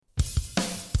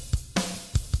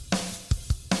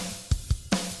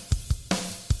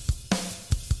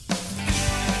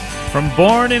From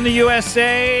born in the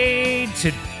USA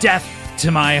to death to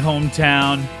my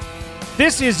hometown,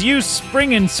 this is you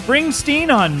Springin Springsteen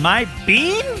on my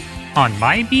bean? On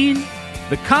my bean?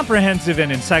 The comprehensive and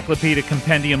encyclopedic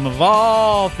compendium of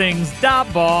all things da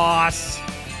boss.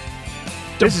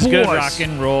 This is good rock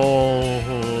and roll.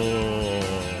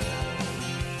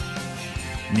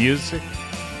 Music.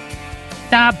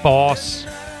 Da boss.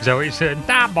 Is that what you said?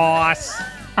 Da boss.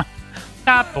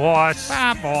 Da boss.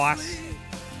 Da boss.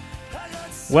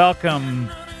 Welcome.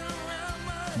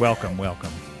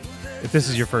 If this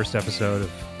is your first episode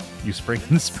of You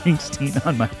Springsteen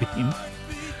on My Bean,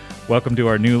 welcome to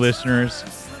our new listeners.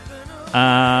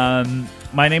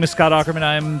 My name is Scott Aukerman.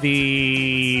 I'm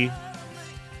the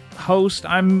host.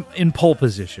 I'm in pole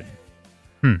position.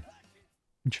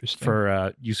 Interesting.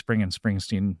 For You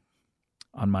Springsteen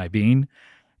on My Bean.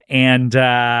 And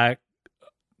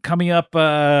coming up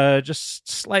just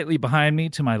slightly behind me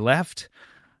to my left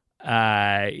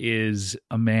is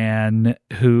a man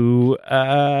who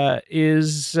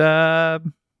is fan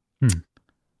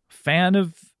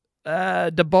of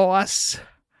the boss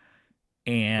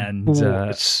and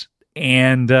a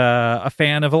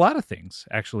fan of a lot of things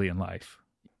actually in life.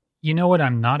 You know what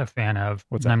I'm not a fan of?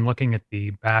 What's that? I'm looking at the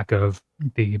back of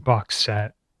the box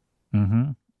set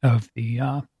of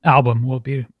the album we'll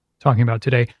be talking about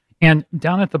today. And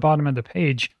down at the bottom of the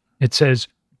page, it says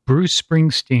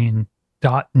brucespringsteen.net.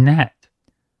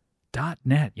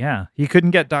 .net, yeah. He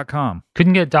couldn't get .com.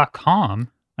 Couldn't get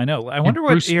 .com. I know. I wonder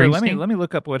what. Here, let me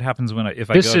look up what happens when if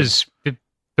I. This is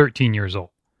 13 years old,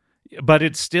 but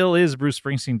it still is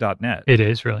brucespringsteen.net. It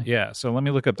is really. Yeah. So let me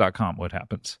look up .com. What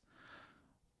happens?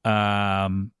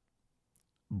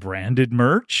 Branded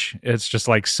merch. It's just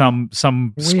like some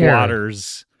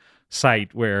squatters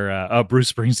site where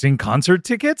Bruce Springsteen concert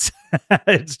tickets.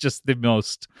 It's just the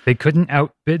most. They couldn't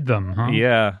outbid them, huh?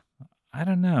 Yeah. I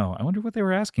don't know. I wonder what they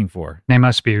were asking for. They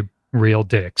must be real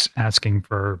dicks asking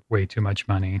for way too much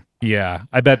money. Yeah.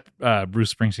 I bet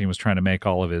Bruce Springsteen was trying to make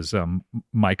all of his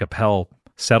Mike Appel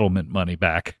settlement money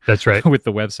back. That's right. With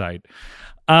the website.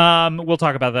 We'll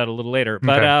talk about that a little later.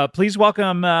 But Okay. Please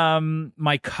welcome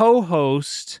my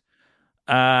co-host.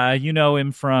 You know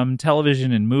him from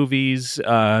television and movies.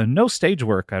 No stage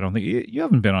work, I don't think. You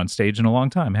haven't been on stage in a long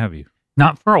time, have you?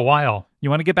 Not for a while. You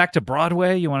want to get back to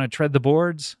Broadway? You want to tread the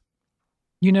boards?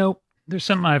 You know, there's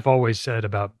something I've always said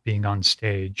about being on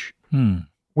stage, Hmm.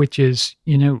 which is,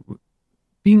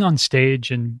 being on stage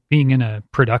and being in a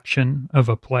production of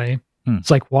a play,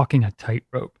 it's like walking a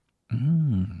tightrope.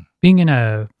 Being in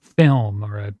a film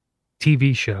or a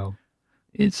TV show,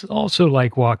 it's also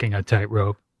like walking a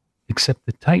tightrope, except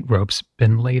the tightrope's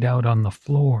been laid out on the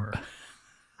floor.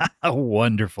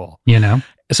 Wonderful.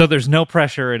 So there's no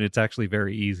pressure and it's actually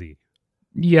very easy.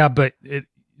 Yeah, but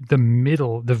the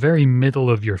very middle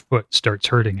of your foot starts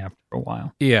hurting after a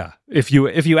while. Yeah. If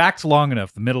you act long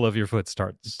enough, the middle of your foot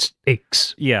starts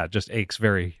aches. Yeah, just aches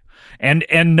very. And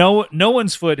no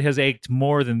one's foot has ached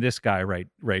more than this guy right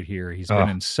here. He's been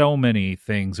in so many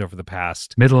things over the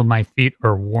past. Middle of my feet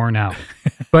are worn out.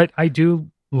 But I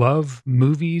do love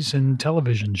movies and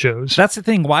television shows. That's the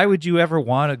thing. Why would you ever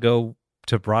want to go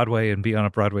to Broadway and be on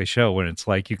a Broadway show when it's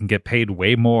like you can get paid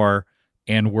way more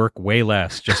and work way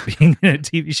less just being in a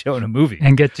TV show and a movie?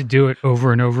 And get to do it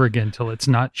over and over again till it's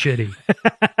not shitty.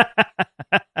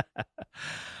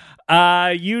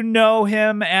 You know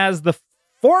him as the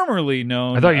formerly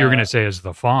known... I thought you were going to say as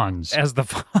the Fonz. As the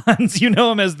Fonz. You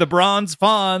know him as the Bronze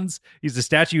Fonz. He's the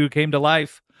statue who came to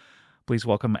life. Please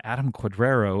welcome Adam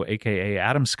Quadraro, a.k.a.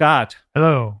 Adam Scott.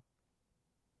 Hello.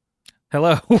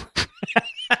 Hello.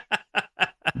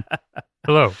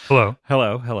 Hello.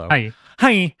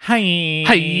 Hi.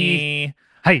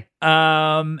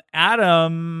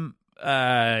 Adam,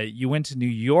 you went to New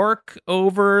York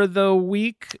over the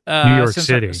week. New York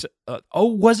City.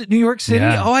 Was it New York City?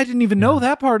 Yeah. Oh, I didn't even know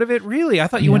that part of it. Really? I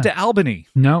thought you went to Albany.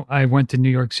 No, I went to New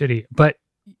York City, but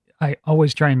I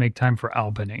always try and make time for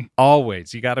Albany.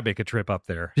 Always. You got to make a trip up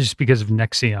there. Just because of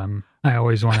Nexium. I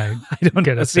always want to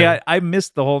get us See, there. I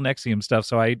missed the whole Nexium stuff,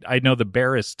 so I know the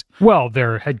barest. Well,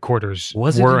 their headquarters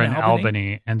were in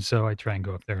Albany, and so I try and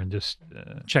go up there and just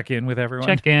check in with everyone.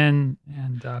 Check in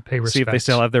and pay respects. See if they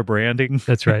still have their branding.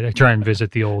 That's right. I try and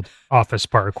visit the old office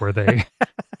park where they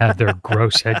had their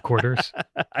gross headquarters.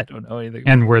 I don't know anything.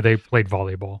 And where they played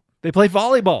volleyball. They played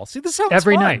volleyball. See, this sounds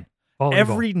every fun. night. Volleyball.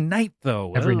 Every night,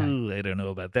 though. Every night. I don't know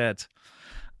about that.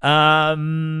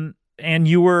 And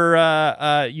you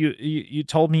were you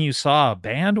told me you saw a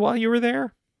band while you were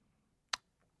there.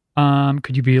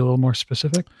 Could you be a little more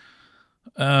specific?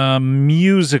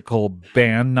 Musical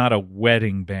band, not a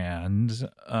wedding band.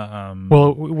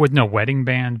 Well, would no wedding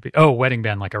band be? Oh, wedding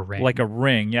band, like a ring. Like a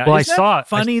ring, yeah. Well, Isn't I saw that it.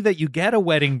 funny that you get a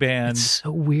wedding band It's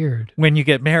so weird. when you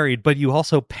get married, but you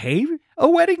also pay a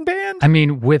wedding band? I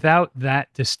mean, without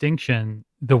that distinction,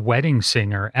 The Wedding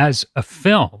Singer as a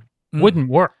film wouldn't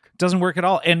work. Doesn't work at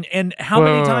all. And how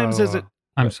many times is it?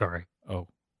 I'm sorry. Oh.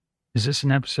 Is this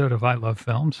an episode of I Love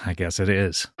Films? I guess it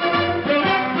is.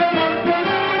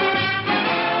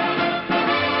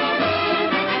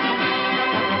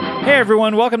 Hey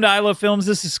everyone, welcome to I Love Films.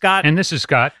 This is Scott. And this is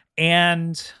Scott.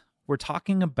 And we're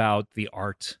talking about the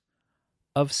art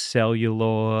of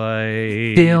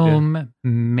celluloid.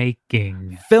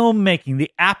 Filmmaking. Filmmaking,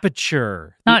 the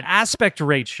aperture, Not the aspect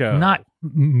ratio. Not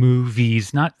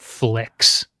movies, not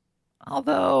flicks.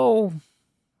 Although,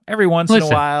 every once in a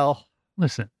while.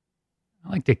 Listen,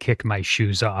 I like to kick my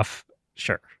shoes off.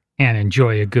 Sure. And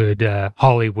enjoy a good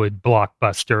Hollywood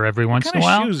blockbuster every once in a while.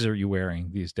 What kind of shoes are you wearing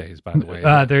these days, by the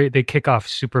way? They kick off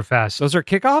super fast. Those are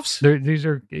kickoffs? These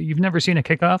are. You've never seen a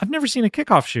kickoff? I've never seen a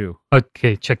kickoff shoe.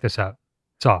 Okay, check this out.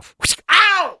 It's off.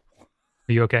 Ow!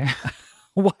 Are you okay?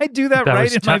 Why do that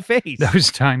right in my face? That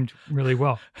was timed really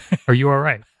well. Are you all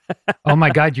right? Oh my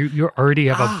God, you already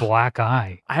have a black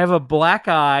eye. I have a black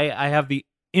eye. I have the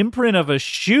imprint of a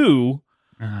shoe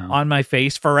on my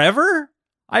face forever?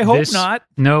 I hope not.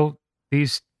 No,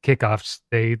 these kickoffs,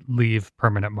 they leave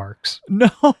permanent marks. No.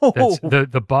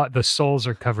 The soles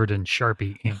are covered in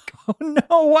Sharpie ink. Oh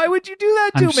no, why would you do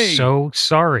that to me? I'm so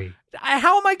sorry.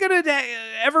 How am I going to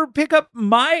ever pick up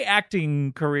my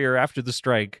acting career after the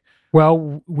strike?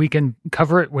 Well, we can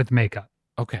cover it with makeup.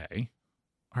 Okay.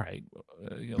 All right.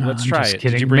 Let's try just it.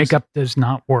 Kidding. Makeup does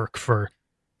not work for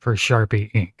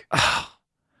Sharpie ink.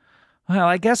 Well,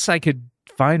 I guess I could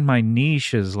find my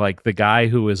niche as like the guy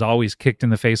who is always kicked in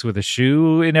the face with a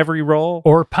shoe in every role.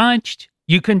 Or punched.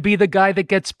 You can be the guy that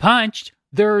gets punched.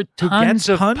 There are tons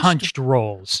of punched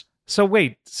roles. So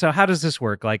wait, so how does this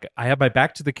work? Like I have my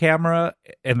back to the camera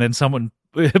and then someone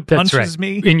punches That's right.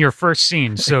 me? In your first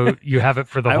scene, so you have it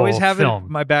for the whole film. I always have it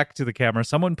my back to the camera.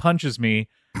 Someone punches me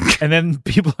and then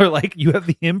people are like, you have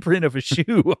the imprint of a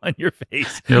shoe on your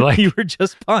face. You're like, you were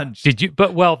just punched. Did you?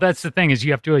 But well, that's the thing is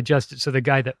you have to adjust it so the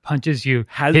guy that punches you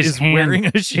is wearing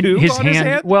a shoe on his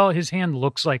hand? Well, his hand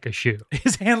looks like a shoe.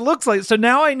 His hand looks like. So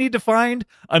now I need to find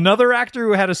another actor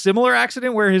who had a similar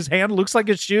accident where his hand looks like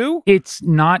a shoe? It's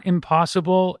not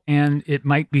impossible and it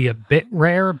might be a bit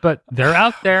rare, but they're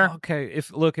out there. Okay.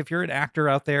 If you're an actor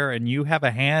out there and you have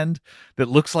a hand that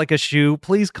looks like a shoe,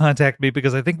 please contact me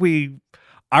because I think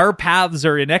our paths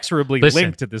are inexorably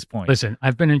linked at this point. Listen,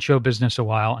 I've been in show business a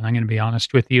while, and I'm going to be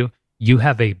honest with you. You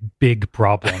have a big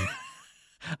problem.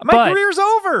 My career's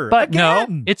over. But again.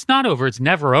 No, it's not over. It's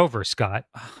never over, Scott.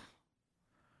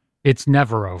 It's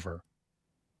never over.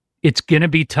 It's going to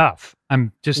be tough.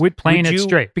 I'm just playing it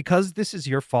straight. Because this is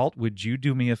your fault, would you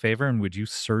do me a favor and would you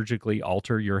surgically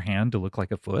alter your hand to look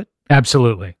like a foot?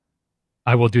 Absolutely.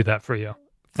 I will do that for you.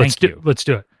 Thank you. Let's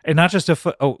do it. And not just a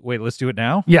foot. Oh, wait, let's do it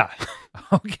now? Yeah.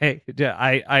 Okay. Yeah,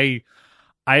 I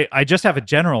just have a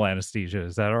general anesthesia.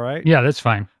 Is that all right? Yeah, that's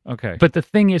fine. Okay. But the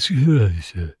thing is...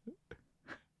 Okay,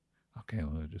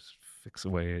 we'll just fix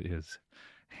away at his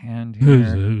hand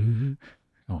here.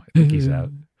 Oh, I think he's out.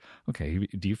 Okay,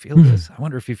 do you feel this? I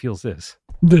wonder if he feels this.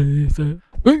 I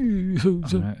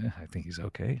think he's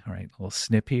okay. All right, a little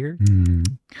snip here.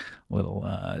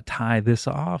 We'll tie this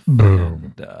off.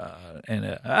 And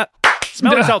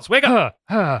smell results. Wake up.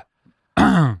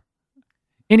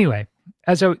 Anyway,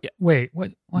 wait,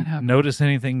 what happened? Notice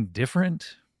anything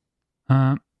different?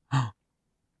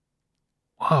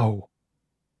 Whoa.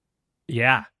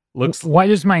 Yeah. Why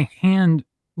does my hand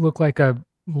look like a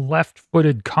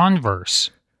left-footed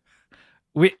converse?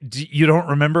 You don't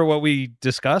remember what we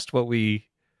discussed, what we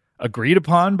agreed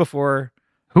upon before?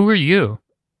 Who are you?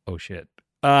 Oh, shit.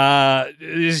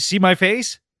 See my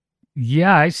face?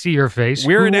 Yeah, I see your face.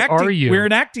 Who are you? We're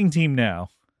an acting team now.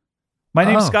 My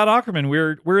name's Scott Aukerman.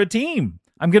 We're a team.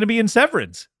 I'm going to be in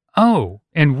Severance. Oh,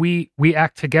 and we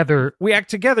act together. We act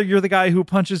together. You're the guy who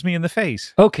punches me in the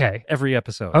face. Okay. Every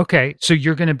episode. Okay, so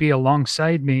you're going to be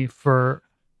alongside me for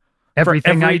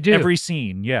everything I do. Every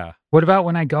scene, yeah. What about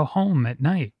when I go home at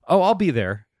night? Oh, I'll be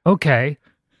there. Okay.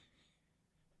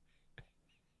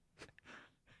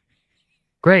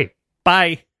 Great.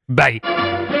 Bye. Bye.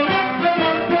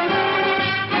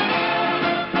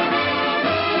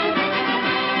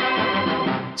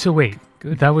 So wait,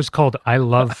 that was called I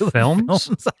Love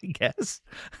Films? I guess.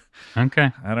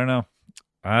 Okay. I don't know.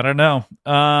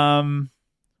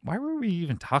 Why were we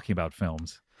even talking about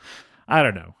films? I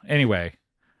don't know. Anyway,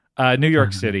 New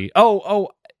York City.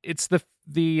 Oh, it's the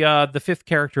the fifth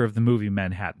character of the movie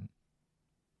Manhattan.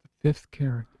 Fifth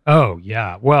character. Oh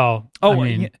yeah. Well, I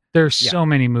mean, yeah. there's so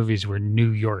many movies where New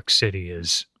York City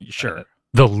is Sure.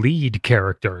 The lead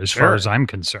character, as far as I'm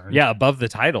concerned. Yeah, above the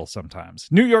title sometimes.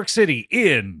 New York City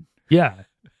in. Yeah.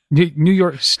 New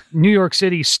York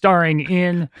City starring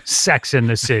in Sex in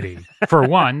the City. For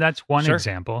one, that's one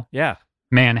example. Yeah.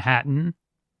 Manhattan.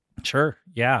 Sure.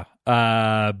 Yeah.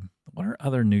 What are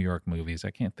other New York movies?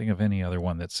 I can't think of any other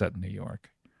one that's set in New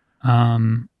York.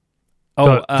 The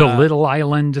Little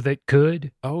Island That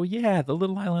Could. Oh, yeah. The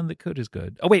Little Island That Could is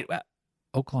good. Oh, wait.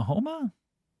 Oklahoma?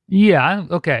 Yeah.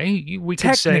 Okay. We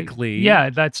could say. Technically. Yeah,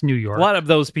 that's New York. A lot of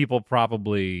those people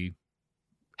probably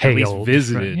at least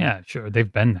visited. Yeah, sure.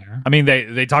 They've been there. I mean,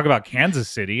 they talk about Kansas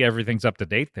City. Everything's up to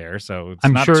date there. So it's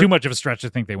not too much of a stretch to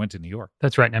think they went to New York.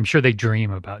 That's right. And I'm sure they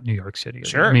dream about New York City.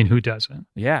 Sure. I mean, who doesn't?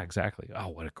 Yeah, exactly. Oh,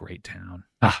 what a great town.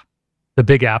 The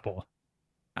Big Apple.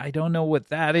 I don't know what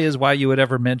that is, why you would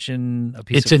ever mention a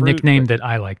piece of fruit. It's a nickname that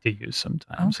I like to use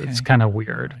sometimes. Okay. It's kind of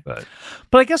weird. But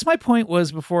I guess my point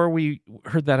was, before we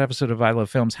heard that episode of I Love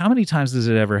Films, how many times does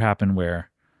it ever happen where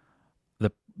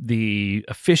the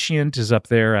officiant is up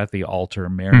there at the altar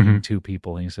marrying two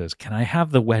people, and he says, "Can I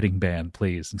have the wedding band,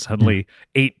 please?" And suddenly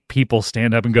 8 people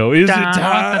stand up and go, "Is it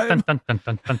time?"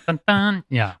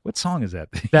 Yeah. What song is that?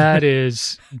 That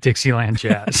is Dixieland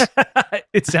Jazz.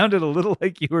 It sounded a little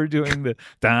like you were doing the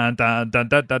dun dun dun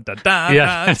dun dun dun dun.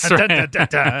 Yeah, that's dun, right. dun,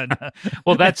 dun, dun.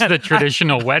 Well, that's the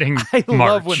traditional wedding I march.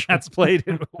 love when that's played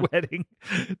in a wedding.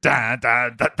 Dun,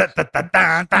 dun, dun, dun, dun, dun,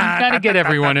 dun, Got to get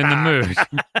everyone in the mood.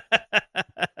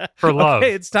 For love.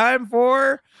 Okay, it's time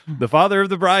for the father of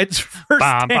the bride's first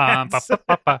dance.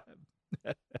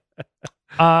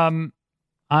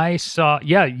 I saw,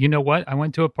 you know what? I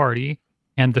went to a party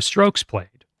and the Strokes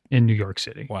played in New York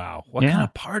City. Wow. What kind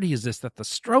of party is this that the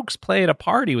Strokes play at a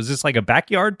party? Was this like a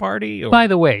backyard party? Or? By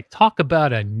the way, talk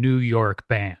about a New York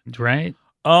band, right?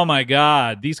 Oh my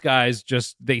God. These guys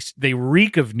just, they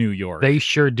reek of New York. They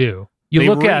sure do. You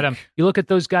look at them, you look at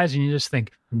those guys and you just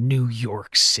think, New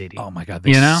York City. Oh my God.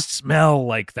 They smell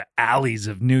like the alleys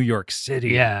of New York City.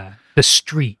 Yeah. The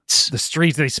streets.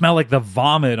 They smell like the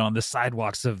vomit on the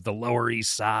sidewalks of the Lower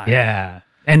East Side. Yeah.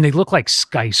 And they look like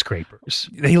skyscrapers.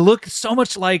 They look so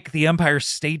much like the Empire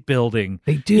State Building.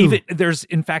 They do. There's,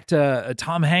 in fact,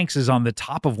 Tom Hanks is on the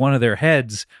top of one of their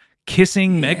heads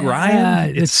kissing Meg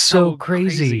Ryan. It's so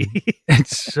crazy.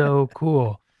 It's so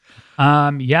cool.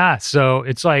 So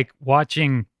it's like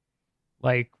watching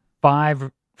like five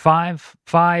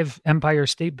Empire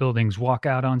State Buildings walk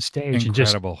out on stage and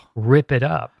just rip it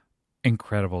up.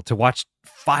 Incredible to watch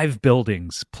 5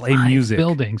 buildings play music.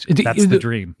 Buildings. That's the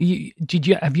dream.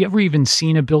 Have you ever even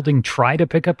seen a building try to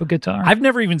pick up a guitar? I've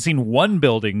never even seen one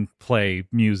building play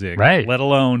music, right? Let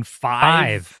alone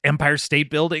 5 Empire State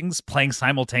Buildings playing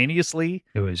simultaneously.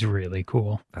 It was really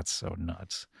cool. That's so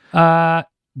nuts. Did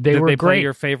they play great.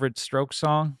 Your favorite Strokes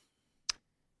song?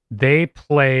 They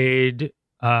played,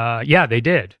 they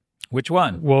did. Which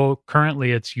one? Well,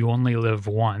 currently it's You Only Live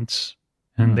Once,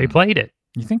 and they played it.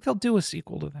 You think they'll do a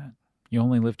sequel to that? You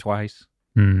Only Live Twice?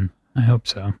 I hope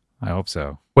so. I hope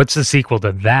so. What's the sequel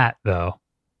to that, though?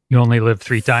 You Only Live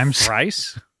 3 Times?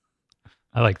 Thrice?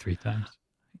 I like 3 times.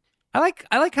 I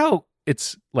like how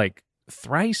it's like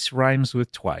thrice rhymes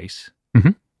with twice.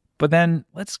 Mm-hmm. But then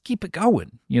let's keep it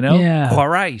going, you know? Yeah.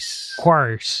 Quarice.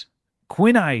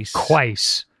 Quinice.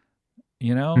 Quice.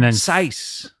 You know? And then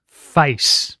Sice.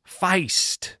 Feist.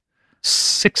 Feist.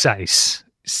 6 Ice.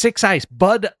 6 Ice.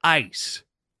 Bud Ice.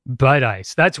 Bud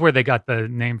Ice. That's where they got the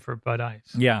name for Bud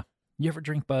Ice. Yeah. You ever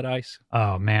drink Bud Ice?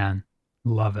 Oh, man.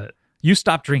 Love it. You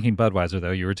stopped drinking Budweiser,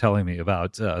 though. You were telling me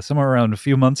about somewhere around a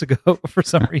few months ago for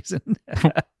some reason.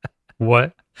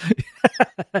 What?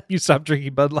 You stopped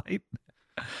drinking Bud Light?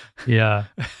 Yeah.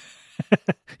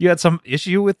 You had some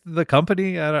issue with the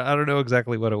company? I don't know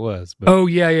exactly what it was. But. Oh,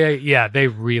 yeah. They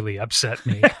really upset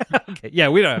me. Okay. Yeah,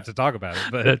 we don't have to talk about it.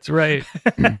 But that's right.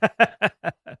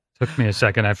 Took me a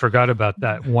second. I forgot about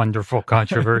that wonderful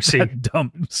controversy. That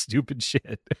dumb, stupid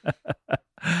shit.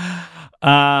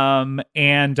 And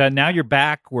now you're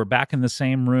back. We're back in the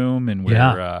same room, and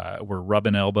we're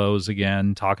rubbing elbows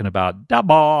again, talking about the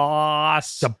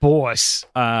boss. The boss.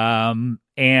 And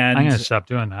I'm gonna stop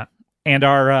doing that. And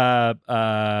our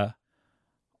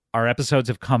episodes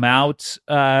have come out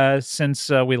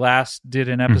since we last did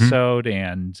an episode,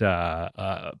 and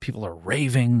people are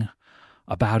raving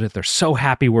about it. They're so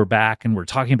happy we're back, and we're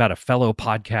talking about a fellow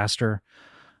podcaster,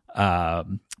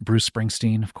 Bruce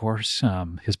Springsteen, of course,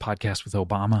 his podcast with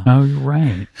Obama. Oh, you're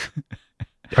right.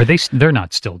 Are they? They're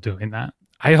not still doing that.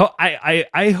 I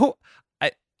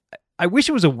I wish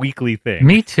it was a weekly thing.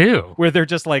 Me too. Where they're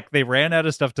just like, they ran out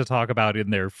of stuff to talk about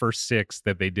in their first 6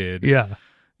 that they did. Yeah.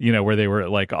 Where they were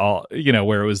like all,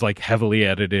 where it was like heavily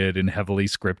edited and heavily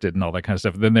scripted and all that kind of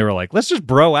stuff. And then they were like, let's just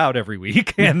bro out every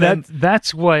week. And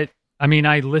that's what, I mean,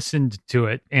 I listened to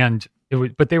it and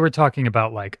but they were talking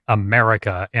about like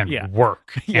America and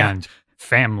work and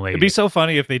family. It'd be so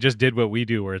funny if they just did what we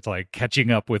do, where it's like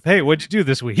catching up with, hey, what'd you do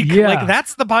this week? Yeah. Like,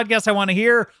 that's the podcast I want to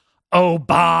hear.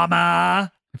 Obama.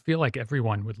 I feel like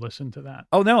everyone would listen to that.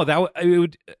 Oh no, it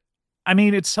would. I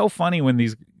mean, it's so funny when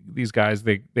these guys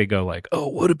they go like, oh,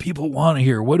 what do people want to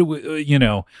hear? What do we,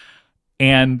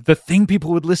 And the thing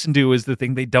people would listen to is the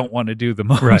thing they don't want to do the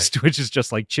most, right. Which is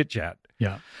just like chit chat.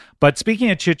 Yeah. But speaking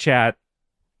of chit chat,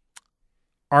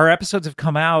 our episodes have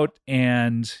come out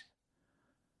and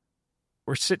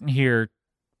we're sitting here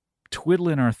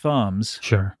twiddling our thumbs.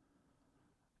 Sure.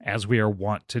 As we are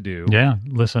wont to do. Yeah.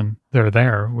 Listen, they're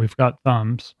there. We've got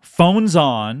thumbs. Phones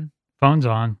on.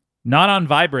 Not on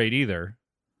vibrate either.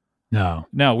 No.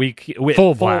 We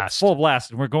full blast. Full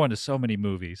blast. And we're going to so many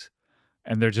movies.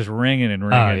 And they're just ringing and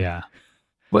ringing. Oh, yeah.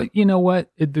 But you know what?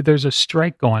 There's a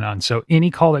strike going on. So any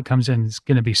call that comes in is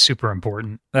going to be super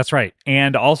important. That's right.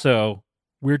 And also,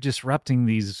 we're disrupting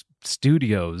these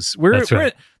studios. That's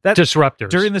right. Disruptors.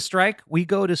 During the strike, we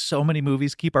go to so many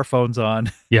movies, keep our phones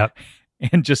on. Yep.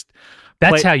 And just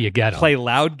that's how you get them. Play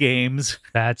loud games.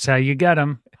 That's how you get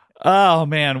them. Oh,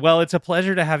 man. Well, it's a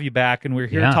pleasure to have you back. And we're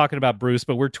here talking about Bruce,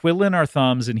 but we're twiddling our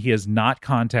thumbs and he has not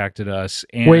contacted us.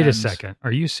 And wait a second.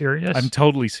 Are you serious? I'm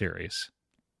totally serious.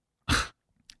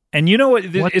 And you know what?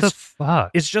 What the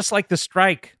fuck? It's just like the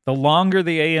strike. The longer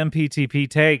the AMPTP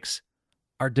takes,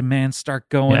 our demands start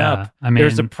going up. I mean,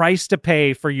 there's a price to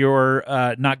pay for your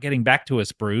not getting back to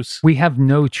us, Bruce. We have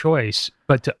no choice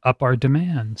but to up our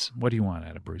demands. What do you want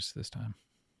out of Bruce this time?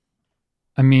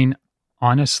 I mean,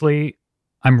 honestly,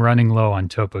 I'm running low on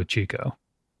Topo Chico.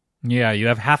 Yeah, you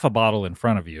have half a bottle in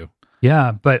front of you.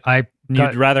 Yeah, but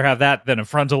you'd rather have that than a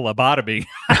frontal lobotomy.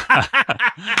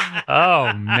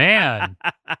 Oh, man.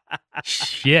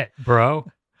 Shit, bro.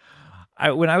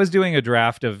 When I was doing a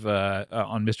draft of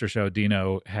on Mr. Show,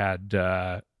 Dino had,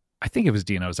 I think it was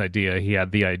Dino's idea. He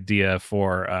had the idea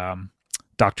for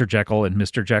Dr. Jekyll and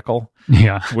Mr. Jekyll.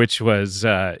 Yeah. Which was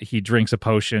he drinks a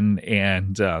potion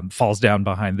and falls down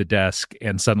behind the desk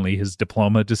and suddenly his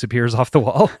diploma disappears off the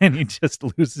wall and he just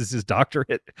loses his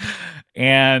doctorate.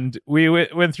 And we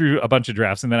went through a bunch of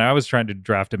drafts and then I was trying to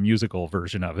draft a musical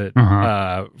version of it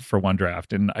for one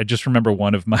draft. And I just remember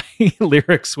one of my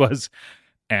lyrics was,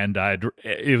 and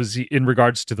it was in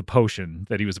regards to the potion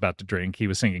that he was about to drink. He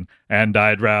was singing, and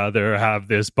I'd rather have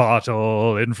this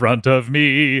bottle in front of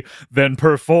me than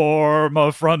perform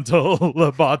a frontal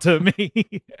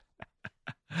lobotomy.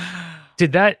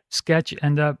 Did that sketch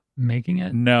end up making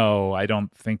it? No, I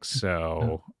don't think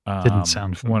so. Didn't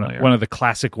sound familiar. One of the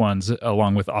classic ones,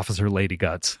 along with Officer Lady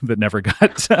Guts, that never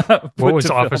got what was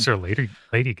Officer Lady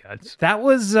Guts? That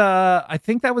was, I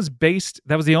think that was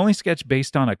the only sketch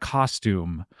based on a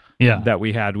costume that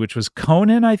we had, which was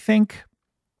Conan, I think,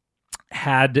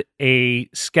 had a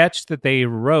sketch that they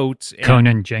wrote.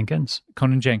 Conan Jenkins,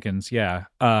 yeah.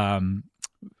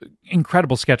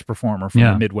 Incredible sketch performer from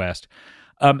the Midwest.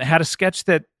 Had a sketch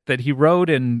that he wrote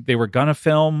and they were gonna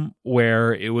film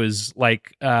where it was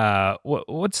like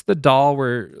what's the doll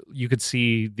where you could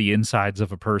see the insides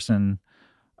of a person?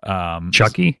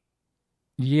 Chucky?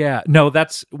 Yeah. No,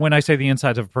 that's when I say the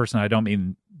insides of a person, I don't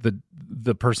mean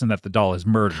the person that the doll has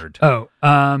murdered. Like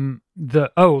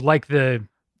the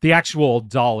actual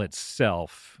doll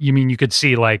itself. You mean you could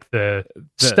see like the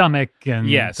stomach and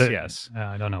yes.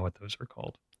 I don't know what those are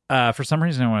called. For some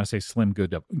reason, I want to say Slim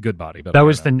Goodbody, but that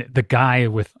was the guy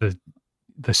with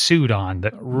the suit on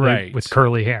with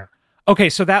curly hair. Okay,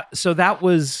 so that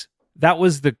was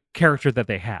the character that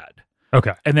they had.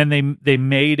 Okay, and then they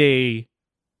made a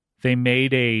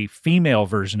female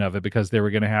version of it because they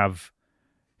were going to have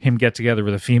him get together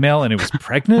with a female, and it was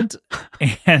pregnant,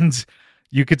 and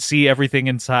you could see everything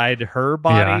inside her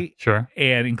body, sure,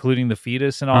 and including the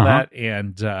fetus and all that,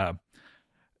 and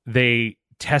they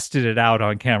tested it out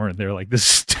on camera and they're like,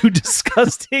 this is too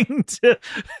disgusting to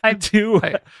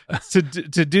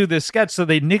do this sketch. So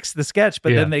they nixed the sketch,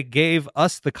 but then they gave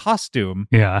us the costume.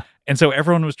 Yeah. And so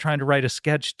everyone was trying to write a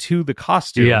sketch to the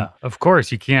costume. Yeah, of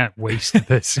course. You can't waste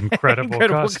this incredible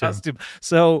costume.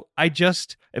 So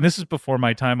and this is before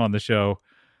my time on the show,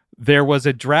 there was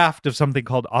a draft of something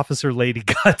called Officer Lady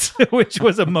Guts, which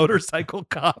was a motorcycle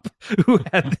cop who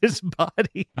had this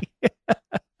body.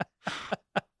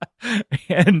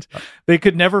 and they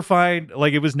could never find,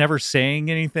 like, it was never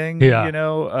saying anything. Yeah.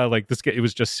 Like this, it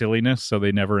was just silliness. So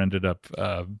they never ended up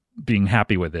being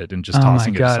happy with it and just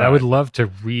tossing it aside. I would love to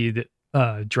read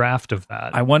a draft of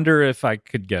that. I wonder if I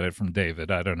could get it from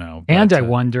David. I don't know. But, and I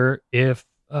wonder if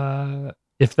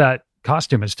that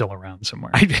costume is still around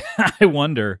somewhere. I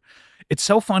wonder. It's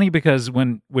so funny because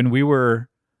when we were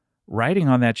writing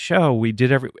on that show, we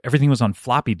did everything was on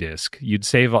floppy disk. You'd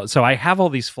save so I have all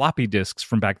these floppy disks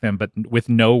from back then, but with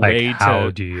no way how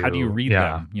to do you read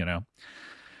them?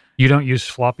 You don't use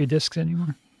floppy disks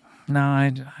anymore? No,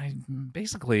 I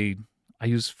basically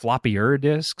use floppier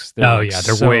disks. They're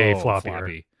so way floppier.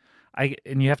 Floppy.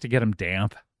 And you have to get them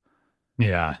damp.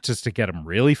 Yeah, just to get them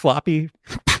really floppy.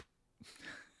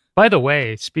 By the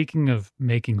way, speaking of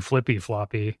making flippy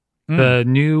floppy, the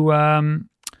new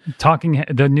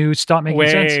the new Stop Making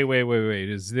Sense. Wait.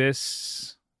 Is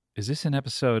this an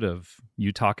episode of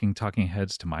you talking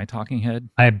heads to my talking head?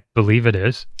 I believe it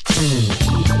is.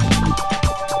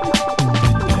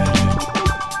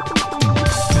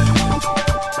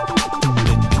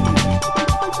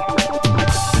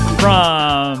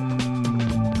 From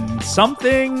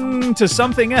something to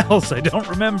something else, I don't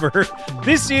remember.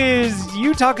 This is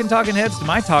you talking heads to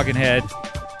my talking head.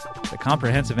 The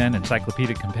comprehensive and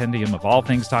encyclopedic compendium of all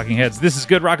things talking heads. This is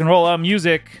good rock and roll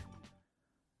music.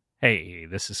 Hey,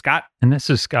 this is Scott. And this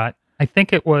is Scott. I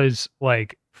think it was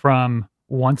like from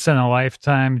Once in a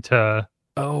Lifetime to...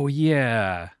 Oh,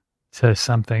 yeah. To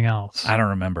something else. I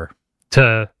don't remember.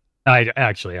 I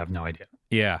actually have no idea.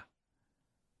 Yeah.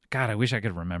 God, I wish I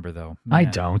could remember, though. Man. I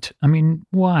don't. I mean,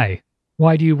 why?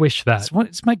 Why do you wish that?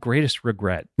 It's my greatest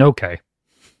regret. Okay.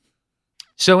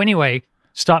 So anyway...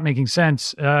 Stop Making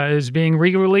Sense is being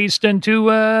re-released into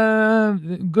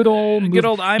good old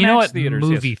IMAX theaters.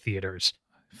 Movie theaters.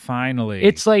 Finally.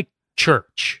 It's like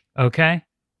church, okay?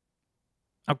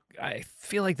 I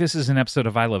feel like this is an episode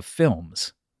of I Love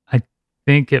Films. I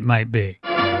think it might be.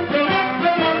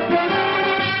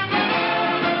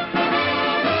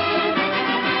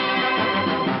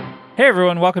 Hey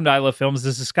everyone, welcome to I Love Films.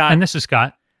 This is Scott. And this is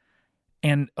Scott.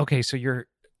 And okay, so your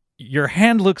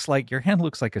hand looks like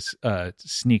a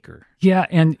sneaker. Yeah,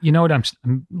 and you know what? I'm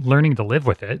learning to live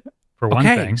with it, for one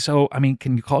thing. So, I mean,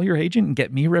 can you call your agent and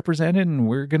get me represented? And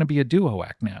we're going to be a duo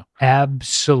act now.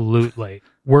 Absolutely.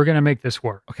 We're going to make this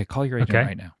work. Okay, call your agent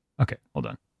right now. Okay, hold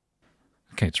on.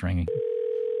 Okay, it's ringing.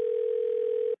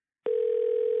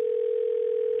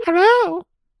 Hello?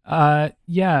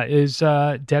 Yeah, is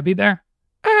Debbie there?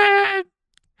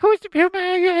 Who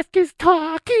may I ask is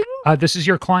talking? This is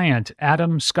your client,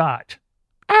 Adam Scott.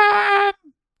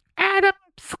 Adam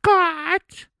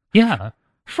Scott? Yeah.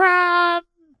 From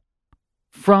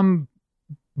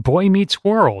Boy Meets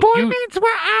World. Boy Meets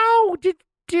World? Oh,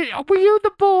 were you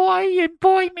the boy in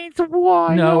Boy Meets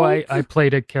World? No, I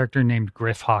played a character named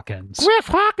Griff Hawkins. Griff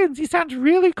Hawkins, he sounds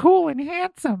really cool and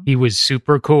handsome. He was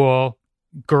super cool.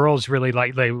 Girls really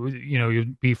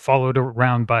you'd be followed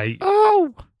around by...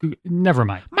 Oh! Never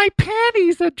mind. My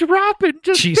panties are dropping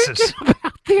just Jesus thinking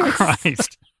about this.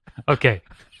 Christ. Okay.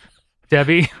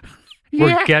 Debbie,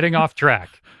 we're getting off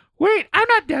track. Wait, I'm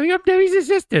not Debbie. I'm Debbie's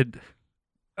assistant.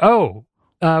 Oh.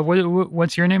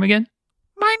 What's your name again?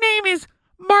 My name is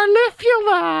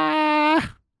Marlifula.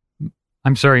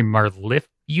 I'm sorry, Marlifula?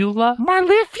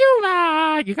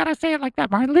 Marlifula. You gotta say it like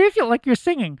that. Marlifula, like you're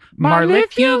singing.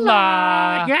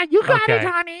 Marlifula. Yeah, you got it,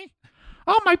 honey.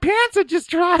 Oh, my pants are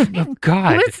just dropping. Oh,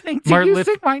 God. Listening to you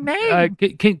sing my name.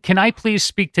 Can I please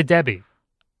speak to Debbie?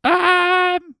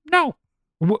 No.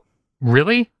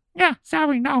 Really? Yeah,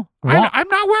 sorry, no. I'm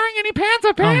not wearing any pants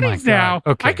or panties now.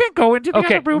 Okay. I can't go into the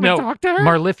other room and talk to her.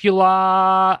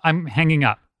 Marlifula, I'm hanging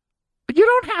up. You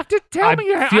don't have to tell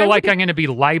me. I feel like I'm going to be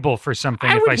liable for something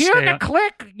if I stay. I would hear the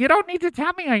click. You don't need to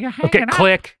tell me. You're hanging up.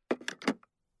 Click.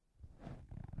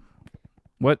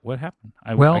 What happened?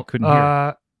 I couldn't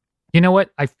hear. You know what?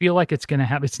 I feel like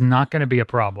it's not going to be a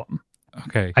problem.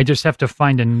 Okay. I just have to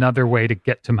find another way to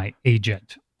get to my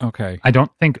agent. Okay. I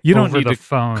don't think you don't over need the to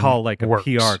phone call like a works.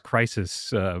 PR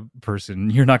crisis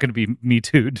person. You're not going to be Me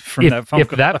Too'd from that phone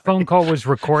call. If that phone call was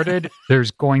recorded,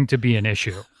 there's going to be an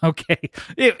issue. Okay.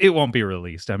 It won't be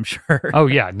released, I'm sure. Oh,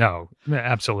 yeah. No,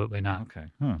 absolutely not. Okay.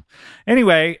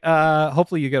 Anyway,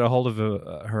 hopefully you get a hold of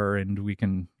her and we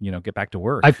can, get back to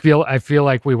work. I feel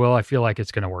like we will. I feel like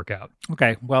it's going to work out.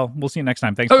 Okay. Well, we'll see you next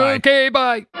time. Thanks. Bye. Okay.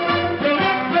 Bye.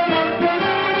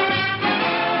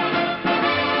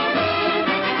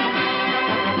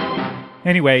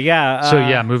 Anyway, yeah.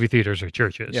 So movie theaters are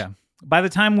churches. Yeah. By the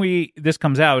time this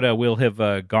comes out, we'll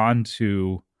have gone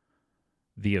to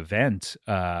the event,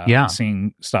 Yeah.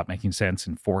 seeing Stop Making Sense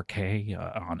in 4K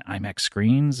on IMAX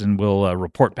screens, and we'll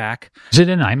report back. Is it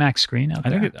an IMAX screen out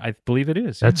there? I believe it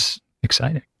is. That's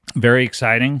exciting. Very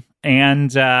exciting.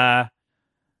 And yeah,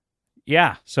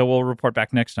 so we'll report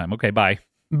back next time. Okay, bye.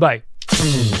 Bye.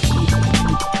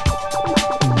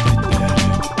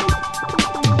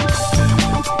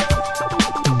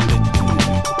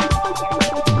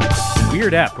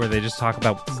 Weird app where they just talk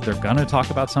about, they're gonna talk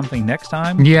about something next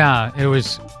time. Yeah,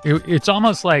 it's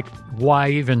almost like, why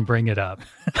even bring it up?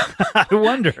 I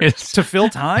wonder. It's to fill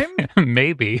time.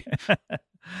 Maybe.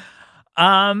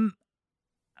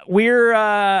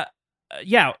 We're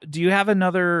yeah, do you have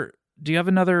another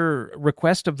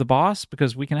request of the boss,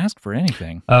 because we can ask for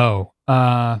anything? No,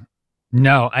 I'm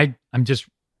just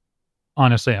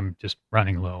honestly, I'm just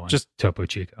running low on just Topo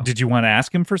Chico. Did you want to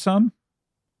ask him for some?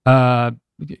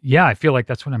 Yeah, I feel like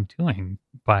that's what I'm doing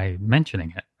by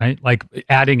mentioning it, right? Like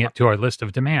adding it to our list of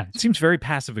It demands. seems very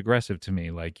passive aggressive to me.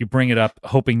 Like you bring it up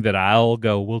hoping that I'll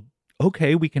go, well,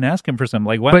 okay, we can ask him for some.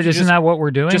 Like, why But isn't that what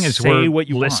we're doing? just Is say we're what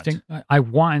you listing? I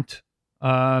want,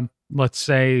 let's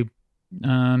say,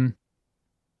 7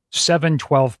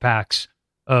 12 packs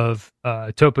of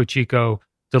Topo Chico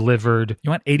delivered. You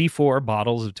want 84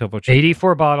 bottles of Topo Chico?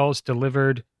 84 bottles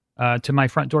delivered to my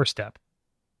front doorstep.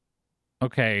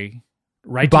 Okay.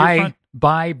 Right to your front?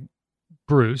 By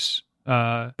Bruce.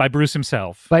 By Bruce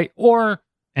himself. Or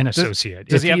an associate.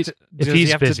 Does if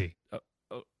he's have busy.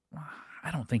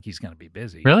 I don't think he's going to be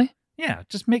busy. Really? Yeah,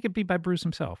 just make it be by Bruce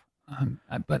himself.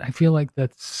 But I feel like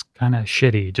that's kind of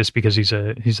shitty just because he's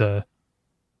a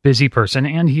busy person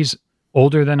and he's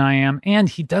older than I am and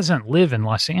he doesn't live in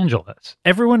Los Angeles.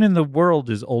 Everyone in the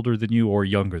world is older than you or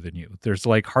younger than you. There's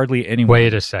like hardly anyone.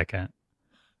 Wait a second.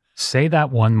 Say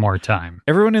that one more time.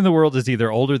 Everyone in the world is either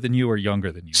older than you or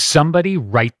younger than you. Somebody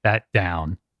write that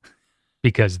down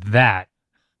because that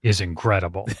is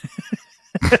incredible.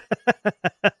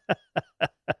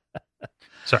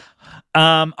 Sorry.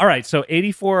 All right. So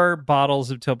 84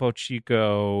 bottles of Topo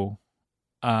Chico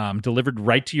delivered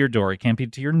right to your door. It can't be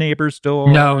to your neighbor's door.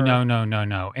 No.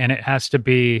 And it has to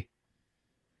be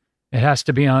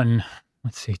on,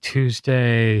 let's see,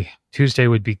 Tuesday. Tuesday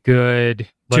would be good.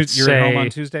 Let's You're say, at home on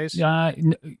Tuesdays?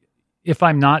 If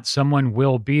I'm not, someone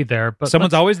will be there. But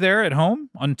someone's always there at home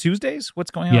on Tuesdays?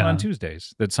 What's going on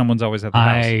Tuesdays? That someone's always at the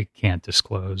house? I can't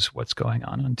disclose what's going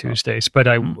on Tuesdays, but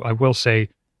I will say you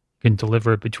can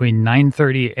deliver it between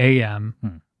 9:30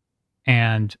 a.m.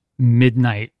 and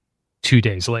midnight 2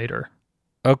 days later.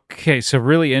 Okay, so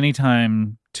really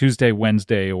anytime Tuesday,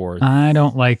 Wednesday, or I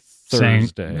don't like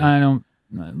Thursday. saying I don't.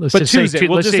 Let's But just Tuesday, say,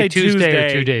 we'll let's just say say Tuesday or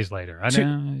Tuesday. 2 days later.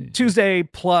 Tuesday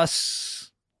plus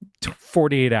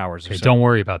 48 hours or Okay, so. don't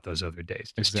worry about those other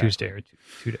days. Just Exactly. Tuesday or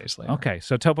 2 days later. Okay,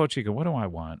 so Topo Chico, what do I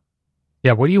want?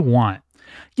 Yeah, what do you want?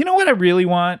 You know what I really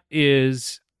want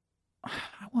is,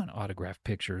 I want autographed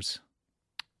pictures.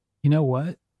 You know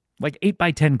what? Like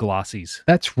 8x10 glossies.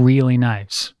 That's really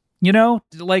nice. You know,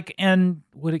 like, and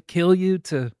would it kill you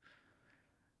to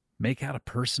make out a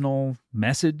personal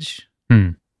message?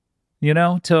 You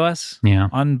know, to us? Yeah.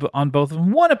 On both of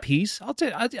them. One apiece. I'll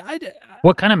tell you.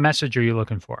 What kind of message are you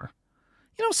looking for?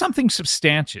 You know, something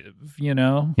substantive, you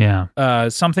know? Yeah.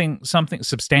 Something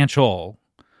substantial.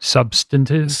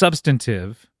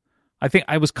 Substantive. I think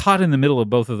I was caught in the middle of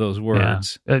both of those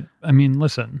words. Yeah. I mean,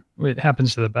 listen, it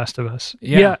happens to the best of us.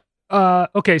 Yeah.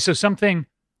 Okay, so something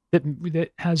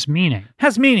that has meaning.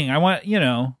 Has meaning. I want, you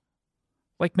know,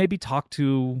 like maybe talk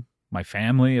to my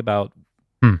family about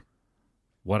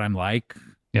what I'm like.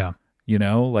 Yeah. You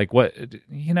know, like what,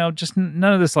 you know, just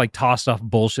none of this like tossed off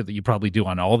bullshit that you probably do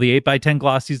on all the 8x10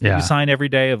 glossies that you sign every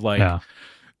day of like,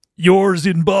 yours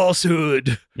in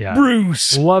bosshood,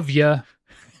 Bruce. Love ya.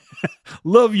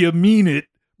 Love you, mean it,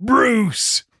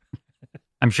 Bruce.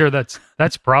 I'm sure that's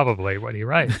probably what he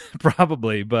writes.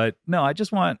 Probably, but no, I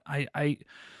just want, I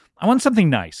want something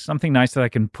nice that I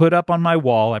can put up on my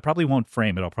wall. I probably won't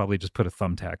frame it. I'll probably just put a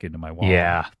thumbtack into my wall.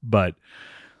 Yeah. But,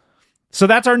 so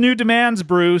that's our new demands,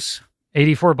 Bruce.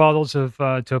 84 bottles of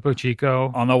Topo Chico.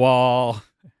 On the wall.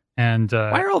 And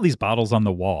why are all these bottles on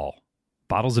the wall?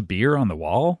 Bottles of beer on the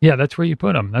wall? Yeah, that's where you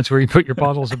put them. That's where you put your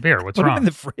bottles of beer. What's put wrong? Them in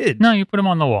the fridge. No, you put them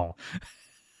on the wall.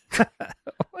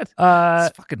 What?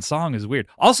 This fucking song is weird.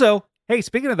 Also, hey,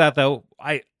 speaking of that, though,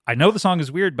 I know the song is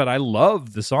weird, but I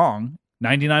love the song.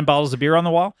 99 bottles of beer on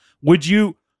the wall. Would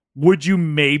you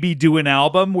maybe do an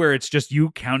album where it's just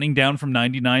you counting down from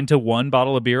 99 to 1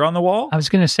 bottle of beer on the wall? I was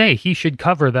going to say he should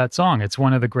cover that song. It's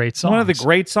one of the great songs. One of the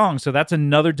great songs. So that's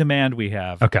another demand we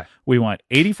have. Okay. We want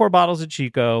 84 bottles of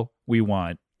Chico. We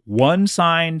want one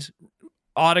signed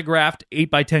autographed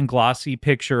 8x10 glossy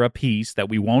picture a piece that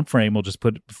we won't frame. We'll just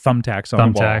put thumbtacks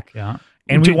on the wall. Thumbtack, yeah.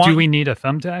 And do we need a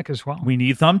thumbtack as well? We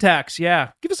need thumbtacks,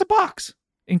 yeah. Give us a box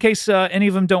in case any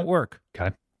of them don't work.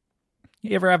 Okay.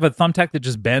 You ever have a thumbtack that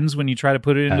just bends when you try to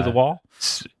put it into the wall?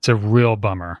 It's a real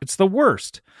bummer. It's the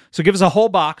worst. So give us a whole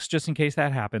box just in case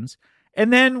that happens.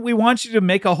 And then we want you to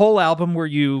make a whole album where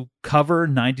you cover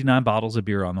 99 bottles of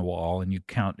beer on the wall and you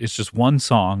count. It's just one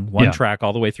song, one track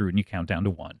all the way through, and you count down to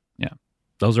 1. Yeah.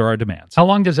 Those are our demands. How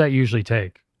long does that usually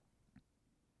take?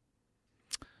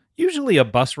 Usually a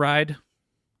bus ride.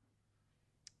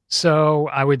 So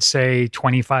I would say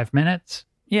 25 minutes.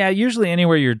 Yeah, usually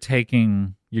anywhere you're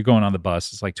going on the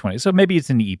bus, it's like 20. So maybe it's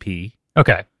an EP.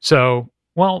 Okay. So,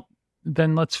 well,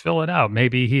 then let's fill it out.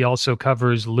 Maybe he also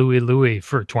covers Louie Louie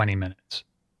for 20 minutes.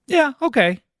 Yeah,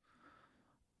 okay.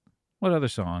 What other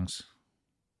songs?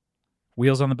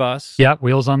 Wheels on the Bus? Yeah,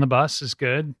 Wheels on the Bus is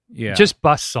good. Yeah. Just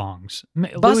bus songs.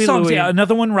 Bus Louie songs, Louie, yeah.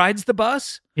 Another one rides the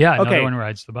bus? Yeah, Okay. another one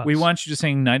rides the bus. We want you to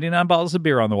sing 99 bottles of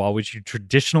beer on the wall, which you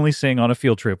traditionally sing on a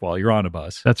field trip while you're on a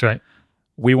bus. That's right.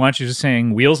 We want you to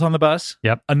sing Wheels on the Bus.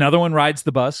 Yep. Another one rides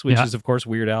the bus, which is, of course,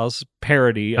 Weird Al's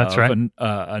parody That's of right.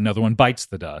 Another One Bites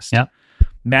the Dust. Yep.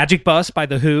 Magic Bus by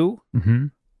The Who. Mm-hmm.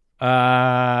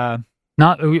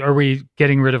 Not Are we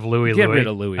getting rid of Louie Get Louie? rid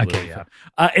of Louie Okay, Louie,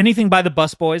 yeah. Anything by the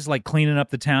Bus Boys, like Cleaning Up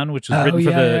the Town, which was written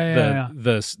for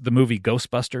the movie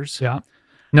Ghostbusters. Yeah.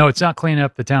 No, it's not Cleaning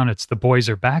Up the Town. It's The Boys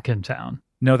Are Back in Town.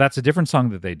 No, that's a different song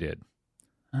that they did.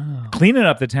 Oh. Cleaning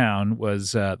Up the Town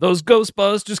was those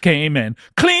Ghostbusters came and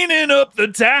cleaning up the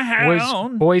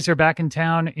town. Boys Are Back in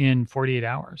Town in 48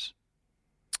 Hours.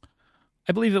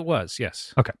 I believe it was,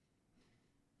 yes. Okay.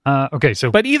 Okay,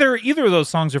 so but either of those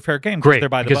songs are fair game because great, they're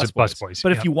by the because Bus it's Boys. Boys.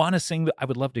 But if you want to sing, I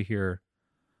would love to hear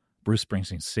Bruce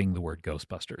Springsteen sing the word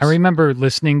Ghostbusters. I remember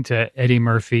listening to Eddie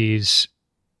Murphy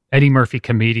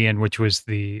Comedian, which was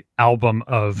the album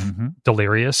of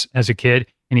Delirious as a kid,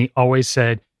 and he always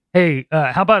said, "Hey,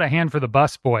 how about a hand for the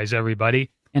Bus Boys, everybody?"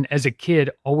 And as a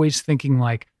kid, always thinking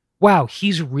like, "Wow,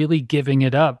 he's really giving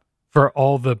it up for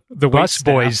all the bus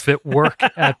boys that work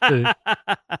at the."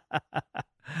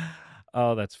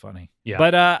 Oh, that's funny. Yeah.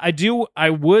 But I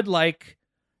would like,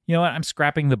 you know what? I'm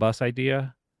scrapping the bus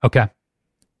idea. Okay.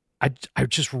 I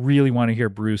just really want to hear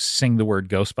Bruce sing the word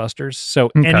Ghostbusters. So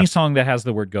any song that has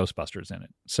the word Ghostbusters in it.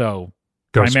 So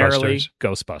primarily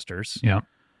Ghostbusters. Yeah.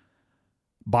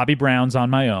 Bobby Brown's On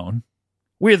My Own.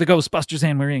 We're the Ghostbusters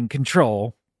and we're in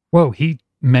control. Whoa, he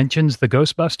mentions the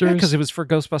Ghostbusters? Because it was for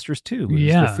Ghostbusters 2. It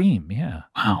was the theme, yeah.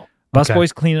 Wow. Bus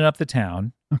Boys Cleaning Up the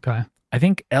Town. Okay. I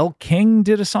think Elle King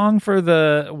did a song for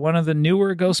one of the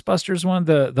newer Ghostbusters one,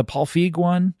 the Paul Feig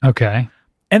one. Okay.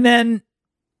 And then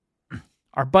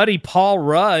our buddy Paul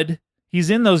Rudd, he's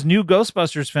in those new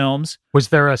Ghostbusters films. Was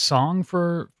there a song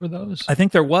for those? I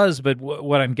think there was, but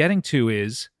what I'm getting to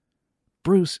is,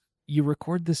 Bruce, you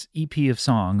record this EP of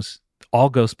songs, all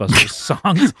Ghostbusters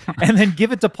songs, and then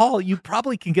give it to Paul. You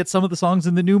probably can get some of the songs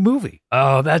in the new movie.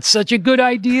 Oh, that's such a good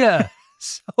idea.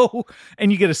 And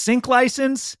you get a sync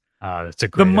license. Oh, that's a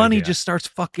great The money idea. just starts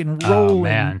fucking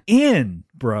rolling in,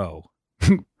 bro.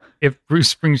 If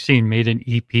Bruce Springsteen made an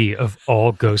EP of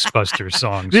all Ghostbusters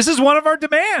songs. This is one of our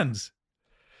demands.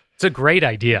 It's a great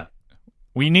idea.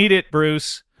 We need it,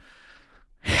 Bruce.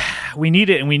 We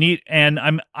need it, and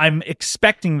I'm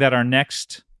expecting that our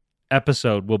next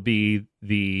episode will be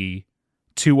the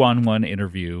 2-on-1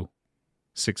 interview,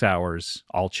 6 hours,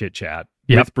 all chit chat.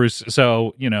 With Bruce.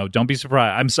 So, don't be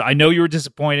surprised. I know you were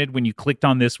disappointed when you clicked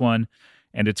on this one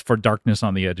and it's for Darkness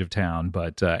on the Edge of Town,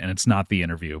 but and it's not the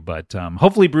interview, but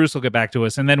hopefully Bruce will get back to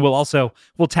us, and then we'll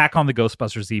tack on the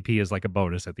Ghostbusters EP as like a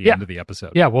bonus at the end of the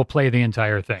episode. Yeah, we'll play the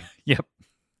entire thing. Yep.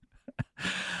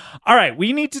 All right,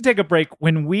 we need to take a break.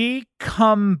 When we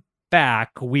come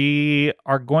back, we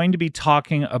are going to be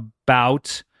talking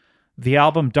about the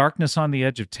album Darkness on the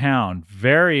Edge of Town.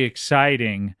 Very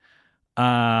exciting.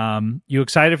 You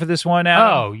excited for this one, Adam?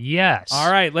 Oh, yes.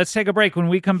 All right, let's take a break. When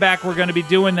we come back, we're going to be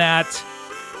doing that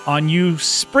on You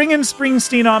Springin'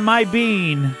 Springsteen on My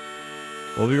Bean.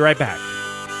 We'll be right back.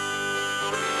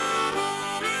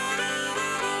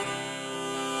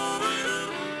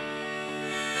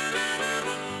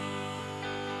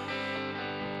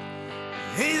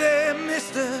 Hey there,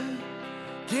 mister,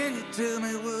 can you tell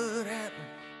me what happened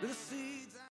to the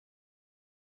seeds?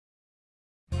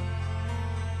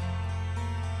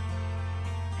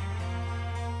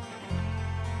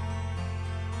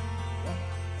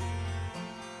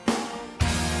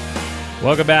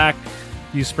 Welcome back.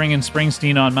 You Springin'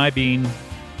 Springsteen on My Bean.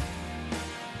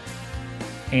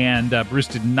 And Bruce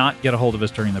did not get a hold of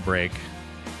us during the break.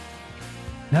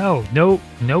 No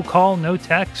call, no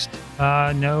text.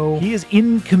 No. He is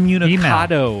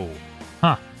incommunicado.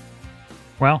 Huh.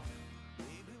 Well,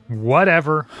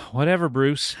 whatever. Whatever,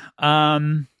 Bruce. All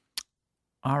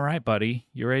right, buddy.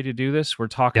 You ready to do this? We're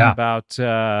talking about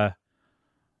the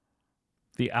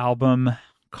album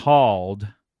called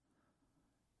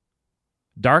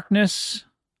Darkness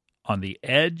on the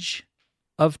Edge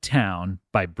of Town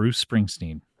by Bruce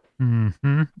Springsteen.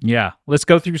 Mm-hmm. Yeah, let's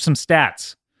go through some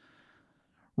stats.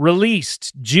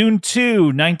 Released June 2,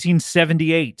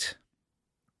 1978.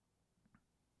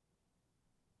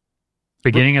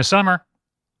 Beginning of summer.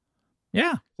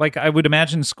 Yeah, like I would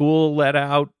imagine school let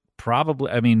out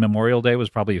probably, Memorial Day was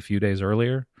probably a few days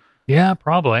earlier. Yeah,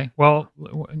 probably. Well,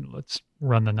 let's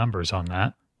run the numbers on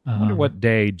that. I wonder what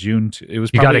day June 2. It was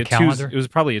You probably got a calendar? It was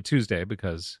probably a Tuesday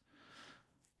because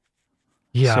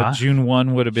Yeah. So June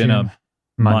 1 would have been a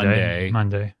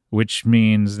Monday, which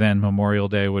means then Memorial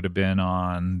Day would have been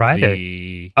on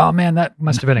Friday. Oh man, that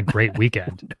must have been a great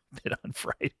weekend. been on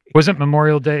Friday. Wasn't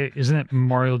Memorial Day? Isn't it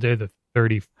Memorial Day the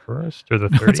 31st or the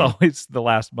 30th? It's always the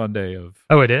last Monday of.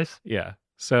 Oh, it is? Yeah.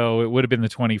 So it would have been the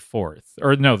 24th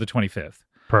or no, the 25th.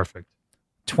 Perfect.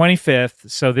 25th.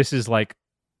 So this is like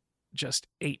just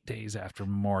 8 days after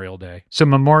Memorial Day. So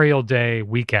Memorial Day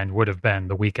weekend would have been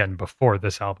the weekend before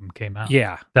this album came out.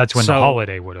 Yeah. That's when the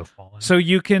holiday would have fallen. So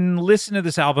you can listen to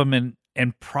this album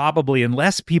and probably,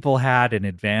 unless people had an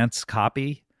advance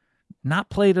copy, not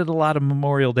played at a lot of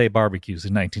Memorial Day barbecues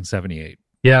in 1978.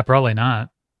 Yeah, probably not.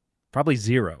 Probably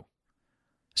zero.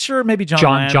 Sure, maybe John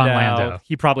Landau.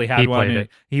 He probably had one. Played it.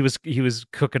 He was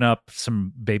cooking up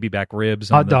some baby back ribs.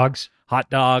 Hot dogs,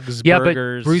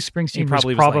 burgers. But Bruce Springsteen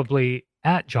was probably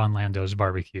at John Landau's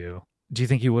barbecue. Do you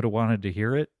think he would have wanted to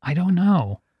hear it? I don't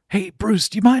know. Hey, Bruce,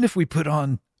 do you mind if we put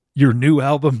on your new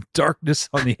album, Darkness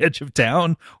on the Edge of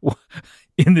Town,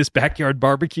 in this backyard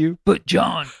barbecue? But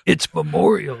John, it's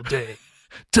Memorial Day.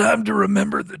 Time to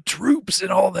remember the troops and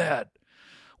all that.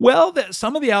 Well,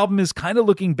 some of the album is kind of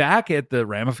looking back at the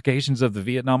ramifications of the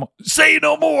Vietnam. Say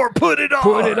no more. Put it on.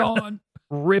 Put it on.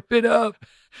 Rip it up.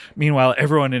 Meanwhile,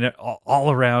 everyone in it, all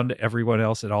around everyone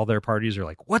else at all their parties are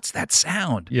like, "What's that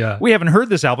sound?" Yeah, we haven't heard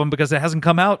this album because it hasn't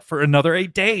come out for another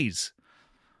 8 days.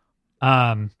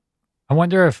 I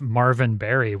wonder if Marvin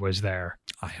Berry was there.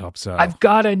 I hope so. I've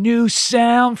got a new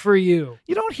sound for you.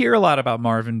 You don't hear a lot about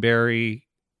Marvin Berry.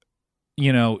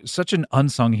 You know, such an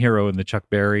unsung hero in the Chuck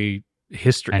Berry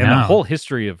history and the whole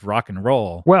history of rock and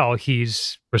roll. Well,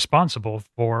 he's responsible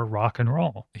for rock and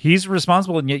roll. He's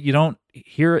responsible, and yet you don't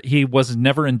hear. He was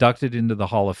never inducted into the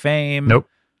Hall of Fame. Nope.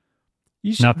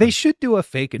 They should do a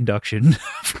fake induction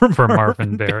for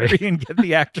Marvin Berry and get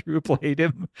the actor who played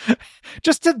him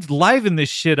just to liven this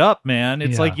shit up, man.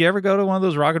 It's like, you ever go to one of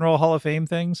those Rock and Roll Hall of Fame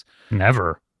things?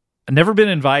 Never. I've never been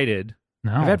invited.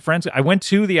 No. I've had friends. I went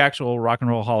to the actual Rock and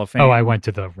Roll Hall of Fame. Oh, I went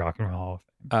to the Rock and Roll Hall of Fame.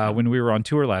 When we were on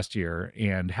tour last year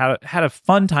and had a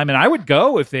fun time. And I would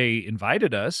go if they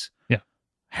invited us. Yeah.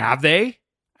 Have they?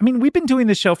 I mean, we've been doing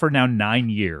this show for now 9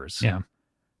 years. Yeah.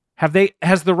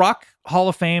 Has the Rock Hall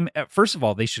of Fame, first of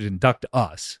all, they should induct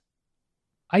us.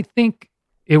 I think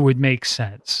it would make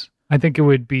sense. I think it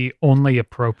would be only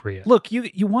appropriate. Look,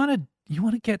 you want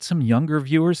to get some younger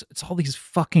viewers. It's all these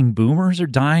fucking boomers are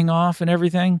dying off and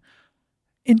everything.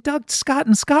 Induct Scott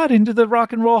and Scott into the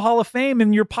Rock and Roll Hall of Fame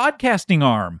in your podcasting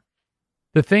arm.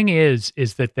 The thing is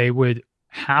that they would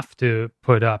have to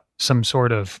put up some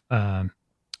sort of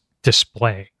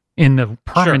display in the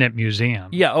permanent museum.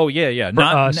 Yeah. Oh, yeah.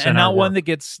 Not one that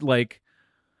gets like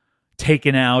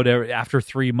taken out after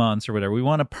 3 months or whatever. We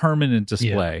want a permanent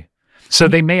display. Yeah. So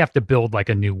they may have to build like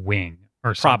a new wing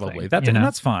or something. Probably.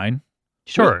 That's fine.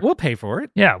 Sure. We'll pay for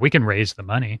it. Yeah, we can raise the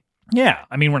money. Yeah,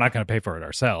 I mean, we're not going to pay for it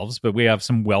ourselves, but we have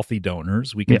some wealthy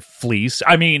donors. We can fleece.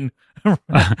 I mean,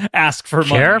 ask for money.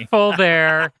 Careful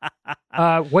there.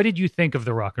 What did you think of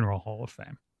the Rock and Roll Hall of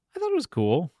Fame? I thought it was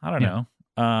cool. I don't know.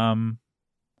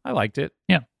 I liked it.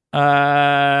 Yeah.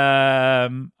 I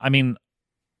mean,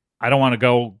 I don't want to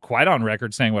go quite on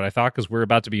record saying what I thought because we're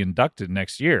about to be inducted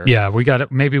next year. Yeah, we got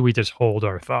it. Maybe we just hold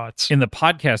our thoughts in the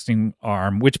podcasting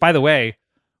arm. Which, by the way,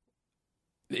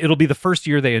 it'll be the first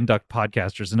year they induct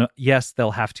podcasters, and yes,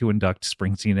 they'll have to induct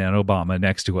Springsteen and Obama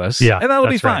next to us. Yeah, and that'll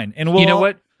be fine. Right. And you know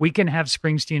what? We can have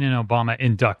Springsteen and Obama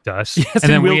induct us, yes, and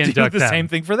then we'll we induct do the them. same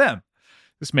thing for them.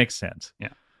 This makes sense. Yeah.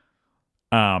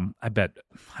 I bet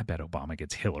Obama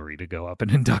gets Hillary to go up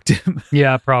and induct him.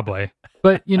 Yeah, probably.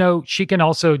 But she can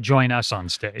also join us on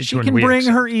stage. She can bring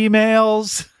her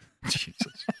emails.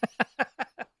 Jesus.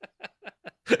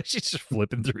 She's just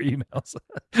flipping through emails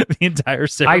the entire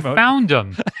ceremony. I found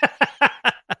them.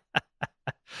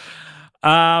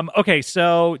 Okay,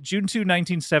 so June 2,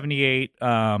 1978,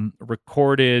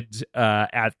 recorded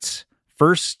at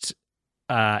first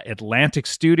Atlantic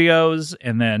Studios,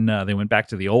 and then they went back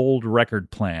to the old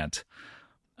record plant.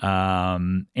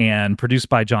 And produced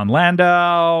by John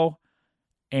Landau,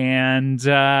 and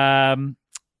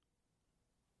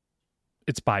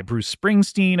it's by Bruce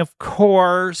Springsteen, of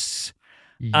course.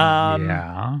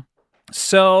 Yeah.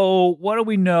 So what do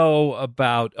we know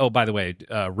about, oh, by the way,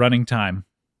 running time,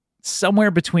 somewhere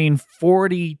between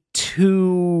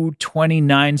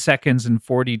 42:29 seconds and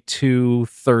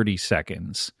 42:30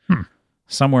 seconds.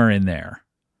 Somewhere in there.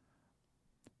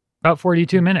 About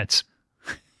 42 minutes.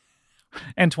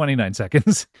 And 29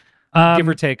 seconds, give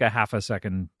or take a half a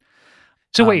second.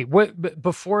 So wait,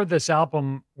 before this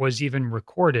album was even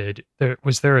recorded,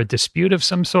 was there a dispute of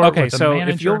some sort? Okay, with the so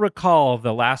manager? if you'll recall,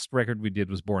 the last record we did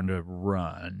was Born to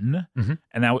Run,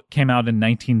 and that came out in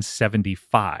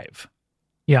 1975.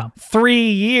 Yeah.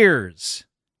 3 years.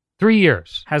 3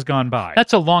 years. Has gone by.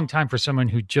 That's a long time for someone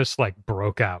who just like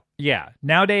broke out. Yeah.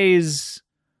 Nowadays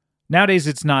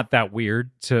it's not that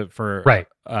weird for right.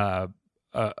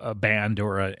 A band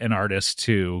or an artist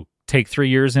to take 3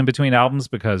 years in between albums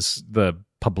because the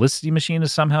publicity machine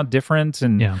is somehow different,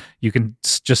 and you can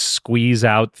just squeeze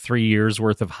out 3 years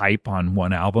worth of hype on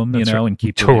one album, and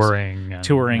keep touring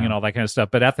and all that kind of stuff.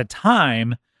 But at the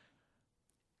time,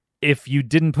 if you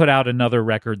didn't put out another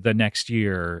record the next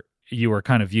year, you were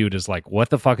kind of viewed as like, what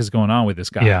the fuck is going on with this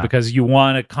guy? Yeah. Because you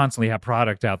want to constantly have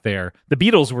product out there. The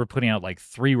Beatles were putting out like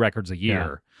 3 records a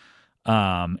year.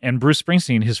 And Bruce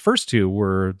Springsteen, his first 2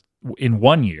 were in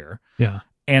 1 year. Yeah.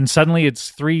 And suddenly it's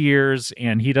 3 years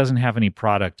and he doesn't have any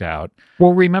product out.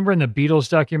 Well, remember in the Beatles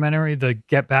documentary, the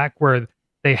Get Back, where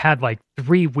they had like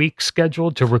 3 weeks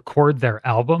scheduled to record their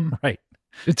album? Right.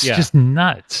 It's just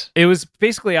nuts. It was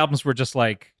basically, albums were just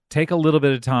like, take a little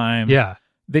bit of time. Yeah.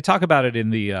 They talk about it in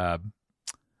the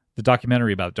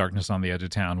documentary about Darkness on the Edge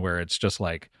of Town, where it's just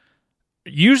like,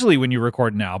 usually when you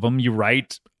record an album, you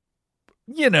write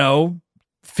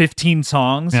 15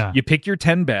 songs, you pick your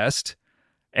 10 best,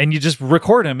 and you just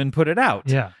record them and put it out.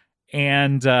 Yeah.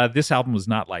 And this album was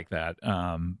not like that.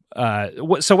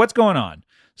 So what's going on?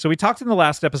 So we talked in the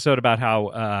last episode about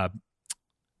how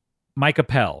Mike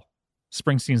Appel,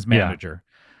 Springsteen's manager,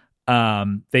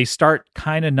 they start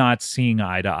kind of not seeing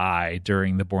eye to eye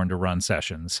during the Born to Run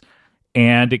sessions.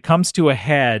 And it comes to a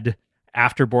head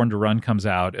after Born to Run comes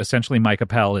out. Essentially, Mike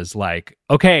Appel is like,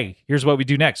 okay, here's what we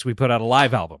do next. We put out a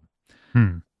live album.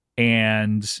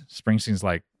 And Springsteen's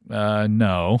like,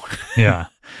 no. Yeah.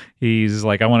 He's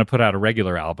like, I want to put out a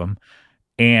regular album.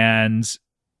 And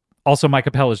also, Mike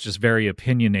Appel is just very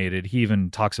opinionated. He even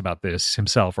talks about this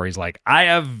himself, where he's like, I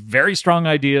have very strong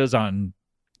ideas on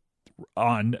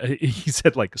he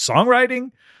said, like,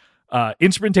 songwriting,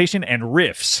 instrumentation, and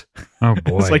riffs. Oh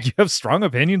boy. It's like, you have strong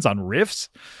opinions on riffs?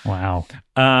 Wow.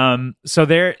 So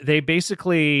they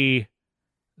basically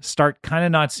start kind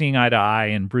of not seeing eye to eye,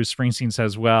 and Bruce Springsteen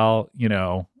says, well,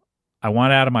 I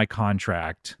want out of my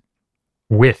contract.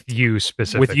 With you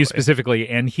specifically.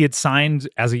 And he had signed,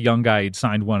 as a young guy, he'd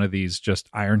signed one of these just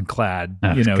ironclad,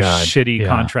 God. shitty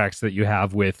contracts that you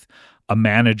have with a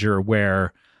manager,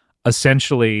 where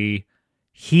essentially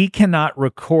he cannot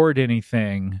record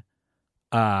anything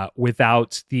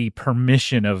without the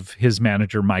permission of his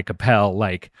manager, Mike Appel,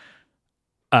 like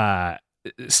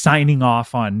signing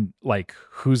off on like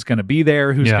who's going to be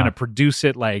there, who's going to produce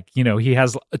it. Like, he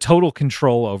has a total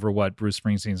control over what Bruce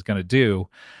Springsteen's going to do.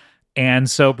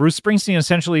 And so Bruce Springsteen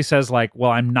essentially says, like,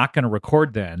 well, I'm not going to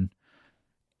record then.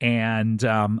 And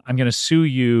I'm going to sue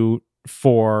you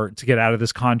to get out of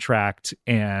this contract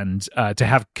and to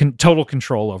have total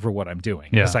control over what I'm doing.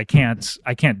 Because I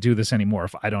can't do this anymore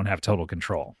if I don't have total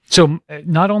control. So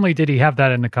not only did he have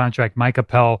that in the contract, Mike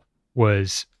Appel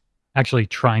was actually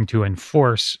trying to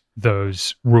enforce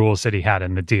those rules that he had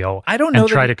in the deal. I don't know. And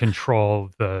try to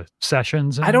control the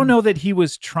sessions. I don't know that he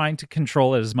was trying to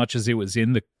control it as much as it was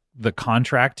in the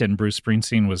contract, and Bruce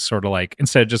Springsteen was sort of like,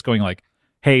 instead of just going like,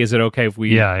 hey, is it okay if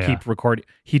we keep recording?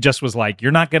 He just was like,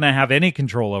 you're not going to have any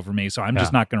control over me, so I'm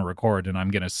just not going to record, and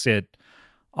I'm going to sit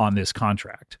on this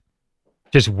contract.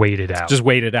 Just wait it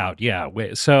out. Yeah.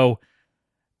 So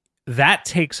that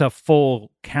takes a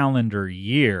full calendar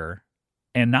year,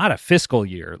 and not a fiscal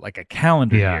year, like a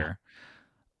calendar year,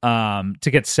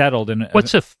 to get settled. And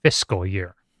what's a fiscal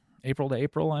year? April to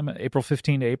April. I'm April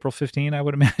 15 to April 15, I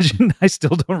would imagine. I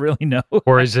still don't really know.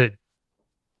 Or isn't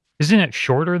it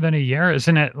shorter than a year?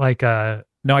 Isn't it like a...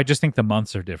 No, I just think the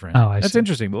months are different. Oh, That's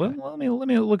interesting. But let me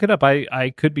look it up.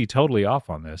 I could be totally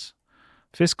off on this.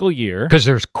 Fiscal year. Because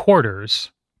there's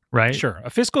quarters, right? Sure.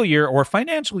 A fiscal year or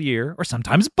financial year or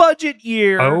sometimes budget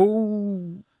year.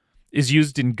 Oh. is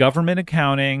used in government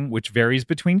accounting, which varies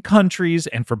between countries,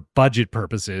 and for budget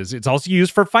purposes. It's also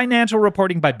used for financial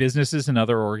reporting by businesses and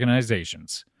other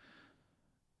organizations.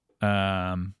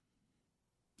 I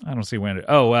don't see when.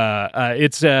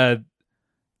 It's the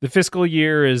fiscal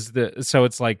year is so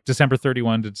it's like December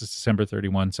 31 to December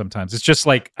 31. Sometimes it's just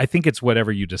like I think it's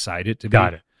whatever you decide it to be.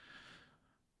 Got it.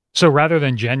 So rather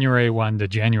than January 1 to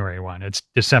January 1, it's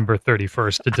December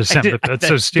 31st to December. That's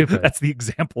so stupid. That's the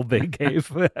example they gave.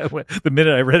 The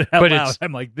minute I read it out loud,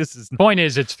 I'm like, this is... Point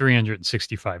is, it's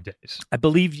 365 days. I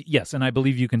believe, yes, and I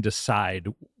believe you can decide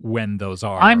when those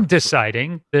are. I'm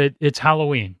deciding that it's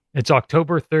Halloween. It's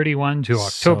October 31 to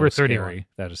October 31. Scary.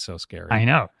 That is so scary. I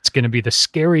know. It's going to be the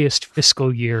scariest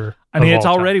fiscal year I mean, it's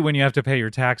already time. when you have to pay your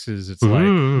taxes. It's like,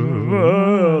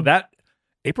 whoa, that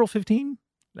April 15?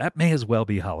 That may as well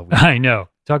be Halloween. I know.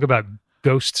 Talk about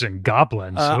ghosts and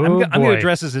goblins. I'm going to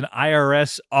dress as an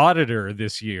IRS auditor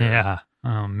this year. Yeah.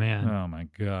 Oh, man. Oh, my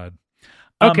God.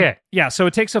 Okay. Yeah, so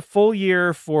it takes a full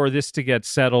year for this to get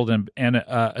settled, and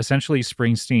essentially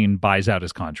Springsteen buys out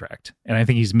his contract. And I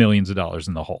think he's millions of dollars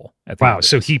in the hole. Wow,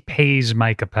 so he pays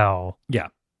Mike Appel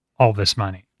all this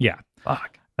money. Yeah.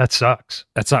 Fuck. That sucks.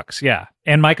 That sucks, yeah.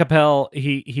 And Mike Appel,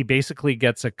 he basically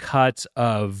gets a cut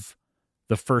of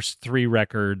the first 3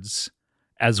 records,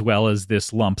 as well as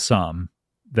this lump sum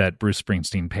that Bruce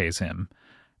Springsteen pays him.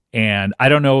 And I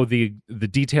don't know the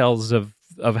details of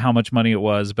how much money it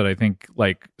was, but I think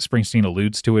like Springsteen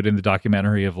alludes to it in the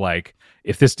documentary of like,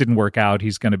 if this didn't work out,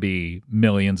 he's going to be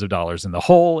millions of dollars in the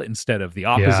hole instead of the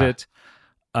opposite.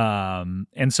 Yeah.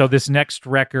 And so this next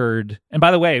record, and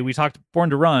by the way, we talked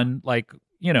Born to Run, like,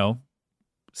 you know,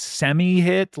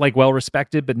 semi-hit, like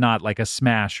well-respected, but not like a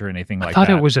smash or anything like that. I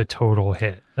thought it was a total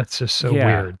hit. That's just so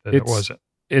weird that it wasn't.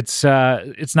 It's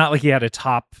not like he had a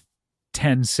top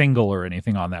 10 single or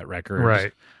anything on that record.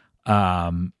 Right.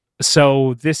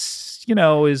 So this, you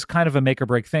know, is kind of a make or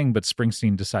break thing, but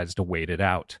Springsteen decides to wait it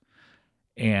out.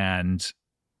 And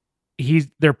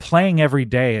they're playing every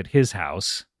day at his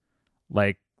house.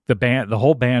 Like the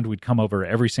whole band would come over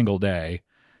every single day.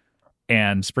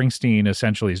 And Springsteen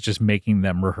essentially is just making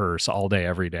them rehearse all day,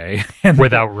 every day. And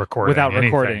without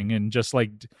recording. And just like,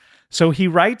 so he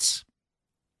writes,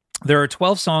 there are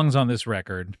 12 songs on this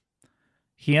record.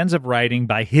 He ends up writing,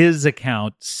 by his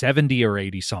account, 70 or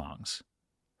 80 songs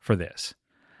for this.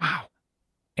 Wow.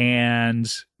 And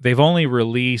they've only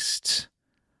released,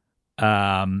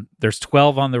 there's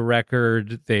 12 on the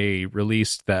record. They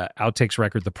released the outtakes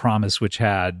record, The Promise, which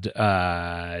had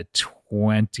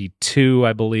 22,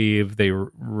 I believe. They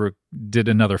did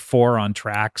another 4 on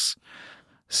tracks.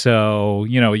 So,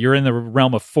 you know, you're in the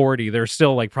realm of 40. There's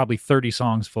still like probably 30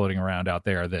 songs floating around out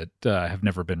there that have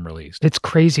never been released. It's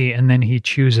crazy. And then he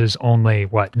chooses only,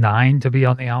 9 to be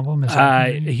on the album? Is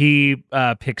that he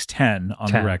picks 10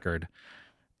 on the record.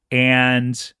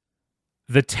 And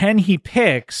the 10 he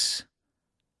picks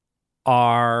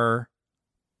are,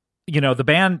 you know, the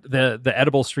band, the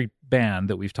Edible Street band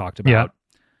that we've talked about. Yeah.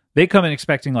 They come in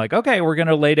expecting like, okay, we're going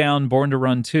to lay down Born to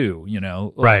Run 2, you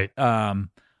know. Right.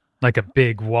 Like a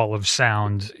big wall of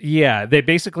sound. Yeah, they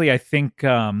basically, I think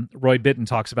Roy Bittan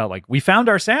talks about like, we found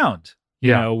our sound,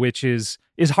 you know, which is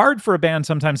hard for a band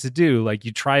sometimes to do. Like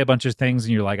you try a bunch of things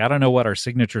and you're like, I don't know what our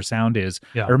signature sound is.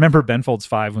 Yeah. I remember Ben Folds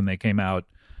 5 when they came out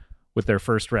with their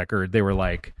first record, they were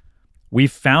like, we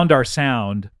found our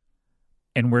sound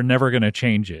and we're never going to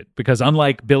change it. Because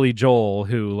unlike Billy Joel,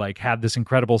 who like had this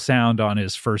incredible sound on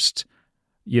his first,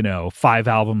 you know, 5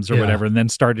 albums or whatever, and then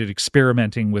started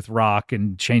experimenting with rock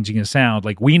and changing his sound.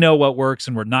 Like, we know what works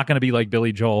and we're not going to be like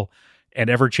Billy Joel and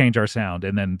ever change our sound.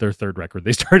 And then their third record,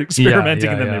 they started experimenting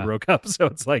and then they broke up. So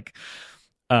it's like,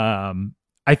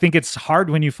 I think it's hard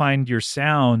when you find your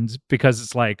sound because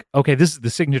it's like, okay, this is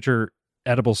the signature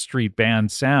Edible Street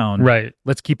band sound. Right.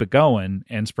 Let's keep it going.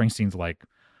 And Springsteen's like,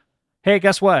 hey,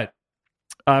 guess what?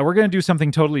 We're going to do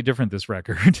something totally different this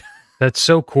record. That's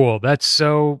so cool. That's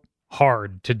so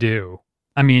hard to do.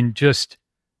 I mean, just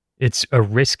it's a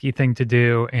risky thing to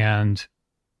do, and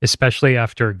especially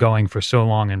after going for so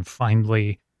long and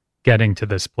finally getting to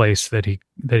this place that he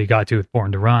got to with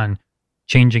Born to Run,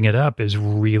 changing it up is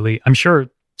really, I'm sure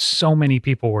so many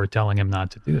people were telling him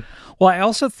not to do it. Well, I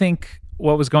also think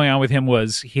what was going on with him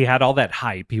was he had all that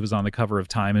hype. He was on the cover of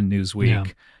Time and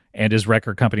Newsweek, and his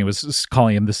record company was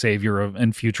calling him the savior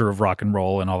and future of rock and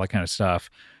roll and all that kind of stuff.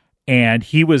 And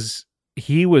he was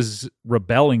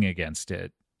rebelling against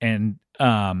it. And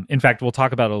in fact, we'll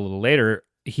talk about it a little later.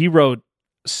 He wrote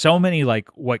so many like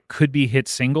what could be hit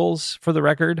singles for the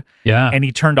record. Yeah. And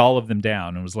he turned all of them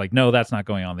down and was like, no, that's not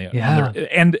going on the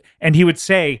and he would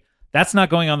say, That's not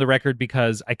going on the record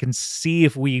because I can see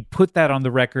if we put that on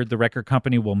the record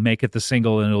company will make it the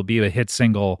single and it'll be a hit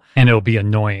single. And it'll be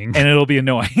annoying.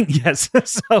 Yes.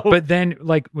 So, but then,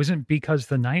 like, wasn't Because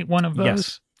the Night one of those?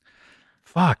 Yes.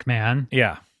 Fuck, man.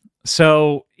 Yeah.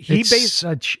 So it's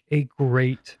such a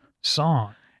great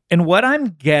song. And what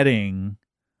I'm getting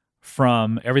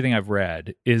from everything I've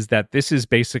read is that this is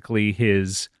basically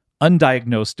his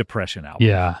undiagnosed depression album.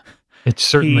 Yeah. It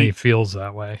certainly feels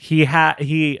that way. He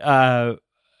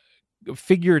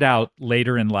figured out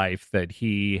later in life that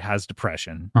he has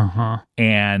depression.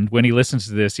 And when he listens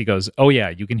to this, he goes, oh yeah,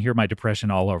 you can hear my depression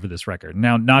all over this record.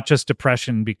 Now, not just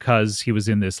depression because he was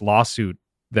in this lawsuit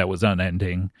that was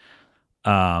unending,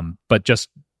 but just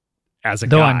as a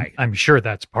guy. I'm sure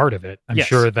that's part of it. I'm Yes.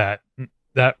 sure that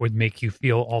would make you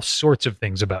feel all sorts of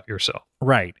things about yourself.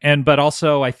 Right. But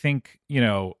also I think,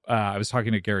 I was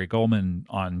talking to Gary Goldman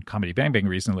on Comedy Bang Bang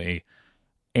recently,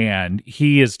 and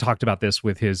he has talked about this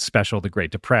with his special, The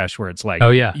Great Depression, where it's like,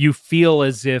 oh, yeah. you feel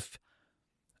as if,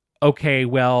 okay,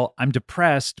 well, I'm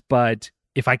depressed, but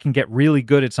if I can get really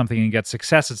good at something and get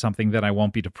success at something, then I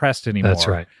won't be depressed anymore. That's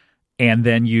right. And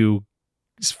then you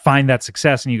find that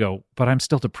success and you go, but I'm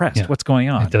still depressed. Yeah. What's going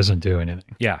on? It doesn't do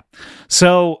anything. Yeah.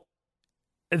 So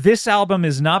this album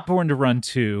is not Born to Run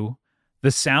 2.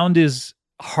 The sound is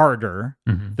harder.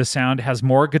 Mm-hmm. The sound has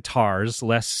more guitars,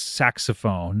 less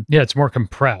saxophone. Yeah, it's more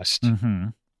compressed. Mm-hmm.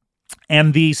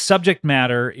 And the subject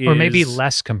matter is... Or maybe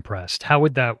less compressed. How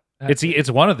would that... It's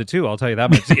one of the two, I'll tell you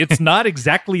that much. It's not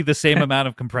exactly the same amount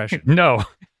of compression. No,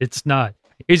 it's not.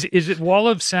 Is it wall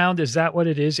of sound? Is that what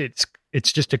it is?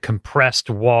 It's just a compressed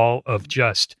wall of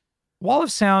just... Wall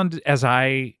of sound, as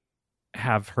I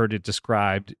have heard it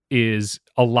described, is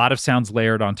a lot of sounds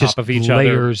layered on top Just of each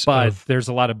layers other, but of- there's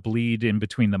a lot of bleed in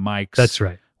between the mics. That's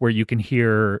right. Where you can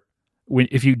hear...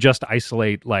 if you just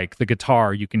isolate like the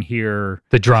guitar, you can hear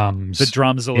The drums. a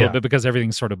little Yeah. bit because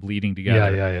everything's sort of bleeding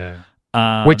together.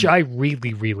 Yeah. Which Which I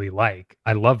really, really like.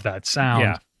 I love that sound.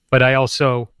 Yeah. But I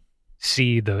also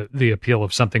see the appeal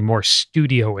of something more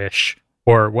studio-ish,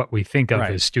 or what we think of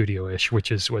Right. as studio-ish,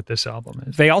 which is what this album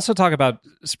is. They also talk about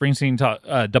Springsteen,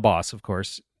 Da Boss, of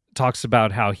course, talks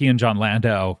about how he and John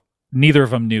Landau, neither of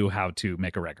them knew how to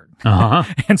make a record. Uh-huh.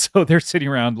 And so they're sitting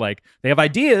around like, they have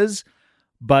ideas,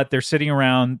 but they're sitting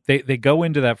around, they go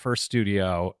into that first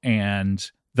studio and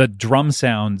the drum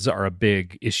sounds are a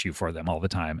big issue for them all the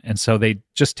time. And so they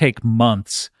just take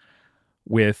months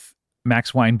with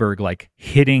Max Weinberg like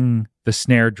hitting the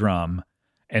snare drum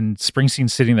and Springsteen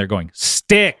sitting there going,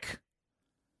 stick.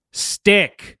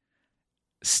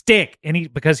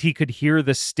 And because he could hear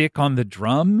the stick on the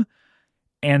drum.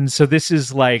 And so this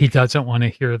is like, He doesn't want to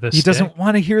hear this. he doesn't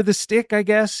want to hear the stick, I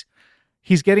guess.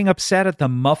 He's getting upset at the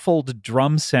muffled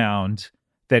drum sound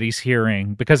that he's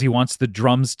hearing because he wants the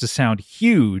drums to sound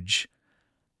huge.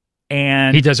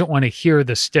 And He doesn't want to hear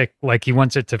the stick. Like, he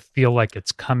wants it to feel like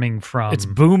it's coming from... it's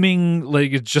booming,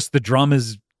 like it's just the drum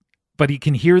is, but he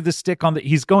can hear the stick on the,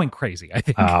 he's going crazy, I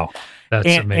think. Wow, that's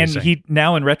amazing. And he,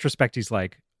 now in retrospect, he's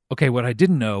like, okay, what I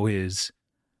didn't know is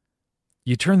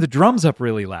you turn the drums up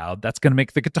really loud, that's going to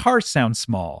make the guitars sound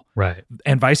small. Right.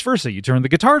 And vice versa. You turn the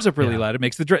guitars up really Yeah. loud, it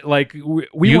makes the... Like,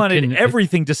 we You wanted can-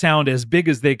 everything to sound as big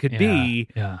as they could Yeah, be.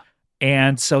 Yeah.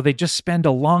 And so they just spend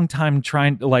a long time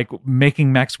trying, like,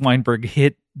 making Max Weinberg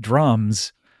hit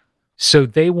drums. So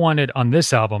they wanted on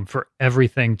this album for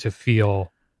everything to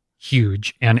feel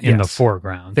huge and in the Yes.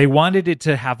 foreground. They wanted it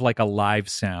to have, like, a live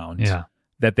sound Yeah.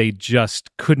 that they just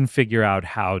couldn't figure out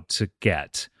how to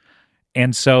get.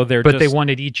 And so they're But they just...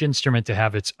 wanted each instrument to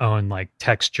have its own like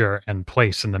texture and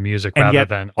place in the music and rather yet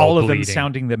than all of them bleeding.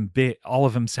 sounding all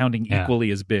of them sounding Yeah. equally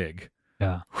as big.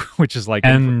 Yeah. Which is like...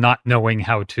 And not knowing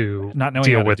how to Not knowing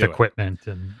deal how to with do it. equipment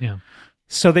and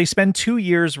So they spend 2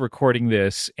 years recording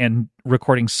this and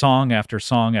recording song after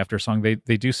song after song. They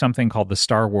do something called the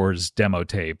Star Wars demo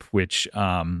tape, which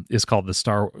is called the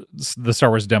Star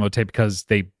Wars demo tape because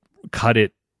they cut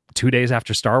it 2 days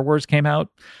after Star Wars came out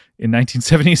in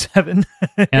 1977.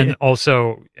 And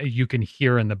also you can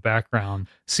hear in the background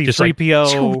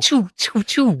C-3PO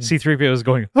C-3PO is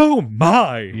going, oh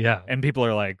my. Yeah. And people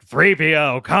are like,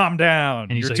 3PO, calm down.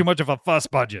 And he's You're like, too much of a fuss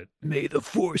budget. May the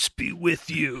force be with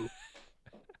you.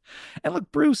 And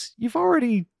look, Bruce, you've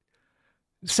already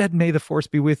said may the force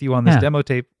be with you on this demo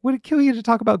tape. Would it kill you to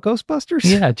talk about Ghostbusters?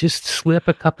 Yeah, just slip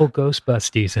a couple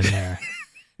Ghostbusties in there.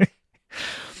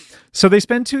 So they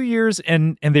spend 2 years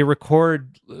and they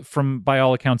record from, by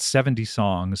all accounts, 70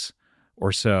 songs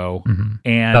or so. Mm-hmm.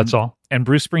 And That's all. And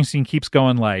Bruce Springsteen keeps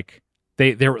going like,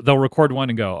 they'll record one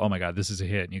and go, oh my God, this is a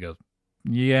hit. And you go,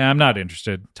 yeah, I'm not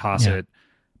interested. Toss it.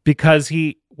 Because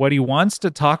what he wants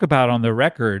to talk about on the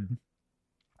record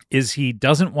is he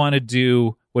doesn't want to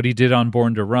do what he did on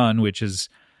Born to Run, which is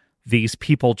these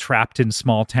people trapped in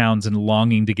small towns and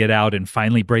longing to get out and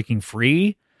finally breaking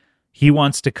free. He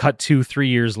wants to cut to 3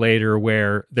 years later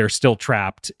where they're still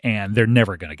trapped and they're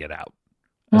never going to get out.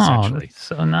 Essentially. That's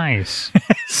so nice.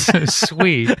 So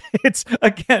sweet. It's,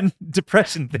 again,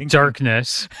 depression thing.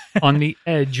 Darkness on the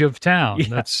edge of town. Yeah.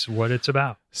 That's what it's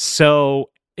about. So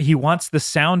he wants the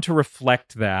sound to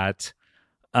reflect that.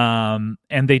 And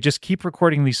they just keep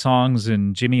recording these songs,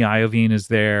 and Jimmy Iovine is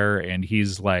there, and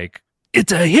he's like,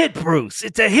 "It's a hit, Bruce.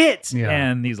 It's a hit." Yeah.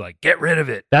 And he's like, "Get rid of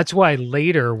it." That's why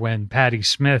later when Patti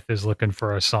Smith is looking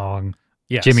for a song,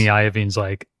 Yes. Jimmy Iovine's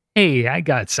like, "Hey, I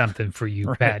got something for you,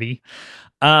 Right. Patti."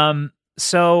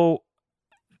 So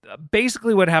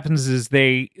basically what happens is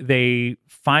they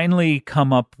finally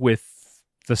come up with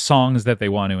the songs that they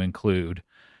want to include,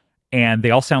 and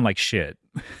they all sound like shit.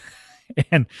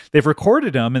 And they've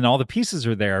recorded them and all the pieces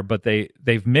are there, but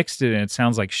they've mixed it and it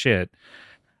sounds like shit.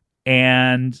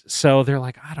 And so they're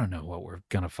like, I don't know what we're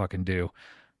going to fucking do.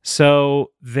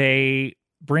 So they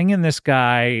bring in this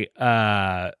guy,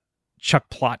 Chuck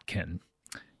Plotkin.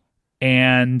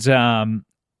 And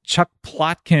Chuck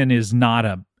Plotkin is not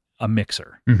a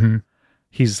mixer. Mm-hmm.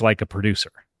 He's like a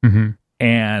producer. Mm-hmm.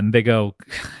 And they go,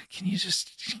 "Can you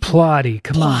just... Plotty,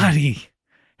 come on. Plotty.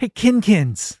 Hey,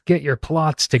 Kinkins. Get your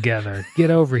plots together.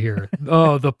 Get over here."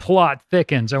 Oh, the plot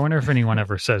thickens. I wonder if anyone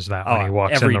ever says that when he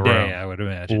walks in every the day, room. I would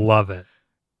imagine. Love it.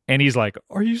 And he's like,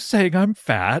 "Are you saying I'm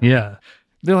fat?" Yeah.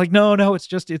 They're like, no, it's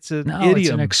an idiom. It's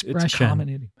an expression. It's a common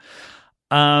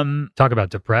idiom. Talk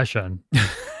about depression.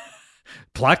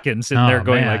 Plotkin sitting there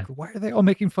going man. like, "Why are they all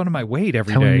making fun of my weight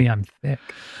every Telling day?" me I'm thick.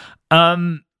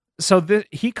 So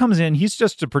he comes in, he's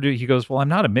just a producer. He goes, "Well, I'm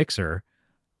not a mixer."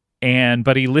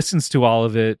 But he listens to all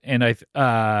of it. And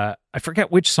I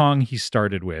forget which song he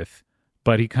started with,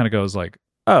 but he kind of goes like,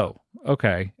 "Oh,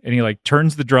 okay." And he like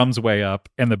turns the drums way up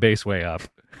and the bass way up.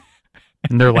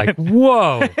 And they're like,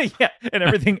 "Whoa." Yeah. And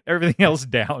everything else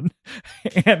down.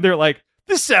 And they're like,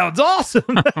 "This sounds awesome."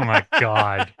 Oh my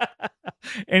God.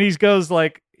 And he goes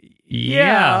like,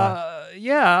 Yeah.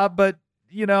 yeah, but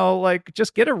like,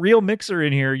 just get a real mixer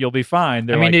in here, you'll be fine.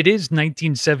 I mean, it is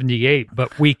 1978,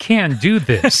 but we can do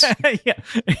this. Yeah.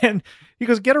 And he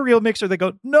goes, "Get a real mixer." They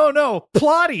go, no,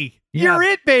 Plotty, Yeah. you're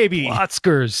it, baby.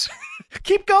 Plotskers.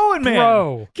 Keep going, man.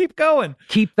 Bro. Keep going.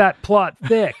 Keep that plot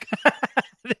thick.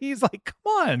 He's like,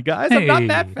 "Come on, guys, I'm not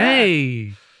that fat."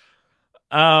 Hey.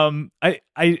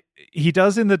 He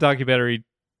does in the documentary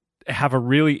have a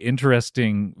really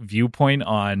interesting viewpoint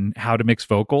on how to mix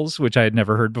vocals, which I had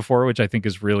never heard before, which I think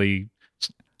is really...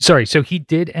 Sorry, so he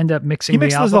did end up mixing He the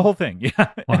mixes album? the whole thing, yeah.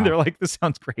 Wow. And they're like, "This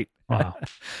sounds great." Wow.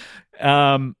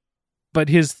 But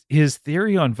his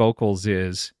theory on vocals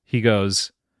is, he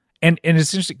goes, and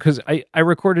it's interesting because I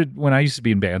recorded, when I used to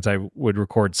be in bands, I would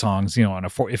record songs, on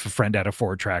if a friend had a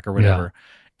 4-track or whatever. Yeah.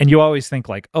 And you always think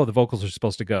like, oh, the vocals are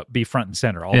supposed to be front and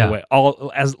center all the way,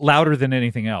 all as louder than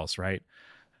anything else, right?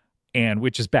 And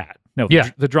which is bad. No,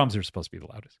 the drums are supposed to be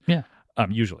the loudest. Yeah.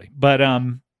 Usually. But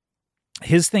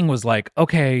his thing was like,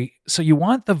 okay, so you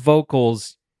want the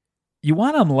vocals, you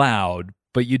want them loud,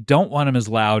 but you don't want them as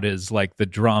loud as like the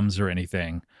drums or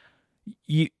anything.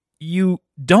 You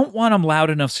don't want them loud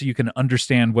enough so you can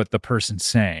understand what the person's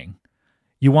saying.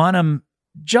 You want them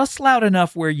just loud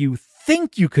enough where you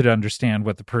think you could understand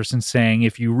what the person's saying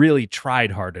if you really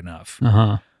tried hard enough.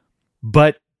 Uh-huh.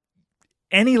 But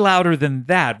any louder than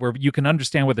that, where you can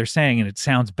understand what they're saying and it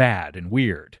sounds bad and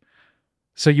weird.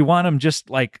 So you want them just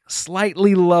like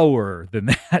slightly lower than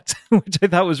that, which I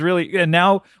thought was really... And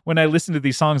now when I listen to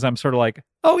these songs, I'm sort of like,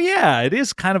 oh yeah, it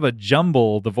is kind of a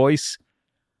jumble. The voice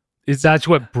is... That's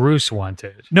what Bruce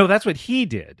wanted. No, that's what he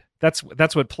did. That's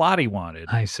what Plotty wanted.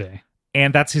 I see.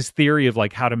 And that's his theory of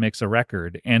like how to mix a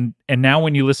record. And now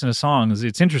when you listen to songs,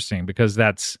 it's interesting because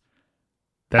that's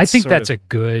I think that's a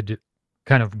good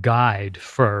kind of guide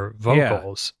for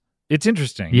vocals. Yeah. It's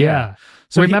interesting. Yeah.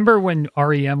 So remember when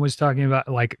REM was talking about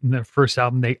like in their first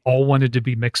album, they all wanted to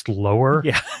be mixed lower?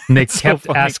 Yeah. And they So kept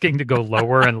funny. asking to go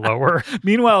lower and lower.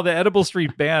 Meanwhile, the Edible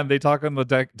Street Band, they talk on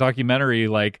the documentary,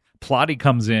 like Plotty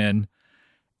comes in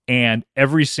and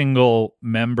every single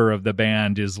member of the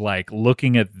band is like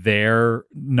looking at their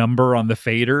number on the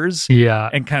faders. Yeah.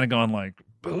 And kind of going like,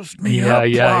 boost me Yeah, up,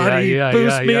 yeah, Plotty. yeah,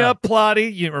 Boost me yeah. up,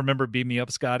 Plotty. You remember Beat Me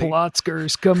Up, Scotty?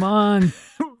 Plotskers, come on.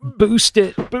 Boost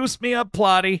it. Boost me up,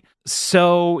 Plotty.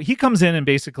 So he comes in and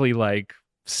basically like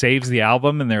saves the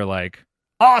album and they're like,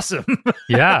 awesome.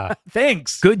 Yeah.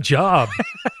 Thanks. Good job.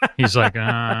 He's like, all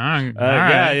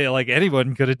right. Yeah, like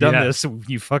anyone could have done this,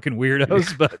 you fucking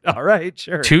weirdos, but all right,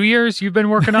 sure. 2 years you've been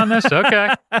working on this?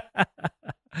 Okay.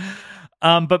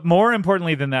 But more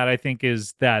importantly than that, I think,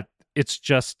 is that it's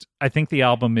just, I think the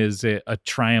album is a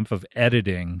triumph of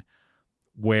editing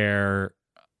where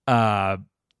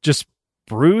just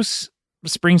Bruce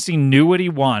Springsteen knew what he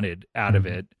wanted out of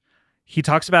it. He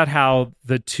talks about how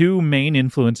the two main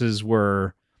influences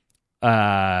were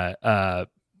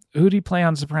who did he play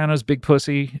on Sopranos? Big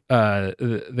Pussy,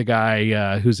 the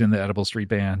guy who's in the Edible Street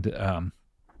Band.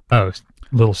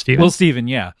 Little Steven. Little Steven,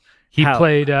 yeah. He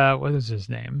played what is his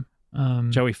name?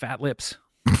 Joey Fat Lips.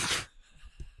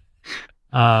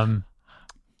 I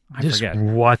just forget.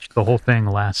 watched the whole thing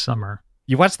last summer.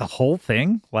 You watched the whole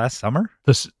thing last summer?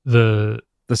 The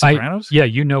Sopranos? Yeah,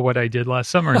 you know what I did last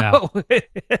summer now.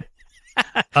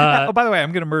 Oh, by the way,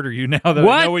 I'm going to murder you now that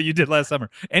I know what you did last summer.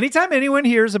 Anytime anyone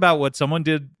hears about what someone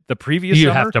did the previous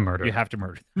summer, have to murder. You have to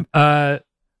murder.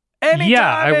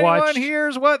 Anytime anyone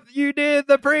hears what you did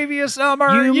the previous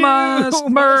summer, you must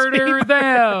murder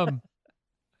them.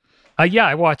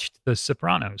 I watched The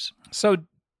Sopranos. So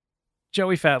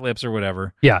Joey Fat Lips or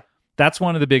whatever. Yeah. That's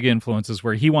one of the big influences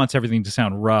where he wants everything to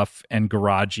sound rough and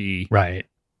garagey. Right.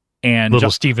 And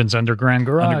Little Steven's Underground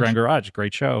Garage. Underground Garage,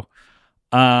 great show.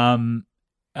 And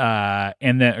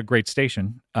then a great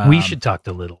station. We should talk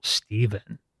to Little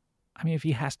Steven. I mean, if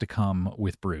he has to come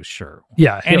with Bruce, sure.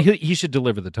 Yeah. And he should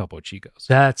deliver the Topo Chicos.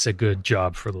 That's a good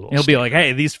job for Little He'll Steven. be like,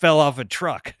 hey, these fell off a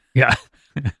truck. Yeah.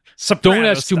 Don't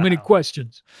ask too many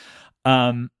questions.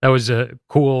 That was a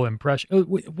cool impression.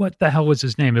 What the hell was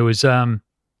his name? It was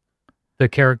the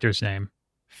character's name.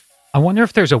 I wonder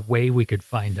if there's a way we could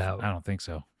find out. I don't think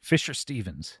so. Fisher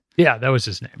Stevens. Yeah, that was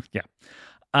his name. Yeah.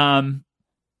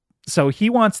 So he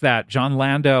wants that. John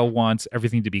Landau wants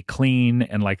everything to be clean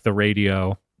and like the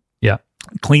radio. Yeah.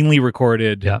 Cleanly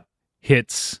recorded. Yeah.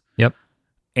 Hits. Yep.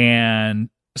 And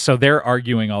so they're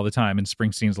arguing all the time. And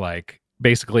Springsteen's like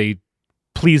basically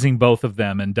pleasing both of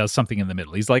them and does something in the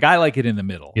middle. He's like, I like it in the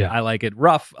middle. Yeah. I like it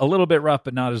rough, a little bit rough,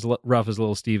 but not as rough as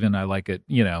Little Steven. I like it,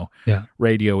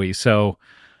 radio-y. So,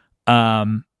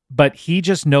 but he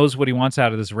just knows what he wants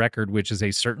out of this record, which is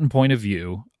a certain point of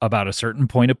view about a certain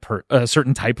a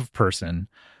certain type of person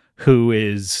who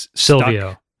is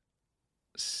Silvio.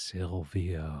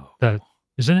 Silvio.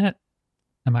 Isn't it?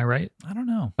 Am I right? I don't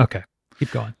know. Okay.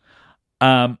 Keep going.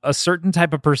 A certain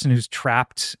type of person who's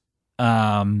trapped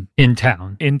in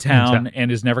town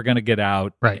and is never going to get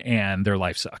out. Right. And their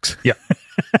life sucks. Yeah.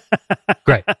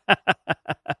 Great.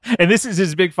 And this is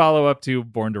his big follow-up to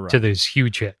Born to Run. To this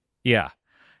huge hit. Yeah.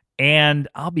 And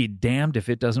I'll be damned if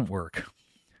it doesn't work.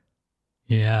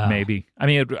 Yeah. Maybe. I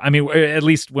mean, at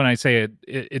least when I say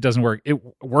it doesn't work, it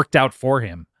worked out for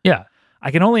him. Yeah.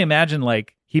 I can only imagine,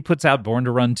 like, he puts out Born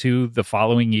to Run 2 the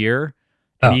following year,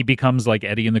 and he becomes like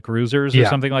Eddie and the Cruisers or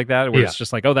something like that, where it's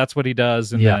just like, oh, that's what he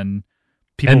does, and then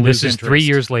people lose this is interest. 3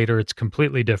 years later. It's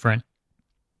completely different.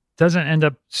 Doesn't end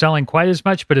up selling quite as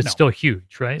much, but it's still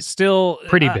huge, right? Still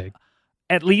pretty big.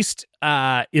 At least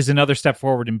is another step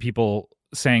forward in people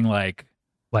saying like,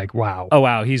 wow, oh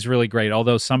wow, he's really great.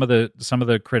 Although some of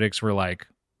the critics were like,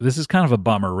 this is kind of a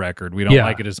bummer record. We don't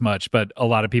like it as much. But a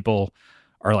lot of people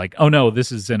are like, oh no,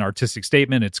 this is an artistic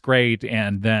statement. It's great.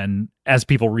 And then as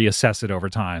people reassess it over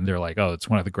time, they're like, oh, it's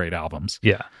one of the great albums.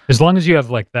 Yeah. As long as you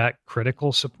have like that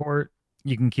critical support,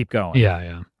 you can keep going.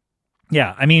 Yeah.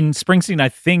 Yeah. I mean, Springsteen, I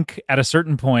think at a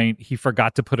certain point, he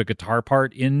forgot to put a guitar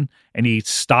part in and he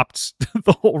stopped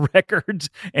the whole record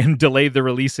and delayed the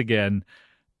release again.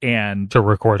 And to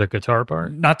record a guitar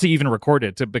part, not to even record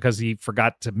it, because he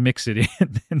forgot to mix it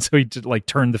in, and so he just like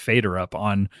turned the fader up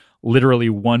on literally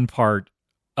one part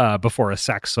before a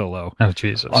sax solo. Oh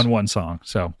Jesus! On one song.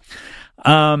 So,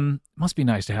 must be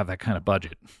nice to have that kind of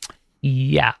budget.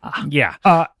 Yeah. Yeah.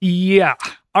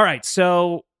 All right.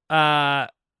 So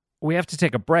we have to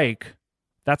take a break.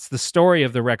 That's the story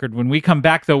of the record. When we come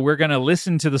back, though, we're going to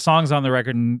listen to the songs on the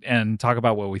record and talk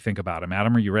about what we think about them.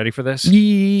 Adam, are you ready for this?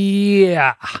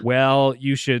 Yeah. Well,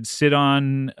 you should sit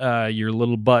on your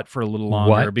little butt for a little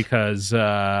longer because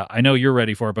I know you're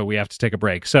ready for it, but we have to take a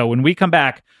break. So when we come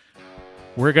back,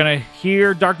 we're going to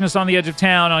hear Darkness on the Edge of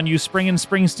Town on You Springin'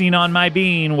 Springsteen on My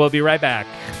Bean. We'll be right back.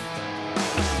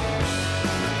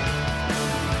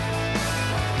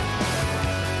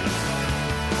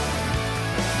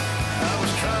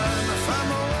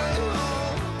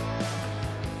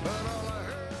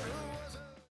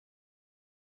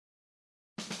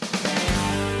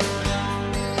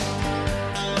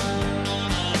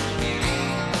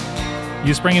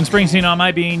 You Springin' Springsteen on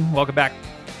My Bean. Welcome back.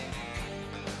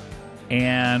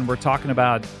 And we're talking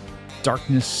about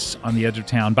Darkness on the Edge of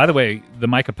Town. By the way, the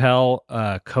Mike Appel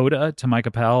coda to Mike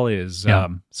Appel is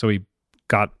so he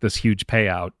got this huge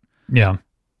payout. Yeah.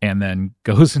 And then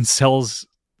goes and sells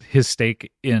his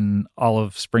stake in all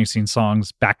of Springsteen's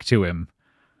songs back to him.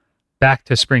 Back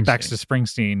to Springsteen. Back to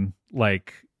Springsteen,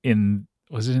 like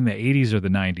was it in the 80s or the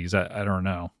 90s? I don't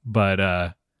know.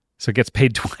 But so it gets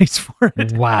paid twice for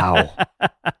it. Wow.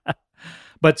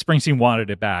 But Springsteen wanted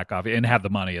it back and had the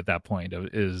money at that point.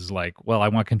 Is like, well, I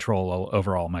want control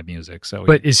over all my music. So,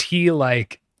 but is he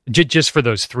like just for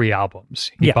those 3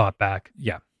 albums he bought back?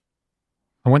 Yeah.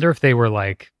 I wonder if they were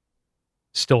like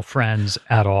still friends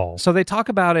at all. So they talk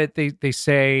about it. They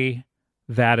say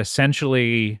that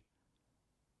essentially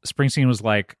Springsteen was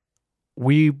like,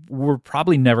 we were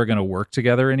probably never going to work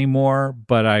together anymore,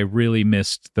 but I really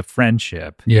missed the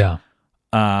friendship. Yeah.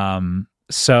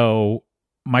 So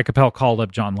Mike Appel called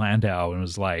up John Landau and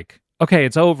was like, okay,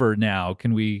 it's over now.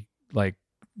 Can we, like,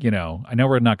 I know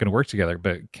we're not going to work together,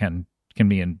 but can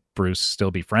me and Bruce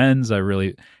still be friends?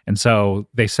 And so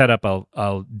they set up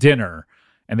a dinner,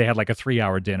 and they had like a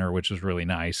 3-hour dinner, which was really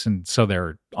nice. And so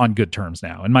they're on good terms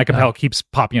now. And Mike Appel keeps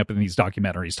popping up in these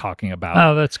documentaries talking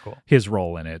about that's cool. his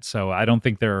role in it. So I don't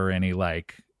think there are any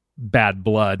like bad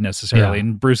blood necessarily. Yeah.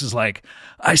 And Bruce is like,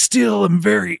 I still am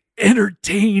very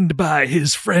entertained by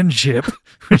his friendship,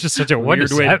 which is such a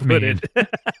weird way to put it.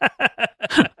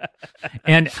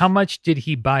 And how much did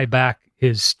he buy back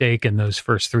his stake in those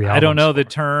first 3 albums? I don't know the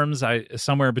terms.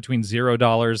 Somewhere between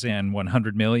 $0 and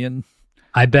 $100 million.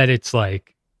 I bet it's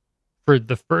like for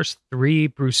the first 3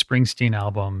 Bruce Springsteen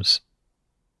albums.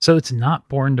 So it's not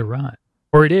Born to Run,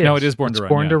 or it is. No, it is Born to Run.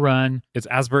 Born to Run. It's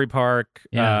Asbury Park.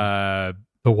 Yeah.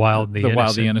 The Wild, the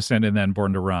Innocent, and then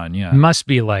Born to Run. Yeah, must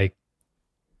be like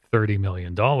 $30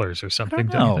 million or something. I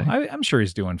don't know. I'm sure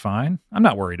he's doing fine. I'm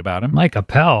not worried about him. Mike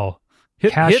Appel.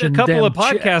 Hit a couple of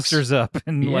podcasters up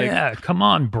and come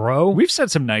on, bro. We've said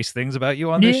some nice things about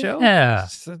you on this show. Yeah,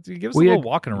 give us a little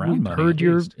walking around money. Heard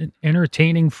your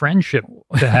entertaining friendship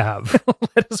to have.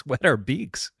 Let us wet our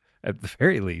beaks at the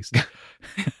very least.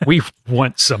 We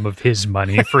want some of his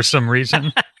money for some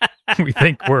reason. We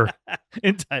think we're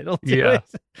entitled to it.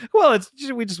 Well,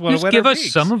 we just want to wet give our us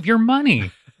beaks. some of your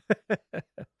money.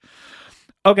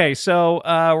 Okay, so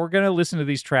we're gonna listen to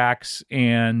these tracks,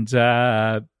 and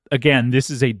again, this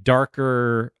is a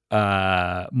darker,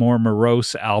 more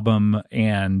morose album,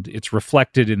 and it's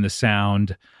reflected in the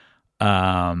sound.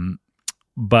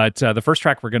 But the first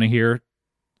track we're going to hear,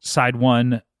 side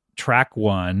 1, track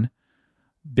 1,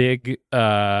 big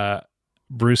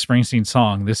Bruce Springsteen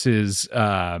song. This is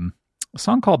a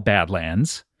song called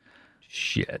Badlands.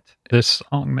 Shit, this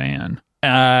song, man.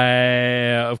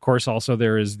 Of course, also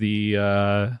there is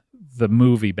the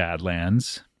movie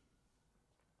Badlands.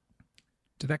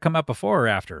 Did that come out before or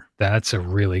after? That's a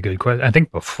really good question. I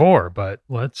think before, but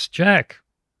let's check.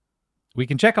 We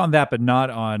can check on that, but not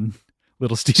on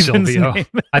Little Steven's Silvio. name.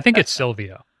 I think it's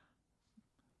Silvio.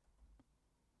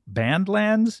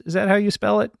 Bandlands? Is that how you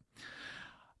spell it?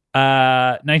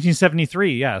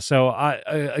 1973, yeah. So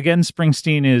again,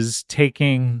 Springsteen is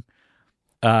taking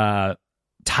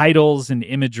titles and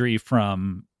imagery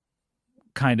from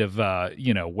kind of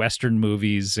Western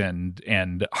movies and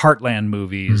Heartland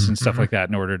movies and stuff like that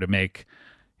in order to make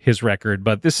his record.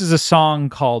 But this is a song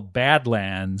called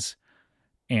Badlands,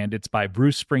 and it's by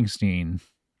Bruce Springsteen.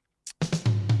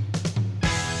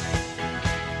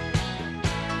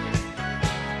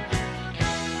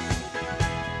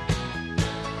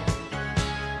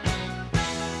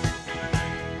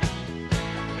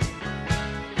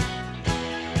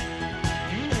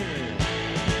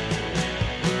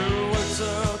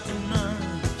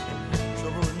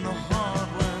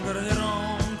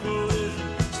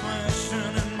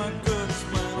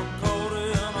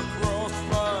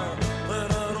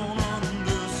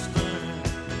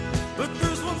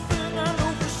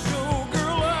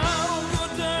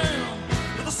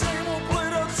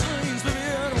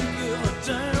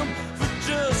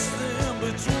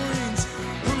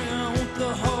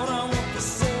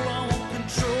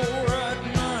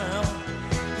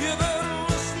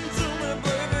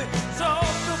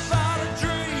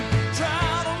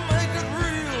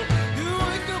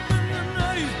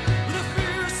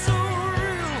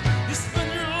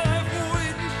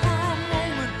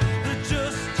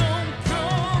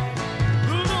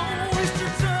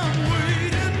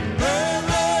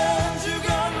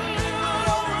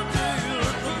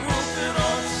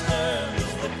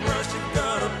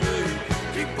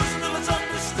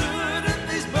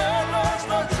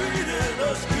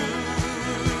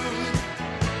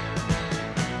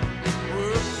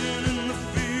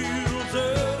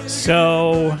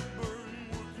 So,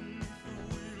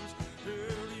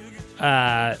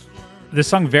 this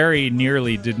song very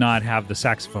nearly did not have the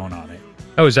saxophone on it.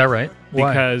 Oh, is that right?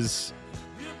 Because...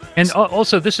 And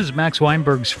also, this is Max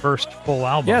Weinberg's first full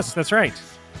album. Yes, that's right.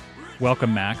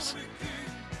 Welcome, Max.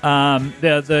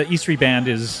 The E Street Band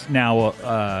is now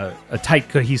a tight,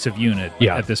 cohesive unit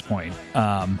at this point.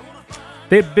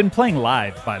 They've been playing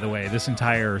live, by the way, this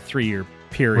entire 3-year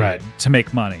period to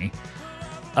make money.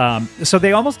 So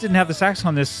they almost didn't have the sax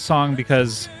on this song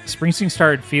because Springsteen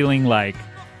started feeling like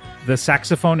the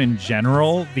saxophone in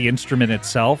general, the instrument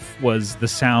itself, was the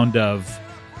sound of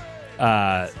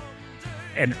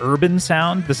an urban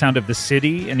sound, the sound of the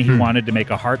city, and he wanted to make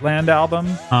a Heartland album.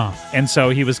 And so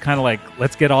he was kind of like,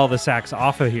 let's get all the sax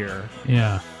off of here.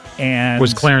 Yeah. And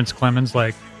was Clarence Clemens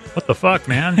like, what the fuck,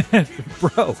 man?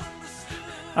 Bro,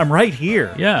 I'm right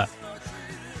here. Yeah.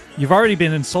 You've already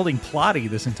been insulting Plotty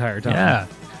this entire time. Yeah.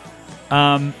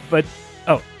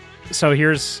 So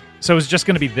it's just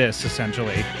going to be this,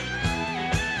 essentially.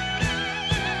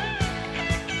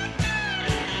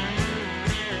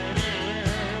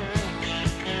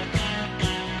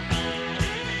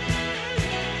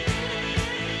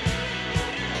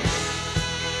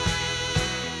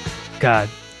 God,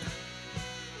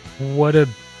 what a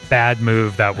bad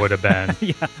move that would have been.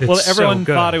 Yeah. Well, everyone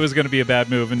thought it was going to be a bad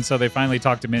move, and so they finally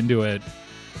talked him into it.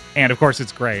 And of course,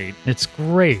 it's great. It's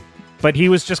great. But he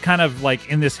was just kind of like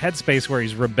in this headspace where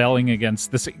he's rebelling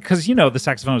against this, because the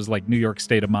saxophone is like New York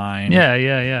State of Mind.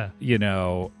 Yeah.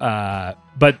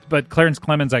 But Clarence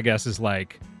Clemens, I guess, is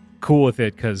like cool with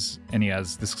it and he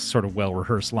has this sort of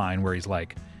well-rehearsed line where he's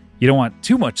like, you don't want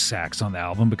too much sax on the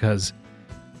album because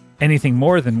anything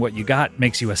more than what you got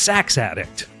makes you a sax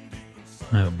addict.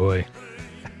 Oh, boy.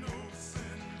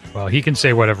 Well, he can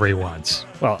say whatever he wants.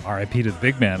 Well, R.I.P. to the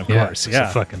big man, of course. Yeah,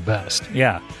 he's the fucking best.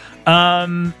 Yeah. By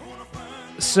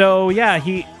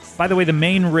the way, the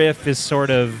main riff is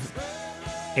sort of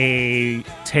a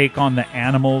take on the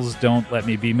Animals' Don't Let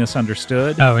Me Be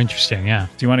Misunderstood. Oh, interesting, yeah.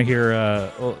 Do you want to hear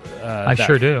I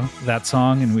sure do. That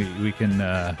song? And we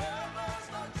can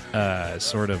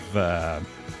sort of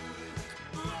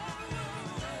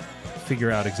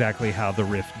figure out exactly how the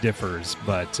riff differs,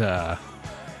 but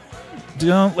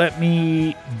Don't Let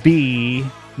Me Be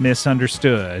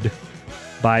Misunderstood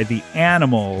by the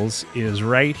Animals is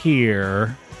right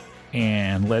here,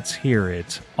 and let's hear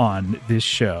it on this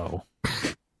show.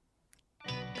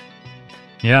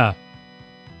 Yeah.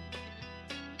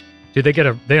 Do they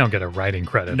don't get a writing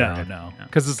credit? No.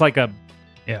 Because it's like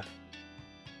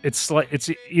it's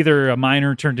either a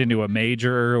minor turned into a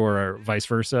major or vice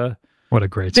versa. What a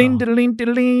great song.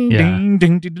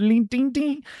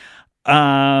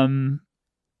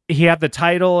 He had the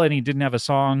title and he didn't have a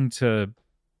song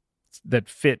that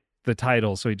fit the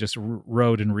title, so he just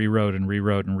wrote and rewrote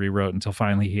until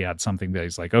finally he had something that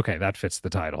he's like, okay, that fits the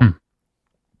title.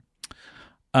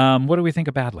 What do we think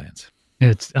of Badlands?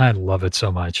 I love it so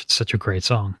much. It's such a great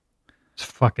song. It's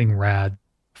fucking rad.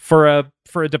 For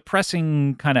a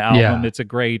depressing kind of album, it's a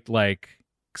great, like,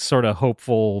 sort of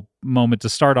hopeful moment to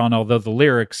start on, although the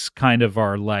lyrics kind of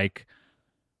are like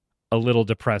a little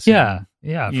depressing. Yeah,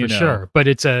 for sure. But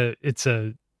it's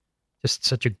just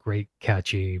such a great,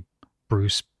 catchy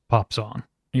Bruce pop song.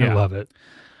 I love it.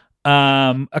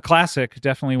 A classic,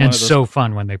 definitely one of those. And so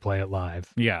fun when they play it live.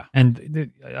 Yeah.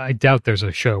 And I doubt there's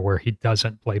a show where he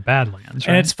doesn't play Badlands,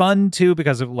 right? And it's fun too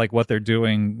because of like what they're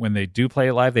doing when they do play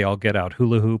it live. They all get out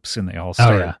hula hoops and they all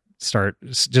start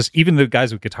just, even the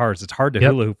guys with guitars, it's hard to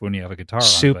hula hoop when you have a guitar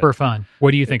super fun. What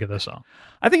do you think of this song?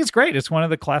 I think it's great. It's one of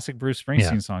the classic Bruce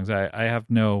Springsteen songs. I have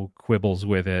no quibbles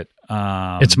with it.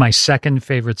 It's my second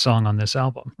favorite song on this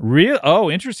album. Real?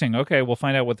 Oh, interesting. Okay, we'll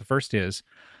find out what the first is.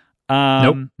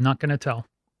 Nope, not going to tell.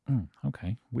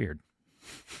 Okay, weird.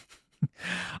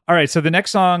 All right, so the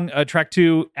next song, track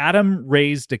 2, Adam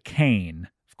Raised a Cane.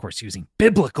 Of course, using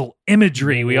biblical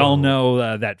imagery. We all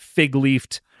know that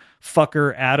fig-leafed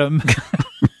fucker Adam.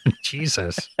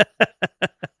 Jesus.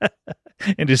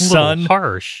 And his son,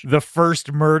 harsh, the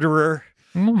first murderer.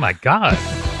 Oh my God.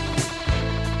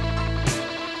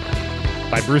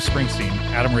 By Bruce Springsteen,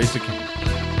 Adam Raised a Cane.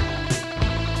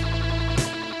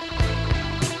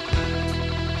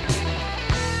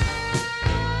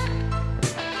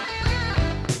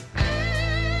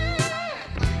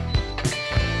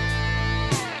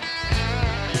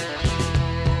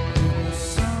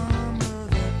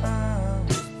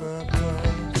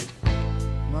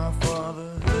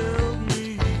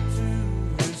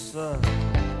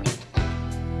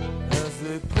 As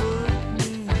they put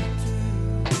me to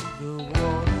the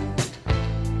water,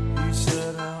 he said,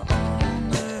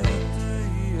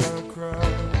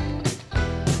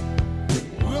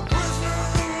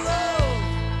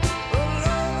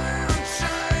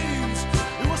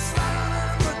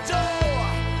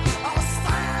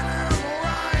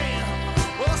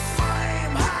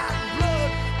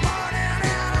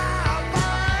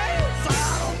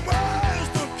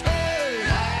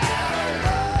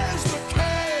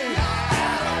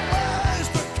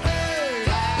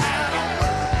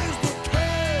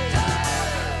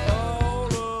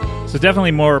 So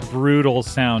definitely more brutal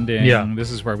sounding. Yeah.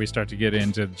 This is where we start to get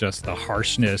into just the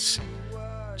harshness.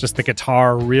 Just the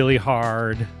guitar really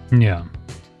hard. Yeah.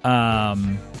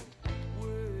 The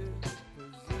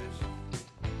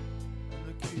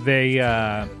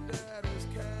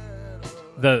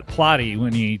Plotty,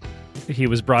 when he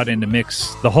was brought in to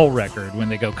mix the whole record, when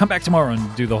they go, come back tomorrow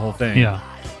and do the whole thing. Yeah.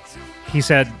 He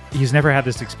said he's never had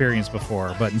this experience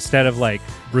before, but instead of like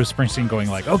Bruce Springsteen going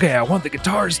like, okay, I want the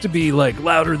guitars to be like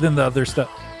louder than the other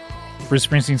stuff, Bruce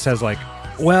Springsteen says like,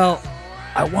 well,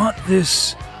 I want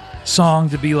this song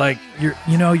to be like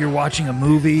you're watching a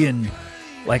movie and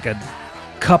like a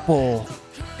couple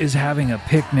is having a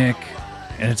picnic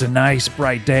and it's a nice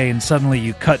bright day and suddenly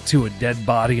you cut to a dead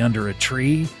body under a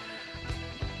tree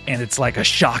and it's like a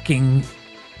shocking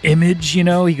image, He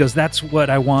goes, that's what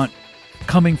I want.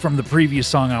 Coming from the previous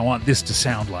song, I want this to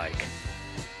sound like.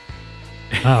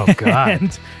 Oh,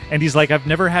 God. and he's like, I've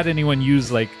never had anyone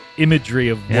use like imagery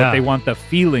of what they want the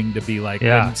feeling to be like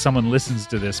when someone listens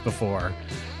to this before.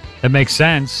 That makes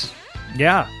sense.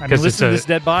 Yeah. I mean, listen to this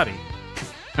dead body.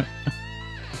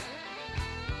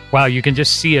 Wow, you can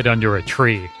just see it under a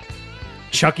tree.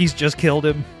 Chucky's just killed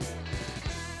him.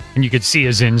 And you could see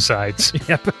his insides.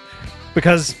 Yep.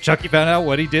 Because Chucky found out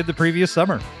what he did the previous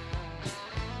summer.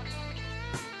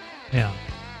 Yeah.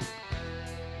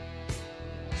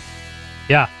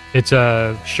 Yeah, it's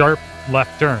a sharp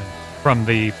left turn from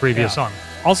the previous song.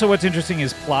 Also, what's interesting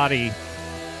is Plotty,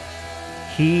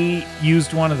 he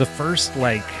used one of the first,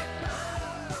 like,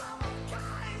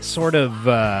 sort of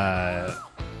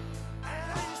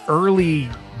early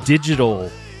digital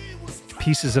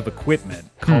pieces of equipment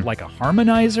called, like, a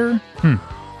harmonizer.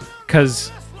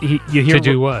 Because you hear... To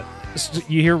do what?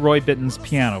 You hear Roy Bittan's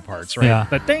piano parts, right? Yeah.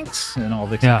 The dinks and all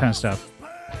this kind of stuff.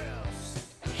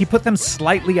 He put them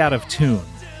slightly out of tune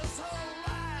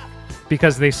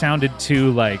because they sounded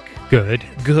too, like... Good.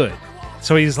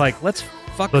 So he's like, let's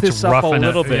fuck this up a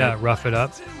little bit. Yeah, rough it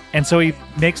up. And so he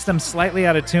makes them slightly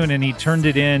out of tune, and he turned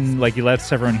it in, like he lets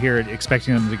everyone hear it,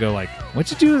 expecting them to go like,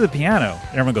 what'd you do to the piano?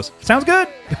 And everyone goes, sounds good.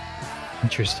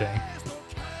 Interesting.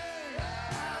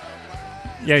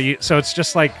 Yeah, so it's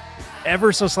just like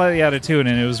ever so slightly out of tune,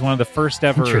 and it was one of the first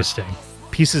ever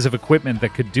pieces of equipment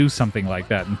that could do something like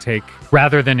that and take...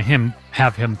 Rather than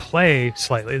have him play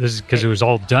slightly, this is because it was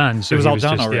all done. So it was all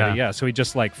done already, yeah. So he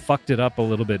just like fucked it up a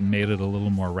little bit and made it a little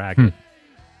more ragged.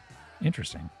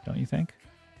 Interesting, don't you think?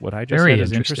 What I just said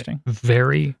is interesting.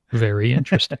 Very, very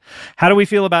interesting. How do we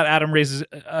feel about Adam Raises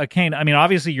Cain? I mean,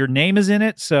 obviously your name is in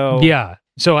it, so... Yeah,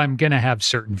 so I'm going to have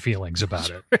certain feelings about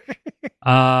it.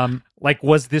 Like,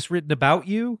 was this written about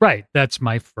you? Right, that's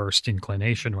my first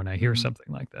inclination when I hear something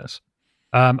like this.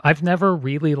 I've never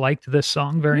really liked this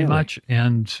song very much,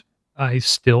 and I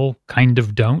still kind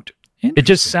of don't. It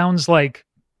just sounds like,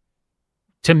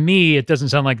 to me, it doesn't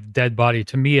sound like Dead Body.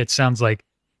 To me, it sounds like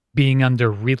being under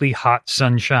really hot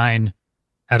sunshine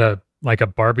at a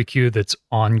barbecue that's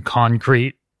on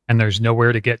concrete, and there's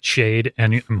nowhere to get shade,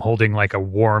 and I'm holding like a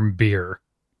warm beer.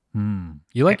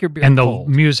 You like your beer and cold.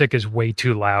 The music is way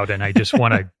too loud, and I just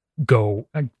want to go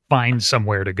and find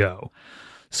somewhere to go.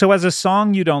 So as a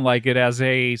song, you don't like it. As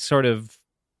a sort of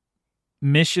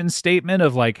mission statement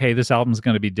of like, hey, this album's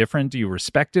going to be different. Do you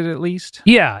respect it at least?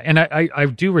 Yeah, and I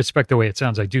do respect the way it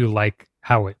sounds. I do like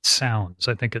how it sounds.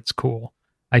 I think it's cool.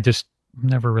 I just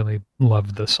never really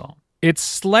loved the song.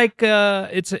 It's like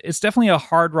it's definitely a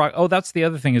hard rock. Oh, that's the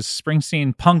other thing is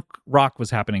Springsteen punk rock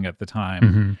was happening at the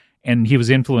time. And he was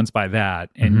influenced by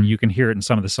that. And you can hear it in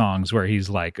some of the songs where he's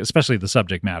like, especially the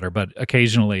subject matter, but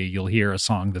occasionally you'll hear a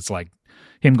song that's like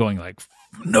him going like,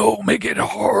 no, make it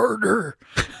harder.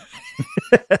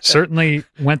 Certainly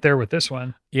went there with this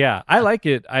one. Yeah, I like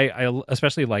it. I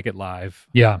especially like it live.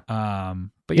 Yeah.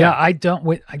 But yeah, I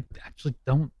actually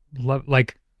don't love,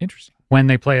 like, interesting. When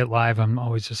they play it live, I'm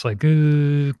always just like,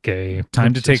 okay.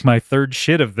 Time to take my third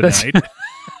shit of the night.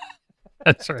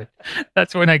 That's right.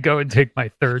 That's when I go and take my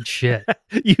third shit.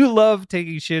 You love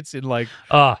taking shits in like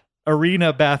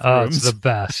arena bathrooms. It's the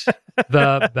best.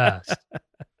 The best.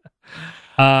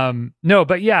 No,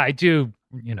 but yeah, I do,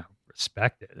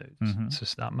 respect it. It's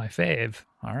just not my fave.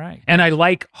 All right. And I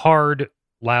like hard,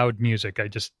 loud music. I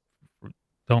just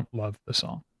don't love the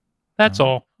song. That's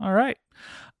all. All right.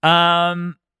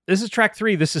 This is track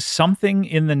 3. This is Something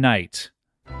in the Night.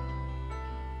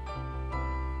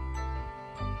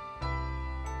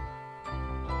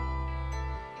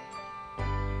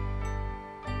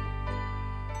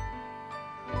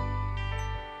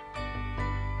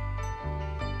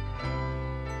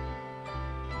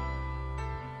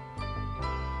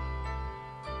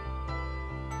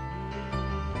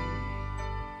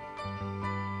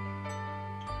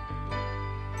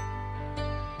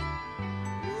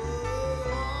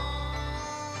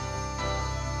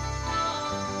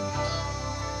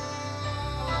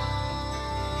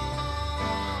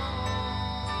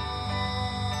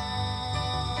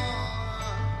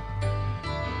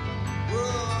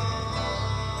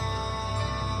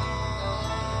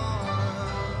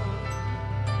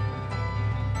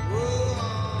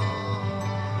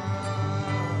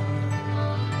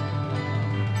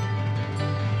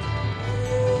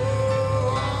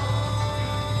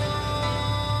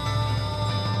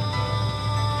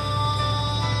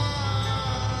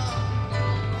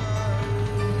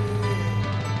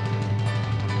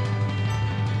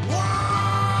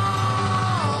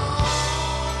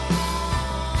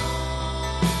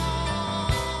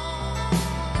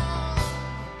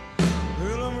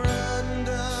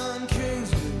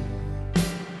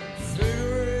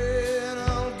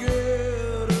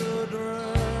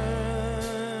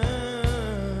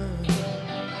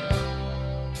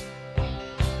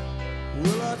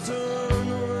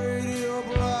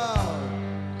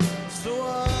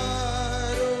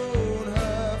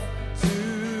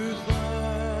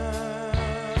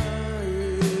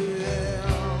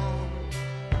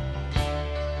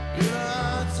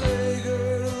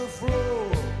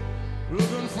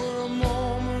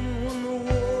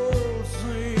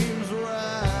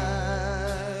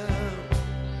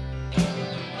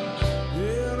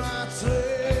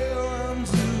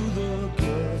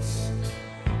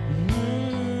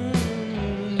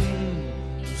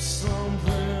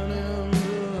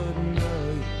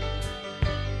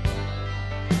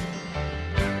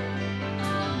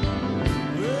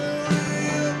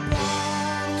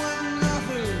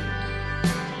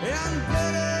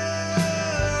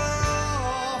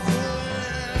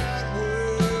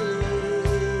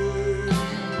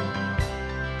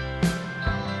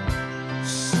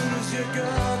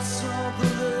 got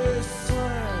something this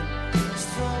time,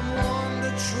 someone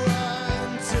to try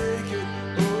and take it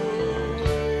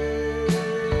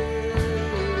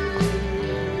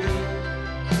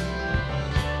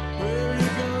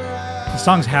The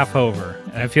song's half over,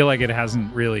 and I feel like it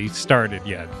hasn't really started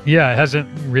yet. Yeah, it hasn't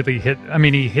really hit. I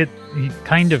mean, he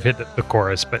kind of hit the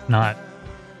chorus, but not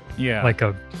like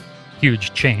a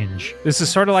huge change. This is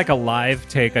sort of like a live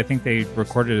take. I think they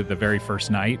recorded it the very first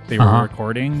night they were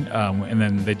recording, and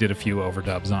then they did a few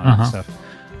overdubs on it and stuff.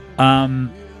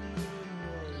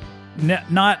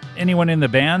 Not anyone in the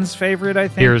band's favorite, I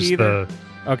think. Here's either.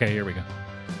 Okay, here we go.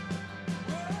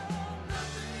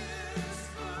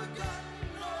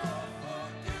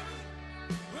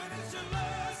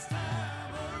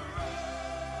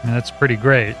 That's pretty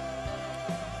great.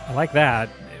 I like that.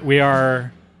 We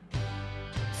are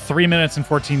 3 minutes and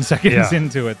 14 seconds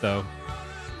into it, though.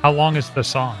 How long is the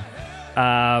song?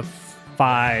 5:14.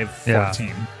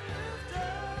 Yeah.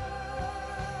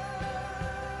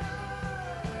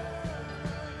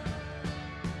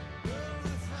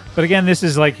 But again, this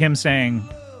is like him saying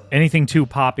anything too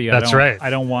poppy. That's right. I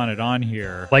don't want it on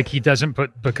here. Like he doesn't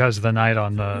put Because of the Night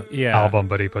on the album,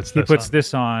 but he puts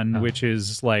this on, which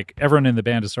is like everyone in the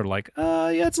band is sort of like,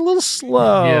 yeah, it's a little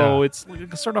slow. Yeah. It's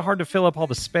sort of hard to fill up all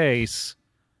the space.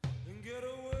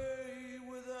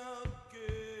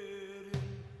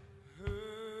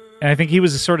 And I think he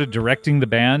was sort of directing the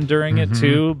band during it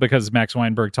too, because Max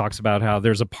Weinberg talks about how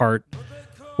there's a part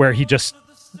where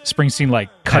Springsteen like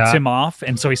cuts him off,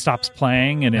 and so he stops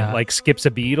playing, and it like skips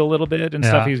a beat a little bit and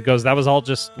stuff. He goes, "That was all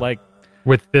just like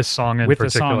with this song in particular."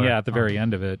 The song, at the very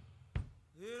end of it.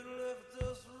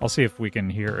 I'll see if we can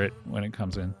hear it when it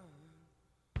comes in.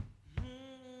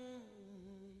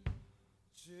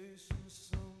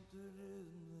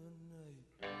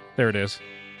 There it is.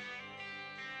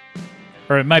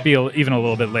 Or it might be even a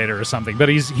little bit later or something, but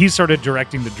he's sort of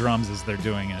directing the drums as they're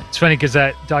doing it. It's funny because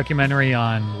that documentary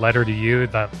on Letter to You,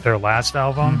 their last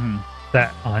album,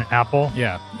 that on Apple.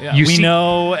 Yeah. We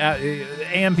know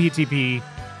AMPTP.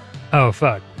 Oh,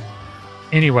 fuck.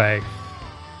 Anyway,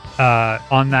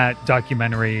 on that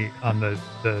documentary on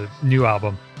the new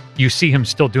album, you see him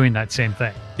still doing that same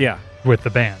thing. Yeah. With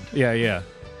the band. Yeah.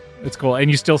 It's cool. And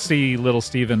you still see little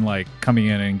Steven like coming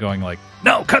in and going like,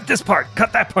 no, cut this part,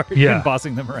 cut that part, and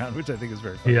bossing them around, which I think is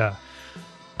very funny. Yeah.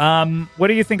 What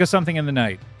do you think of Something in the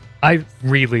Night? I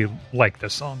really like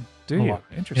this song. Do you? Lot.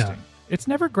 Interesting. Yeah. It's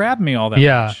never grabbed me all that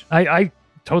much. I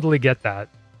totally get that,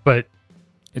 but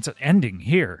it's an ending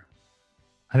here.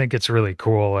 I think it's really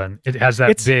cool, and it has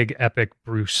that big, epic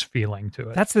Bruce feeling to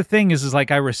it. That's the thing is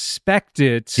like I respect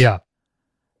it. Yeah.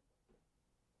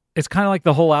 It's kind of like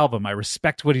the whole album. I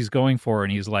respect what he's going for,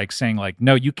 and he's like saying like,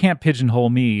 no, you can't pigeonhole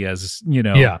me as,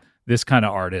 this kind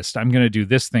of artist. I'm going to do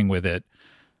this thing with it.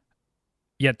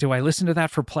 Yet, do I listen to that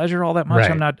for pleasure all that much?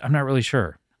 Right. I'm not really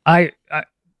sure. I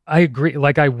agree.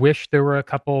 Like, I wish there were a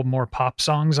couple more pop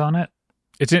songs on it.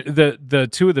 It's the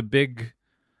two of the big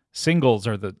singles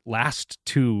are the last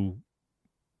two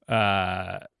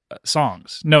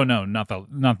songs. No, not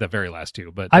the very last two.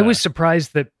 But I was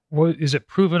surprised that. Is it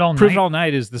Prove It All Night? Prove It All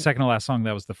Night is the second to last song.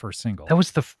 That was the first single. That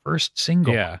was the first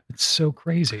single. Yeah. It's so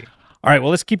crazy. All right, well,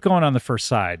 let's keep going on the first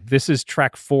side. This is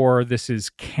track 4. This is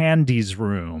Candy's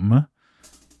Room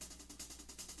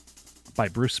by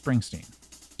Bruce Springsteen.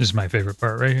 This is my favorite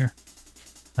part right here.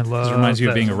 I love This reminds you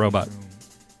of being a robot.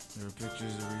 There are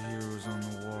pictures of our heroes on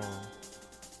the wall.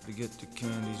 To get to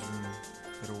Candy's room,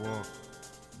 gotta walk.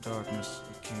 Darkness,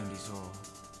 the Candy's hall.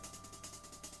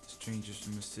 Strangers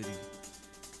from the city.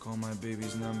 Call my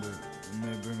baby's number, and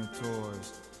they bring her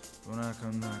toys. When I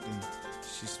come knocking,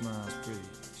 she smiles pretty.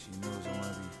 She knows I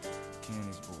want to be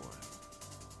Candy's boy.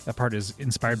 That part is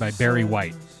inspired by Barry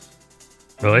White.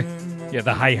 Really? Yeah,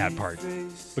 the hi-hat part.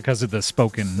 Because of the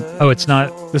spoken... Oh, it's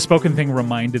not... The spoken thing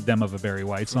reminded them of a Barry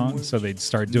White song, so they'd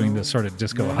start doing this sort of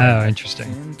disco hi-hat. Oh,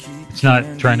 interesting. It's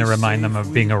not trying to remind them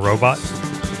of being a robot?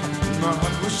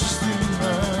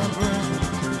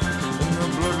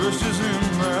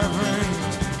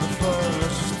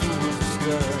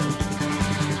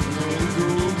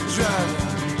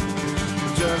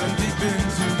 Driving deep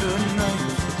into the night,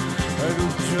 I go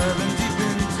driving deep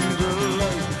into the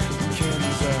light.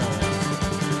 Candy's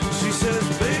eyes. She says,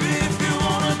 baby, if you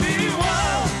wanna be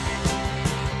wild,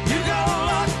 you got a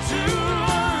lot to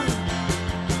learn.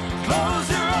 Close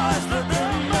your eyes, let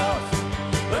them melt,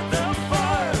 let them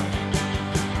fire.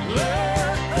 Let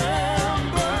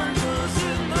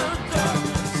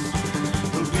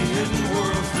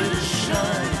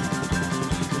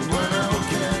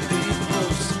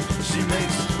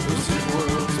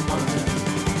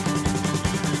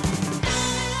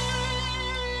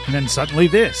then suddenly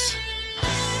this.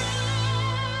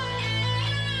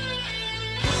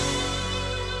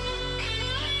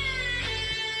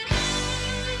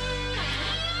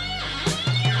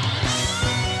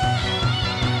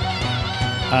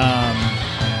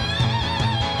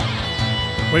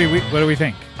 What do we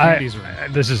think?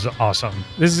 This is awesome.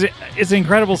 It's an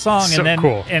incredible song, So and then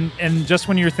cool. and just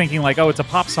when you're thinking like, oh, it's a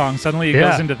pop song, suddenly it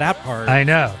goes into that part. I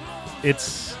know.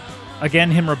 It's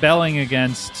again him rebelling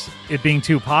against it being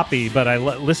too poppy, but I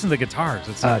listen to the guitars.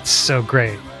 It's so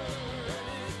great,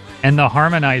 and the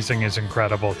harmonizing is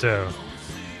incredible too.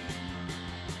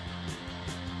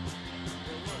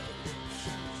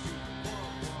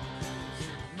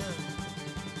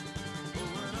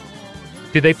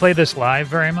 Do they play this live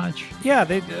very much? Yeah,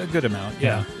 they a good amount.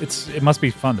 Yeah, it must be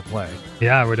fun to play.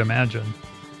 Yeah, I would imagine.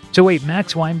 So wait,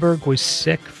 Max Weinberg was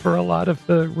sick for a lot of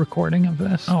the recording of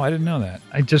this? Oh, I didn't know that.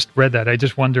 I just read that. I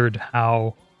just wondered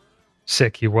how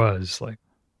sick he was. Like,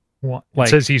 what? It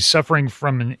says he's suffering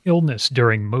from an illness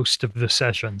during most of the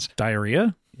sessions.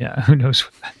 Diarrhea? Yeah, who knows?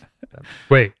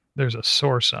 Wait, there's a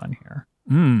source on here.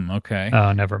 Okay.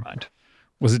 Oh, never mind.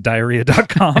 Was it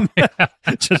diarrhea.com?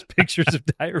 Just pictures of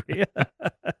diarrhea.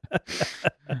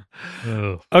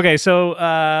 Okay, so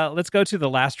let's go to the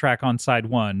last track on side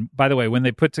one. By the way, when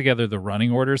they put together the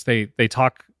running orders, they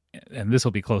talk, and this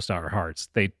will be close to our hearts.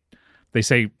 They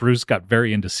say Bruce got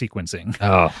very into sequencing.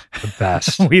 Oh, the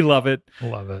best. We love it.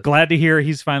 Love it. Glad to hear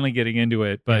he's finally getting into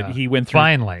it, but he went through...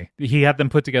 Finally. He had them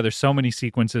put together so many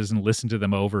sequences and listened to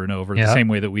them over and over, the same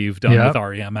way that we've done with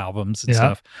REM albums and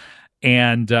stuff.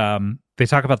 And they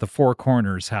talk about the four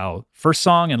corners, how first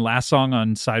song and last song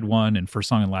on side one and first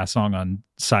song and last song on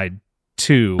side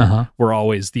two were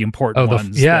always the important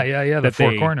ones. The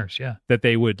four corners, that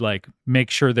they would like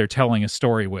make sure they're telling a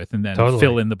story with, and then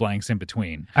fill in the blanks in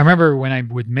between. I remember when I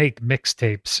would make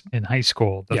mixtapes in high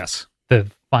school. The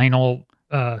final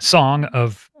song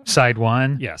of side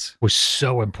one was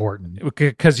so important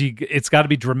because it's got to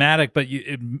be dramatic, but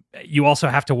you also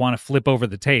have to want to flip over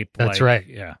the tape. That's right.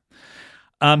 Yeah.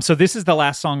 So this is the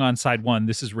last song on side one.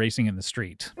 This is Racing in the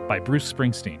Street by Bruce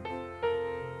Springsteen.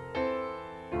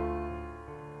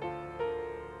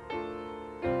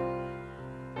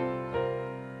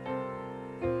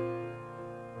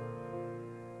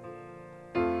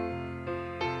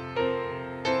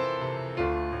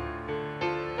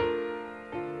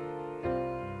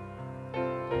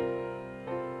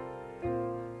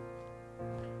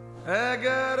 I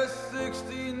got a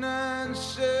 69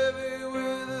 Chevy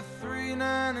with a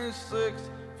 396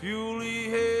 Fuelie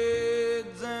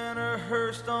heads and a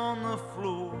hearse on the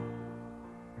floor.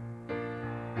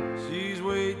 She's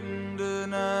waiting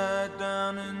tonight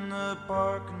down in the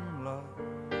parking lot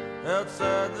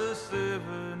outside the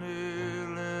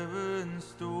 7-Eleven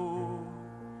store.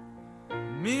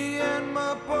 Me and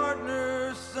my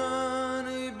partner, son,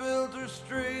 he built her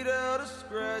straight out of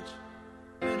scratch,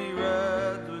 and he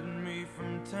rides with me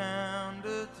from town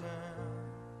to town.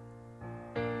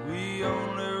 We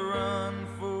only run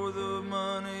for the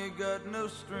money, got no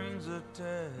strings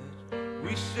attached.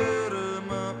 We shut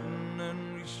 'em up and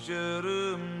then we shut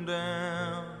 'em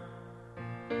down.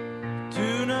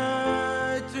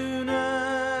 Tonight,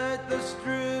 the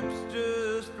strip's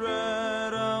just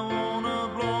right. I wanna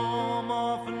blow 'em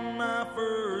off in my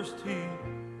first heat.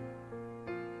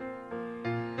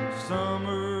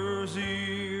 Summer's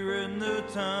here and the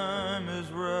time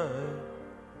is right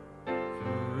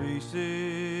for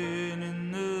racing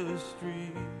in the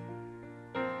street.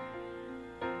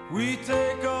 We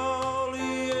take all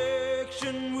the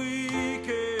action we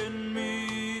can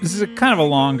meet. This is a kind of a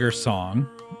longer song.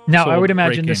 Now, So I would we'll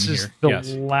imagine break this in is here. the Yes.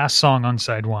 last song on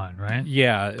side one, right?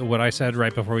 Yeah, what I said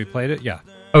right before we played it. Yeah,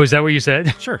 Oh, is that what you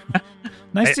said? sure.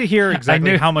 Nice to hear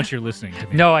exactly knew- how much you're listening to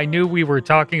me. No, I knew we were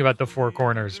talking about the four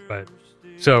corners, but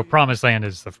so Promised Land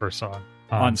is the first song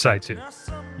on side two.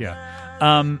 Yeah.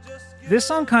 This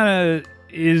song kind of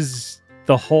is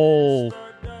the whole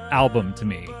album to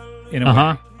me in a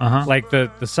way. Like the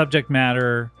subject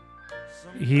matter,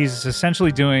 he's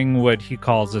essentially doing what he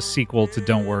calls a sequel to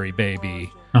Don't Worry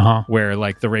Baby, where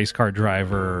like the race car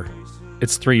driver,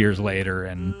 it's 3 years later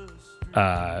and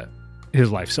his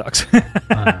life sucks.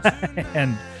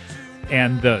 And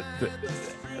the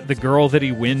girl that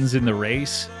he wins in the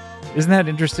race, isn't that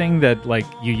interesting that like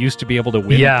you used to be able to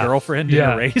win a girlfriend in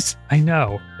a race? I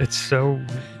know. It's so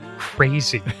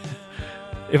crazy.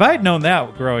 If I had known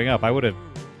that growing up, I would have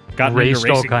gotten Raced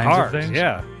into all racing kinds cars. of things.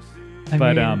 Yeah. I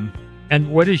But mean, and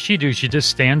what does she do? She just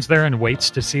stands there and waits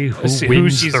to see who who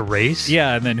wins she's- the race?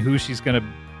 Yeah, and then who she's gonna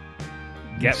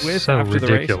get It's with so after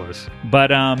ridiculous. the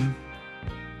race.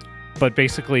 But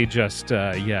basically just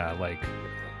like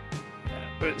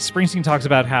Springsteen talks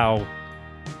about how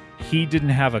he didn't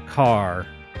have a car.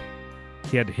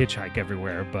 He had to hitchhike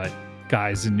everywhere, but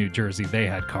guys in New Jersey, they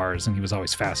had cars, and he was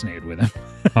always fascinated with them.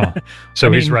 Oh.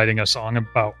 So he's writing a song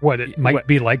about what it might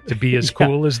be like to be as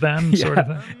cool as them, sort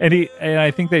of thing. And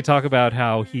I think they talk about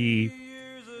how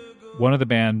one of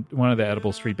the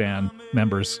Edible Street Band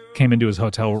members came into his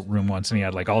hotel room once, and he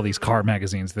had like all these car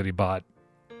magazines that he bought,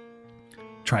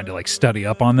 trying to like study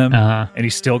up on them, and he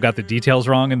still got the details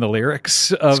wrong in the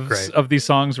lyrics of these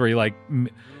songs, where he like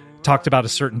talked about a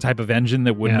certain type of engine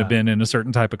that wouldn't have been in a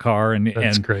certain type of car,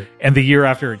 and great. And the year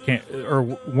after it came, or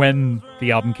when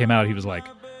the album came out, he was like,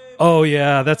 "Oh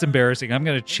yeah, that's embarrassing. I'm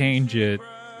going to change it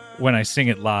when I sing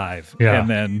it live." Yeah. And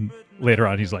then later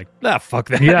on, he's like, fuck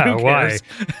that. Yeah, Who why? cares?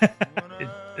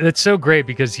 It's so great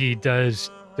because he does,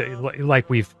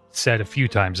 like we've said a few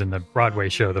times in the Broadway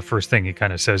show, the first thing he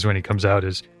kind of says when he comes out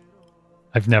is,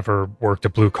 "I've never worked a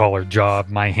blue-collar job.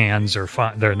 My hands are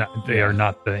fine. They are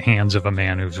not the hands of a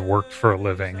man who's worked for a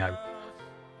living. I'm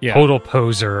total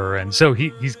poser." And so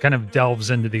he's kind of delves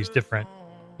into these different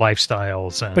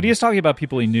lifestyles. But he is talking about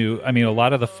people he knew. I mean, a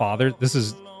lot of the fathers, this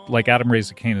is like Adam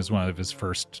Raised a Cain is one of his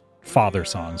first father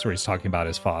songs where he's talking about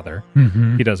his father.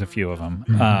 Mm-hmm. He does a few of them.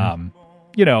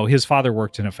 Mm-hmm. His father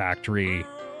worked in a factory.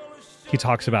 He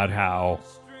talks about how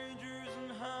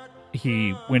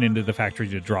he went into the factory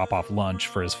to drop off lunch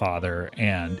for his father,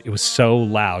 and it was so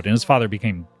loud, and his father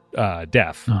became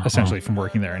deaf essentially from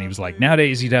working there. And he was like,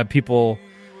 nowadays you'd have people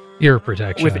ear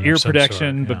protection with ear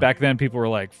protection, sort, but back then people were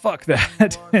like, fuck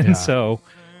that. And so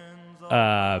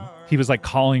he was like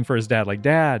calling for his dad, like,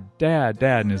 dad,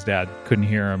 and his dad couldn't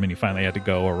hear him, and he finally had to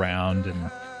go around and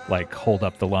like hold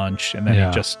up the lunch, and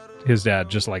then his dad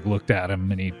just like looked at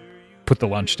him, and he put the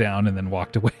lunch down and then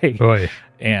walked away. Boy.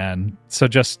 And so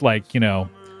just like, kind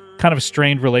of a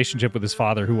strained relationship with his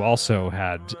father, who also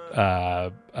had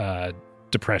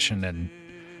depression and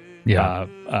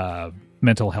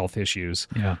mental health issues.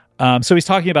 So he's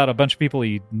talking about a bunch of people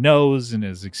he knows and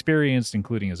has experienced,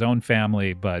 including his own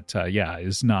family, but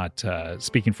is not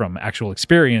speaking from actual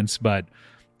experience. But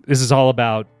this is all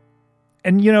about,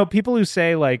 and people who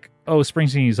say like, oh,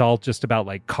 Springsteen is all just about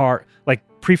like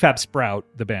Prefab Sprout,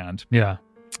 the band. Yeah.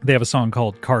 They have a song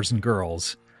called Cars and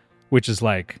Girls, which is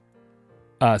like,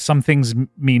 some things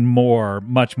mean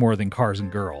much more than cars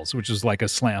and girls, which is like a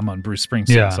slam on Bruce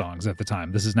Springsteen songs at the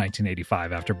time. This is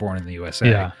 1985 after Born in the USA.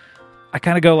 Yeah. I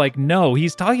kind of go like, no,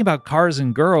 he's talking about cars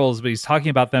and girls, but he's talking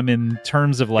about them in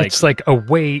terms of like... It's like a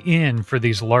way in for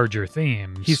these larger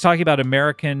themes. He's talking about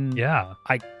American...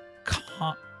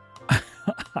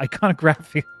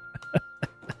 iconography.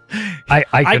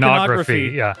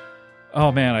 Iconography, yeah.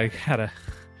 Oh man, I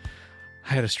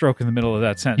had a stroke in the middle of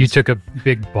that sentence. You took a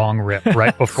big bong rip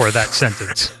right before that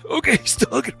sentence. Okay, he's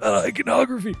talking about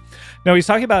iconography. No, he's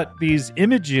talking about these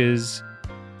images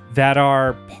that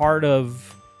are part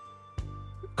of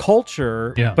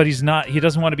culture, but he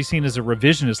doesn't want to be seen as a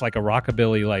revisionist, like a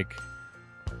rockabilly, like,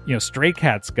 Stray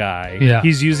Cats guy. Yeah.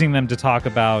 He's using them to talk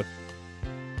about,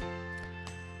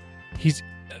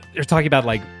 they're talking about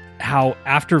like how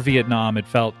after Vietnam it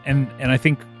felt, and I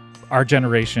think our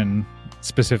generation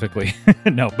specifically,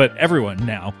 no, but everyone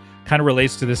now kind of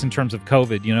relates to this in terms of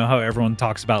COVID. You know how everyone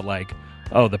talks about like,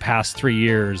 oh, the past 3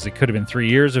 years, it could have been 3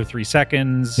 years or 3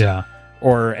 seconds,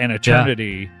 or an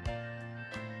eternity.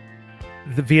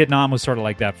 The Vietnam was sort of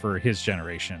like that for his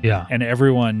generation. And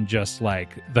everyone just like,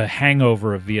 the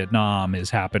hangover of Vietnam is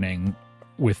happening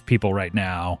with people right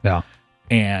now.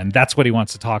 And that's what he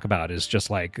wants to talk about, is just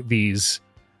like these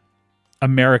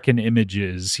American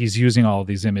images. He's using all of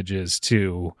these images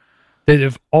that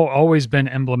have always been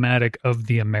emblematic of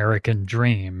the American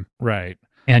dream. Right.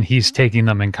 And he's taking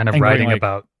them and kind of writing like,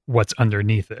 about what's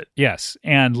underneath it. Yes.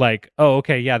 And like, oh,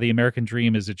 okay, yeah, the American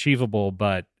dream is achievable,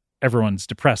 but everyone's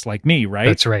depressed like me, right?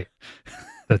 That's right.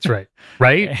 That's right.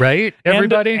 Right?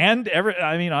 Everybody?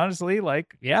 I mean, honestly,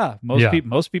 like,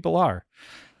 most people are.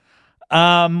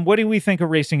 What do we think of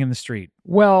Racing in the Street?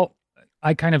 Well,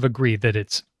 I kind of agree that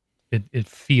it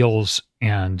feels,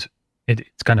 and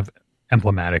it's kind of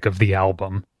emblematic of the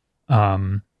album,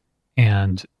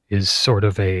 and is sort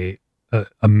of a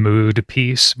mood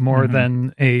piece more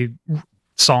than a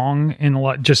song in a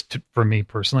lot, for me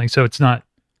personally. So it's not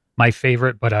my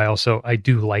favorite, but I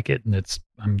do like it, and it's.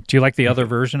 Do you like the other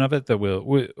version of it? That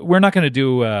we're not going to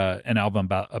do an album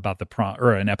about the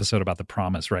or an episode about The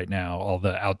Promise right now. All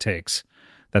the outtakes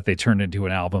that they turned into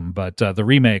an album, but the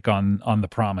remake on The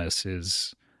Promise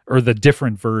is, or the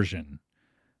different version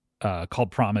called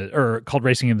Promise, or called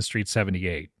Racing in the Street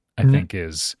 78, I think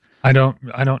is I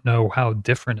don't know how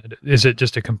different it is. Is it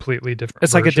just a completely different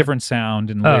It's version? like a different sound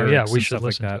and Oh, lyrics yeah, we and should stuff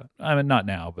listen like to that. it. I mean, not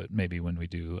now, but maybe when we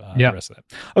do Yeah. the rest of that.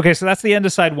 Okay, so that's the end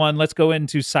of side 1. Let's go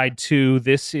into side 2.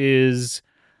 This is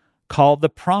called The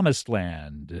Promised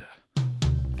Land.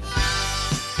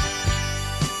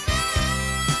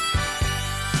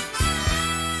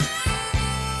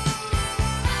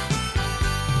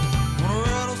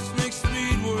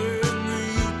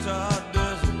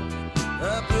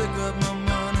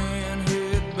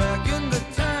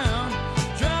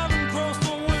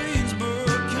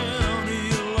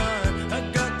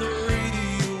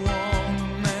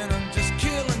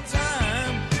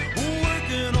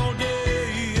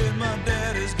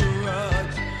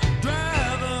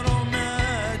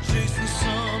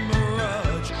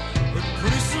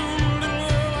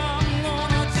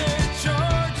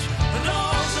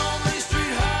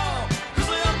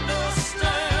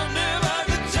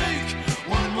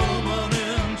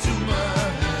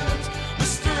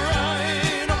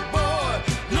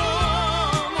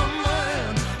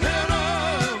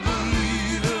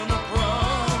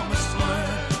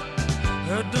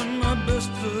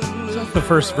 The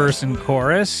first verse and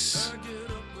chorus,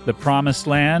 The Promised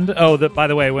Land. Oh, by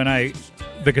the way,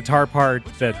 the guitar part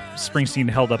that Springsteen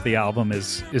held up the album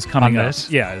is coming on up. this?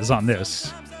 Yeah, is on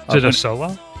this. Is it a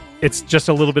solo? It's just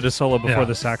a little bit of solo before Yeah.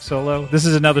 the sax solo. This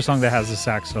is another song that has a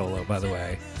sax solo, by the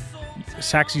way.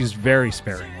 Sax used very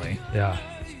sparingly. Yeah.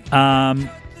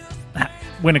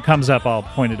 When it comes up, I'll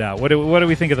point it out. What do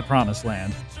we think of The Promised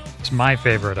Land? It's my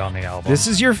favorite on the album. This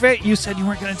is your fate. You said you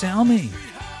weren't going to tell me.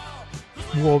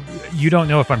 Well, you don't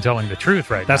know if I'm telling the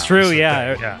truth right That's now. true, That's the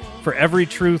yeah. thing, yeah. For every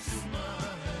truth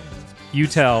you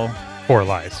tell, 4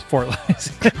 lies. 4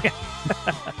 lies.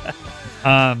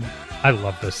 I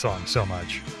love this song so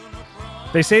much.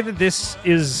 They say that this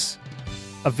is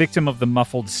a victim of the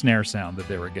muffled snare sound that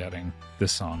they were getting,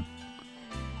 this song.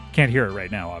 Can't hear it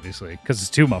right now, obviously, because it's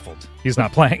too muffled. He's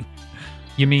not playing.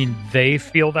 You mean they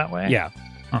feel that way? Yeah.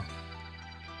 Huh.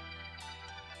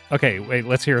 Okay, wait,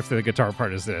 let's hear if the guitar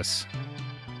part is this.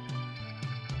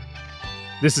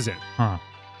 This is it. Huh.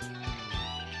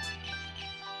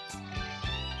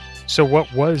 So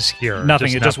what was here?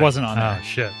 Nothing. It just wasn't on Oh, there.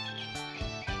 shit.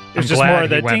 It was I'm just glad more of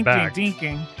the he went ding, back. ding,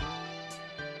 dinking.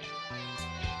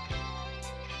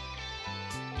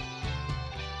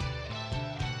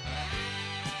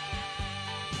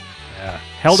 Yeah.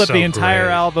 Held up So the entire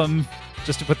great. album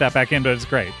just to put that back in, but it's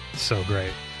great. So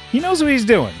great. He knows what he's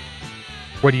doing.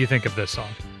 What do you think of this song?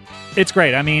 It's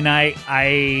great. I mean,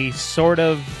 I sort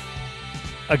of,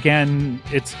 again,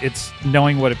 it's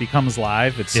knowing what it becomes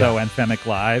live. It's so anthemic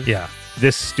live. Yeah.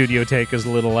 This studio take is a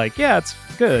little like, yeah, it's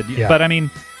good. Yeah. But I mean,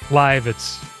 Live,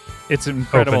 it's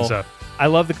incredible. opens up. I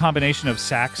love the combination of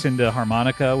sax into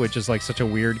harmonica, which is like such a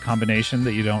weird combination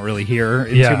that you don't really hear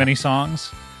in too many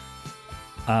songs.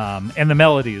 And the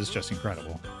melody is just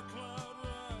incredible.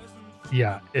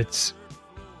 Yeah, it's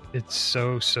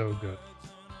so good.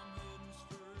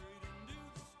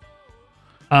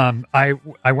 I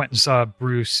went and saw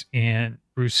Bruce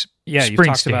Yeah, you've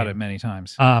talked about it many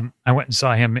times. I went and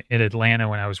saw him in Atlanta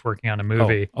when I was working on a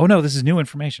movie. Oh no, this is new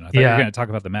information. I thought you Yeah. were going to talk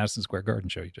about the Madison Square Garden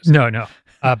show you just No.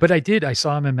 But I did. I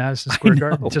saw him in Madison Square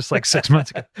Garden just like 6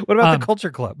 months ago. What about the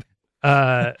Culture Club?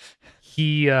 So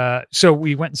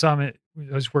we went and saw him.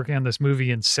 I was working on this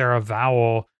movie, and Sarah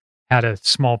Vowell had a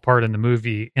small part in the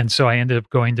movie, and so I ended up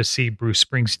going to see Bruce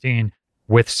Springsteen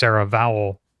with Sarah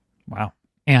Vowell. Wow.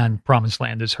 And Promised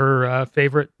Land is her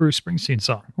favorite Bruce Springsteen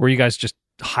song. Were you guys just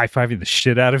high-fiving the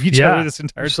shit out of each other this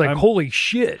entire It's time? like, holy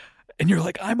shit. And you're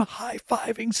like, I'm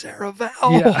high-fiving Sarah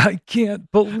Vowell. Yeah, I can't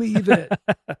believe it.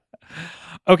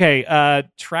 Okay,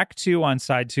 track 2 on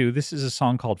side 2. This is a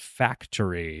song called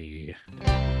Factory.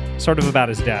 Sort of about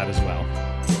his dad as well.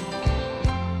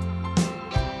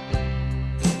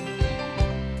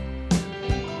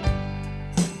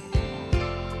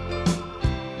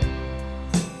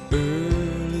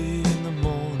 Early in the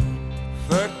morning,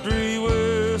 factory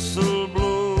whistle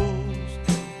blows.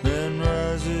 Man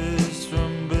rises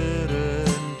from bed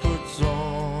and puts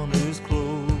on his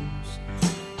clothes.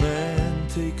 Man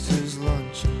takes his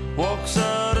lunch, walks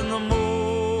out in the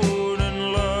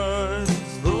morning light.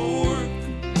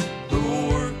 The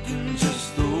working,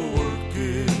 just the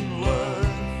working life.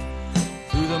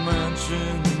 Through the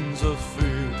mansions of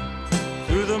fear,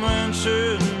 through the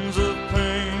mansions of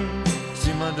pain.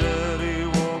 See my daddy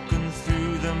walking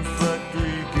through them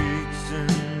factory gates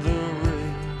in the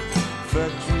rain.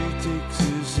 Factory takes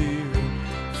his hearing,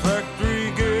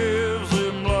 factory gives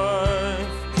him life.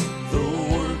 The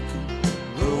working,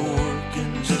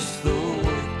 just the working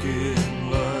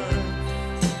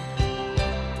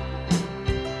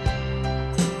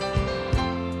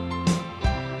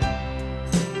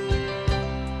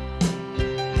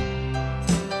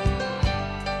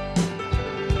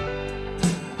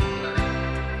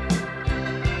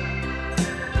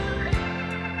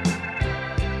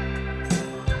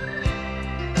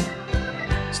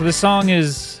So this song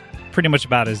is pretty much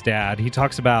about his dad. He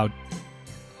talks about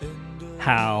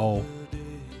how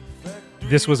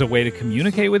this was a way to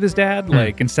communicate with his dad.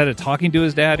 Like, instead of talking to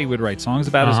his dad, he would write songs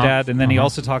about his dad. And then he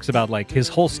also talks about, like, his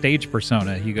whole stage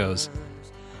persona. He goes,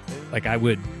 like, I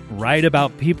would write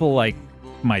about people like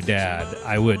my dad.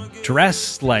 I would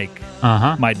dress like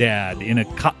my dad in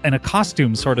a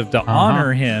costume sort of to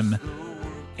honor him.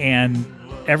 And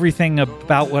everything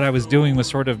about what I was doing was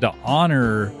sort of to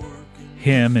honor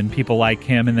him and people like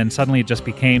him. And then suddenly it just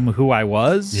became who I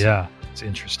was. Yeah, it's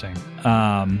interesting.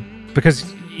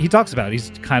 Because he talks about it.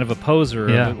 He's kind of a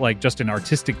poser, like just an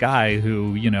artistic guy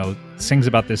who, you know, sings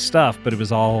about this stuff, but it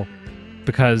was all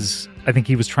because I think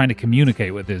he was trying to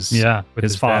communicate with his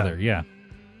father. Dad. Yeah.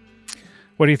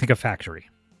 What do you think of Factory?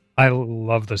 I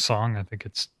love the song. I think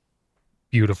it's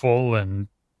beautiful and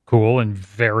cool and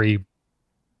very,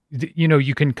 you know,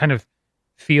 you can kind of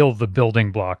feel the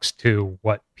building blocks to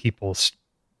what people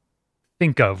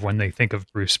think of when they think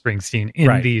of Bruce Springsteen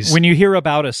in these. When you hear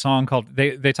about a song called,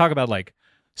 they talk about like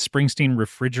Springsteen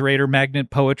refrigerator magnet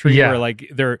poetry, where like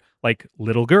they're like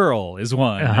Little Girl is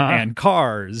one, and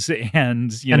Cars,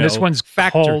 and you know, this one's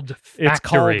called Factory. It's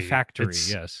called Factory,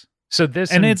 yes. So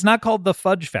this, and it's not called the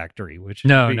Fudge Factory, which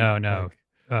no,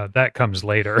 that comes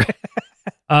later.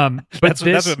 But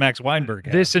that's what Max Weinberg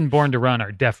had. This and Born to Run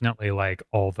are definitely like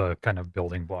all the kind of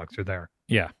building blocks are there.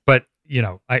 Yeah, but you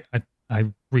know, I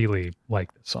really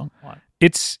like this song a lot.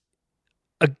 It's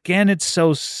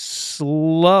so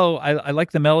slow. I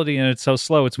like the melody, and it's so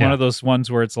slow. It's one of those ones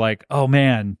where it's like, oh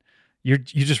man, you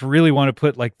just really want to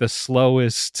put like the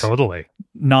slowest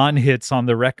non-hits on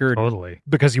the record,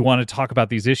 because you want to talk about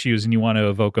these issues and you want to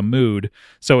evoke a mood.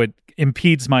 So it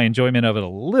impedes my enjoyment of it a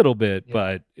little bit,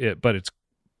 but it's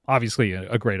obviously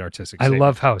a great artistic statement. I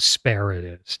love how spare it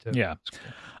is too. Yeah.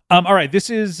 All right,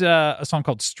 this is a song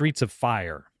called Streets of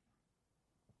Fire.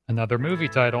 Another movie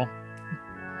title.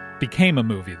 Became a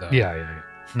movie though. Yeah.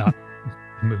 Not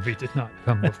the movie did not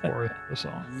come before the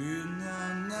song.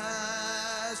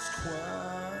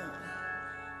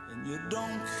 And you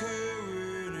don't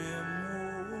care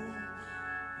anymore.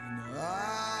 And your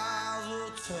eyes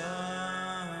will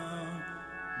turn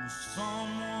to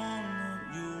someone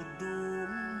that you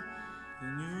adore.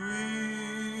 And you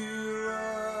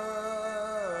realize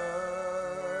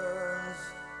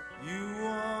you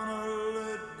wanna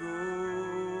let go.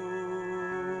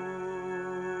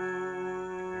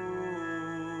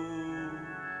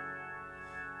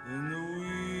 And the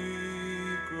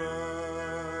weak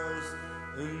rise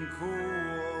and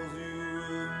cold you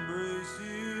embrace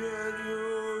you at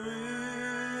your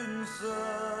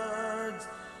insides.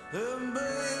 And baby,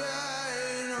 I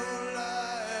ain't no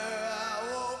liar. I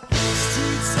walk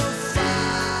streets of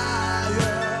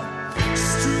fire,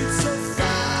 streets of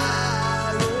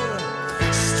fire,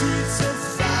 streets of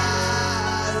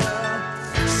fire,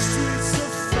 streets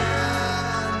of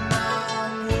fire. Now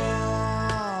I'm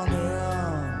running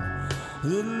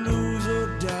the loser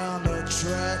down the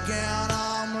track, and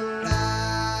I'm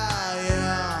lying.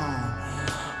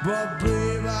 But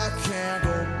babe, I can't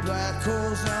go back,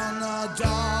 'cause in the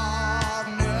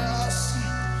darkness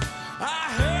I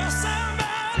hear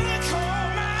somebody call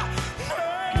my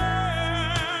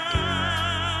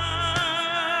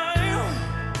name.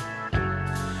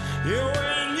 Yeah,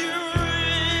 when you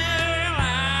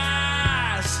realize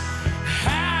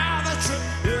how the truth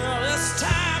this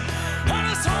time, and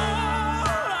it's all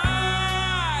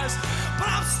lies, but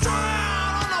I'm strung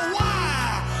on the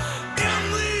wire in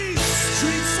these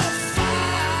streets of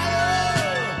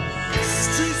fire,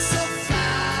 streets of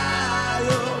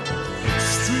fire,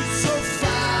 streets of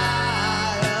fire.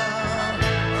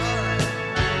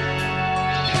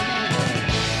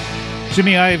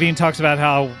 Jimmy Iovine talks about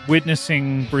how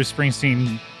witnessing Bruce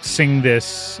Springsteen sing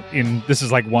this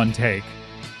is like one take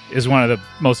is one of the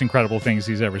most incredible things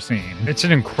he's ever seen. It's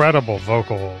an incredible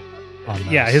vocal on this.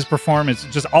 Yeah, his performance,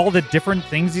 just all the different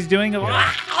things he's doing.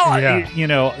 You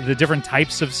know, the different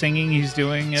types of singing he's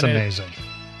doing. It's amazing.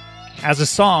 As a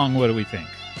song, what do we think?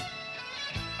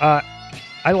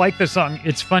 I like the song.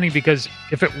 It's funny because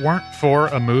if it weren't for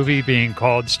a movie being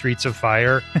called Streets of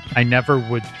Fire, I never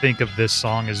would think of this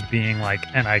song as being like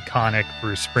an iconic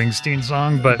Bruce Springsteen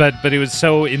song. But it was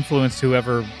so influenced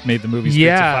whoever made the movie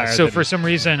Streets of Fire. So for some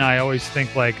reason, I always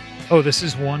think like, oh, this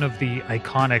is one of the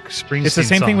iconic Springsteen It's the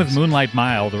same songs. thing with Moonlight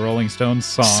Mile, the Rolling Stones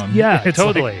song. Yeah, it's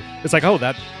totally. It's like, oh,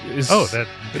 that is... Oh, that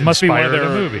it must be one of inspired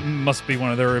their a movie. Must be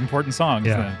one of their important songs.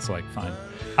 Yeah. Then it's like, fine.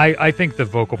 I think the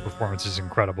vocal performance is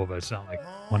incredible, but it's not like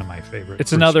one of my favorites.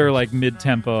 It's another like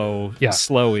mid-tempo,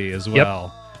 slowy as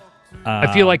well.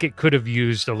 I feel like it could have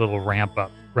used a little ramp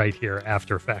up right here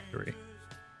after Factory.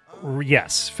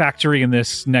 Yes, Factory and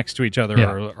this next to each other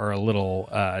are a little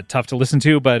tough to listen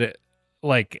to, but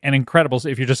like an incredible.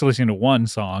 If you're just listening to one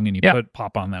song and you put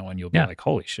pop on that one, you'll be like,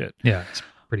 holy shit. Yeah, it's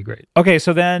pretty great. Okay,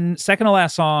 so then second to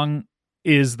last song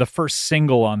is the first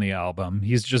single on the album.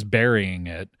 He's just burying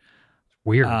it.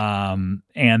 Weird.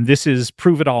 And this is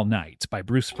Prove It All Night by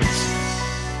Bruce Springsteen.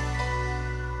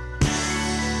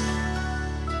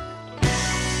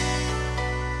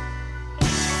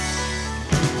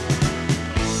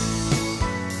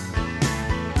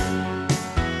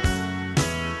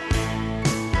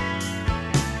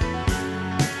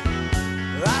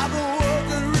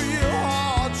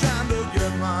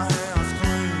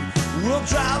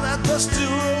 Drive that dusty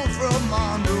road from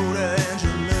Mondo to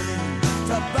Angeline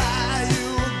to buy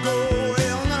you a gold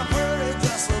and a pretty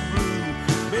dress of blue.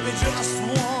 Baby, just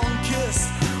one kiss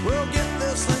will get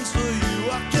these things for you.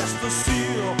 I kiss the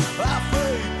seal of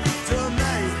faith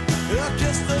tonight. I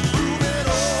kiss the prove it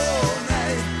all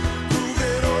night. Prove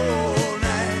it all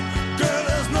night. Girl,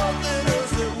 there's nothing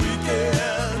else that we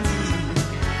can do.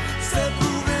 Say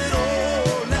prove it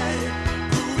all night.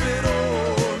 Prove it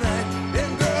all night.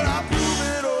 And girl, I prove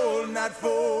it all night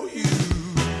for you.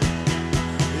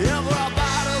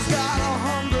 Everybody's got a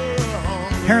hunger.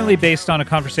 Apparently based on a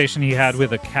conversation he had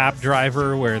with a cab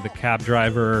driver where the cab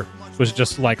driver was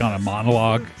just like on a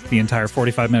monologue the entire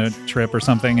 45-minute trip or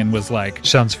something and was like...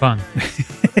 Sounds fun.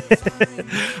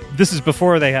 This is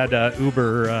before they had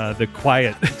Uber, the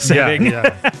quiet setting.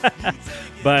 Yeah.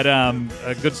 But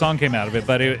a good song came out of it.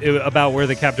 But it about where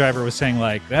the cab driver was saying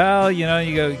like, well, you know,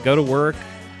 you go to work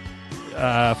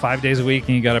 5 days a week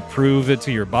and you got to prove it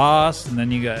to your boss. And then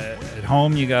you got at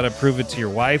home, you got to prove it to your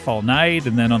wife all night.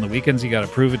 And then on the weekends, you got to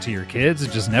prove it to your kids.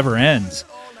 It just never ends.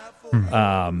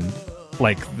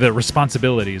 Like the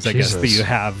responsibilities, I guess, that you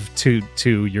have to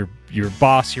your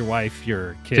boss, your wife,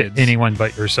 your kids, To anyone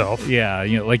but yourself. Yeah,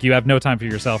 you know, like you have no time for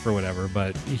yourself or whatever.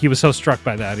 But he was so struck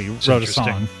by that, he wrote a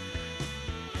song.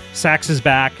 Sax is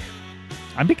back.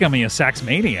 I'm becoming a sax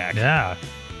maniac. Yeah,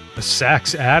 a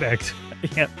sax addict.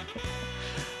 Yep.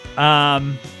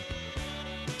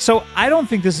 So I don't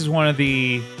think this is one of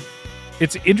the.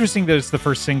 It's interesting that it's the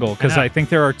first single because I think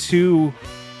there are two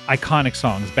iconic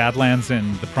songs, Badlands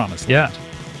and The Promised Land. Yeah.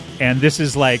 And this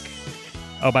is like,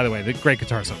 oh, by the way, the great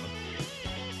guitar solo.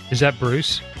 Is that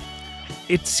Bruce?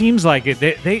 It seems like it.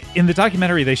 They in the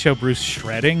documentary, they show Bruce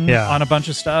shredding on a bunch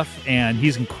of stuff, and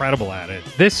he's incredible at it.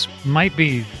 This might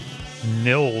be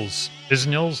Nils. Is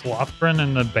Nils Lofgren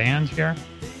in the band here?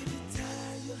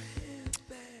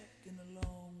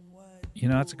 You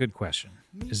know, that's a good question.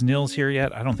 Is Nils here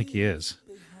yet? I don't think he is.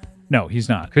 No, he's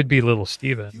not. Could be Little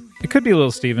Steven. It could be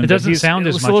Little Steven. It doesn't sound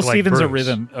as much Little like Steven's Bruce.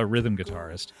 a rhythm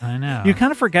guitarist. I know. You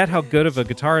kind of forget how good of a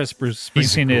guitarist Bruce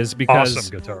Springsteen is because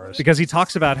awesome guitarist. Because he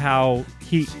talks about how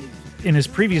he, in his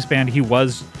previous band, he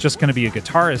was just going to be a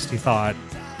guitarist. He thought,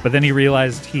 but then he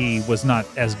realized he was not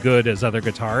as good as other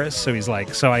guitarists. So he's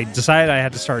like, so I decided I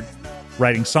had to start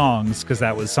writing songs because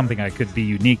that was something I could be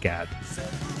unique at.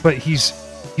 But he's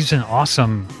an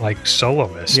awesome like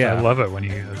soloist. Yeah. I love it when he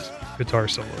has guitar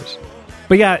solos.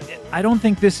 But yeah, I don't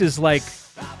think this is like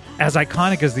as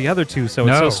iconic as the other two, so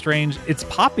it's so strange. It's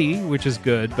poppy, which is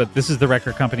good, but this is the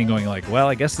record company going like, well,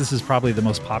 I guess this is probably the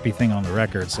most poppy thing on the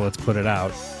record, so let's put it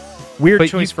out. Weird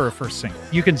choice for a first single.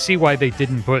 You can see why they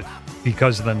didn't put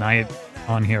Because of the Night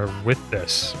on here with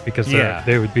this, because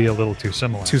they would be a little too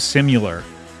similar. Too similar.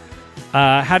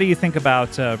 How do you think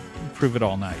about Prove It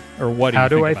All Night? Or what do you think about it? How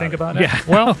do I think about it? Yeah.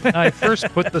 Well, I first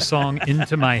put the song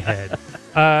into my head.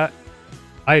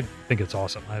 I think it's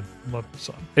awesome. I love the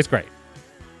song. It's great.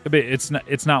 But it's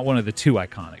not one of the two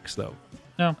iconics, though.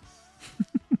 No.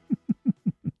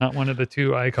 Not one of the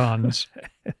two icons.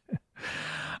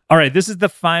 All right, this is the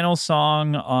final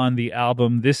song on the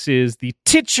album. This is the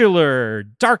titular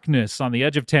Darkness on the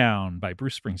Edge of Town by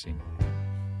Bruce Springsteen.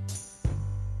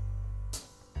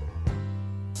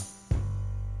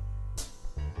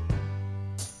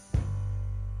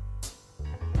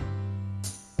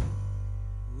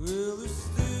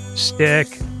 Stick.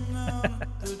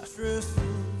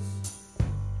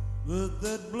 But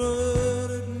that blood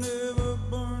had never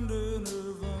burned in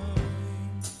her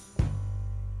veins.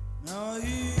 Now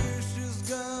here she's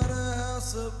got a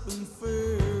house up in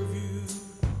Fairview,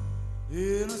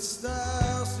 in a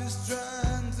style she's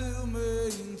trying to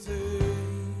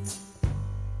maintain.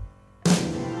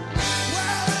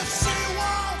 Well, if she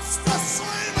wants to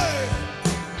see me,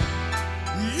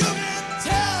 you can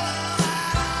tell her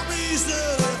that I'm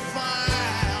easily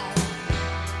fine.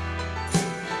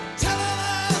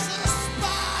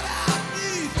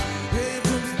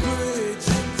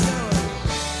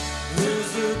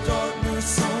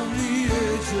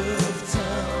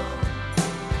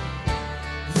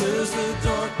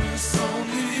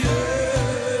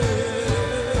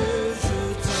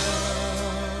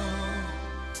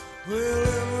 Well,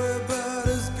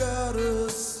 everybody's got a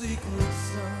secret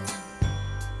son,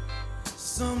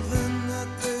 something that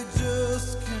they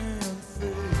just can't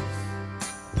face.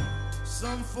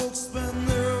 Some folks spend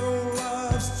their whole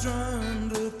lives trying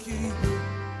to keep it.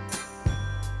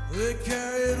 They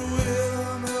carry it with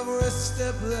them every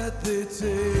step that they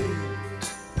take.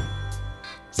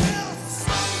 Till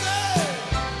someday,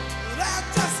 they'll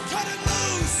just cut it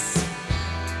loose,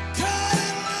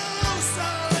 and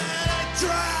let it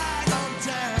drag on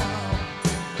down.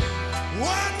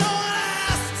 When no one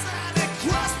asks any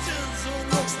questions or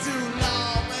looks too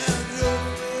long in your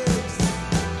face,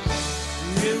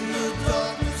 in the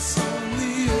darkness on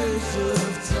the edge of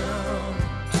town,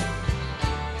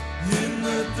 in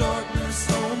the darkness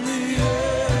on the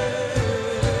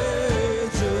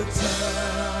edge of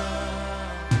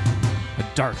town. A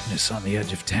darkness on the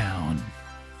edge of town.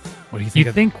 What do you think You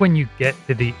of think when you get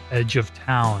to the edge of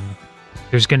town,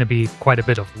 there's going to be quite a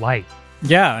bit of light.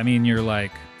 Yeah, I mean, you're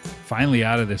like finally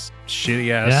out of this shitty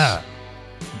ass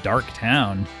dark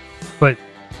town. But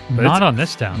But not it's- on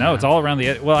this town. No, man. it's all around the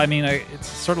edge. Well, I mean, it's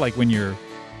sort of like when you're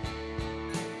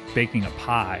baking a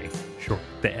pie. Sure.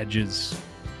 The edges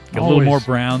get a little more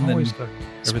brown than always dark.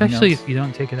 everything Especially else. if you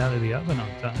don't take it out of the oven on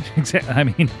time. Exactly. I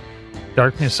mean,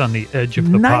 Darkness on the edge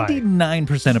of the pie.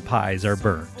 99% of pies are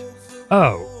burned.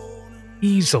 Oh,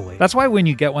 easily. That's why when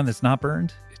you get one that's not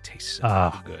burned, it tastes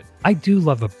so good. I do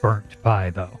love a burnt pie,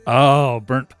 though. Oh,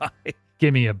 burnt pie.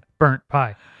 Give me a burnt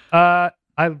pie. I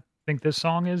think this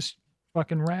song is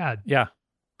fucking rad. Yeah.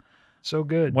 So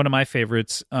good. One of my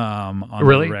favorites on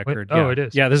Really? the record. Wait, oh, Yeah. it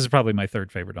is? Yeah, this is probably my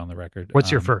third favorite on the record.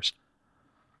 What's your first?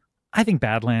 I think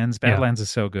Badlands. Badlands is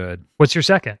so good. What's your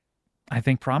second? I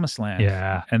think Promised Land.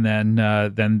 Yeah. And then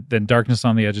Darkness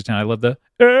on the Edge of Town. I love the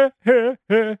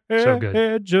So good.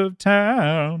 Edge of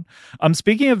Town.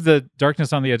 Speaking of the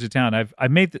Darkness on the Edge of Town, I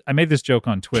made this joke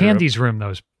on Twitter. Candy's Room,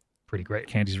 though, is pretty great.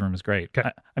 Candy's Room is great. Okay.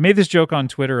 I made this joke on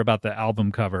Twitter about the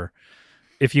album cover.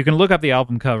 If you can look up the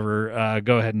album cover,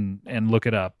 go ahead and look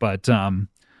it up. But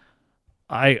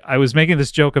I was making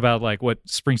this joke about like what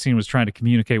Springsteen was trying to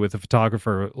communicate with the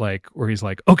photographer, like where he's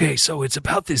like, okay, so it's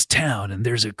about this town and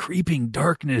there's a creeping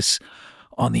darkness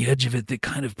on the edge of it that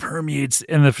kind of permeates.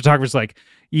 And the photographer's like,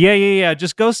 yeah.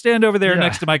 Just go stand over there Yeah.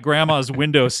 next to my grandma's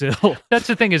windowsill. That's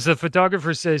the thing, is the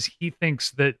photographer says he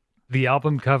thinks that the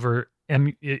album cover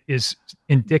is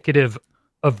indicative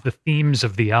of the themes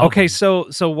of the album. Okay, so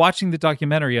watching the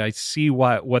documentary, I see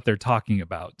what they're talking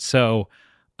about. So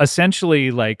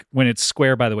essentially, like when it's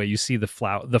square, by the way, you see the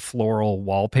floral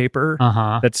wallpaper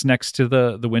that's next to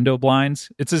the window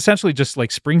blinds. It's essentially just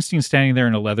like Springsteen standing there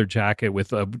in a leather jacket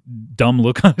with a dumb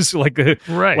look on his like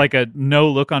a no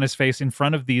look on his face in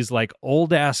front of these like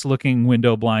old ass looking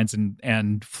window blinds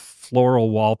and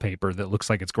floral wallpaper that looks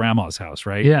like it's grandma's house,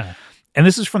 right? Yeah. And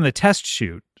this is from the test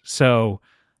shoot. So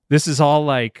this is all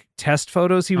like test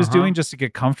photos he was doing just to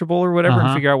get comfortable or whatever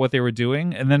and figure out what they were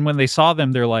doing. And then when they saw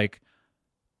them, they're like,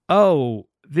 oh,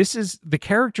 this is the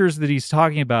characters that he's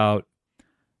talking about.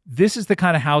 This is the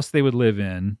kind of house they would live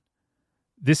in.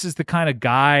 This is the kind of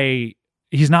guy.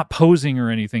 He's not posing or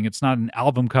anything. It's not an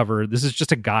album cover. This is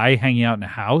just a guy hanging out in a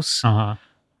house.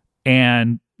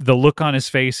 And the look on his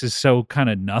face is so kind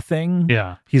of nothing.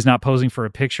 Yeah. He's not posing for a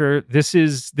picture. This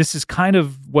is kind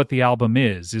of what the album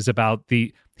is about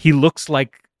he looks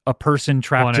like a person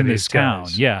trapped in this town.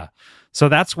 Guys. Yeah. So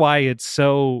that's why it's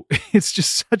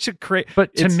just such a crazy.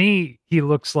 But to me, he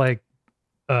looks like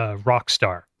a rock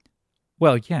star.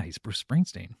 Well, yeah, he's Bruce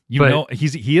Springsteen.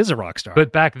 He is a rock star.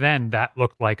 But back then, that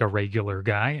looked like a regular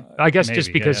guy. I guess just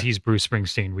maybe, because yeah. he's Bruce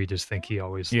Springsteen, we just think he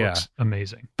always looks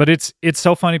amazing. But it's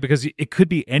so funny because it could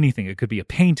be anything. It could be a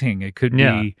painting. It could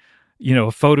be,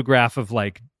 a photograph of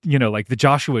like the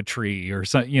Joshua tree or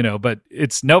something, but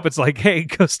it's like, hey,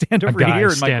 go stand over here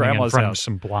in my grandma's in front house. of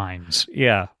some blinds.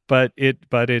 Yeah. But it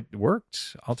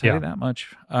worked. I'll tell you that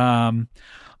much.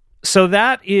 So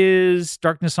that is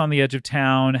Darkness on the Edge of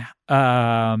Town.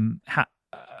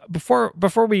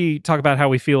 Before we talk about how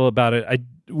we feel about it,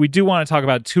 we do want to talk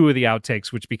about two of the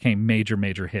outtakes, which became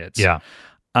major hits. Yeah.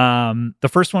 The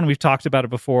first one, we've talked about it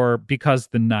before, Because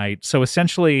the Night. So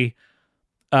essentially,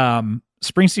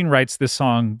 Springsteen writes this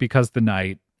song Because the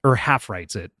Night, or half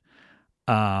writes it.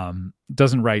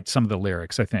 Doesn't write some of the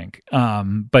lyrics, I think.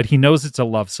 But he knows it's a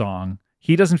love song.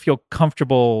 He doesn't feel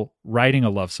comfortable writing a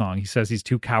love song. He says he's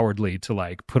too cowardly to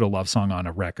like put a love song on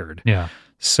a record. Yeah.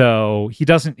 So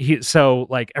so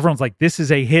like everyone's like, this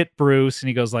is a hit, Bruce. And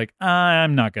he goes like,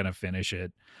 I'm not going to finish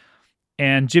it.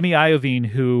 And Jimmy Iovine,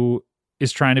 who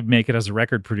is trying to make it as a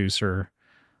record producer,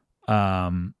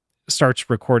 starts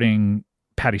recording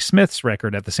Patti Smith's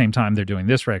record at the same time they're doing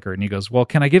this record. And he goes, well,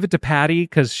 can I give it to Patti?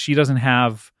 Because she doesn't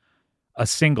have a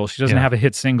single. She doesn't have a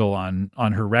hit single on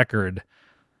her record.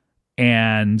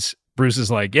 And Bruce is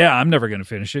like, yeah, I'm never going to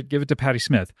finish it. Give it to Patti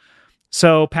Smith.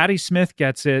 So Patti Smith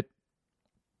gets it.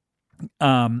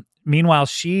 Meanwhile,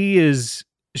 she's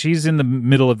in the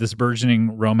middle of this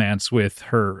burgeoning romance with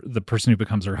the person who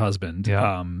becomes her husband,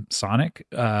 Sonic,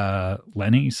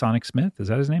 Lenny Sonic Smith. Is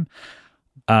that his name?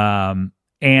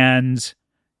 And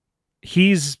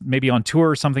he's maybe on tour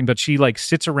or something, but she like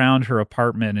sits around her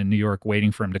apartment in New York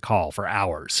waiting for him to call for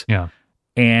hours. Yeah.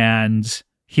 And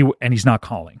he's not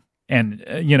calling. And,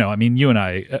 I mean, you and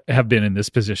I have been in this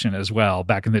position as well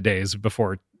back in the days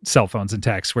before cell phones and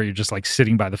texts, where you're just like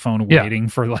sitting by the phone waiting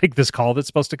for like this call that's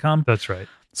supposed to come. That's right.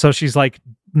 So she's like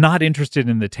not interested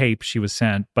in the tape she was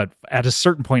sent, but at a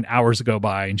certain point hours go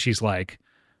by and she's like,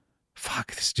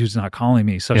 fuck, this dude's not calling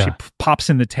me. So she pops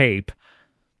in the tape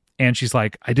and she's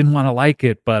like, I didn't want to like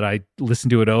it, but I listened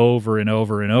to it over and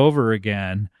over and over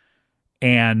again.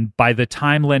 And by the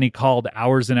time Lenny called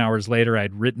hours and hours later,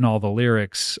 I'd written all the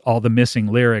lyrics, all the missing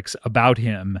lyrics about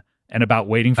him and about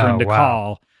waiting for him to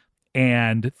call.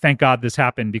 And thank God this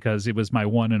happened, because it was my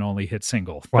one and only hit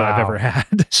single that I've ever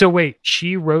had. So wait,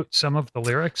 she wrote some of the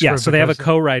lyrics? Yeah, so they have a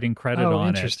co-writing credit on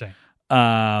interesting.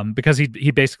 It. Because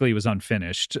he basically was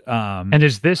unfinished. And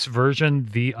is this version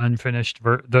the unfinished,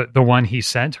 the one he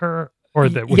sent her? Or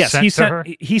that was sent to her?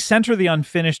 He sent her the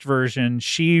unfinished version.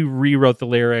 She rewrote the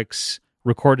lyrics,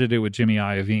 recorded it with Jimmy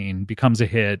Iovine, becomes a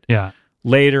hit. Yeah.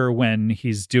 Later, when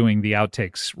he's doing the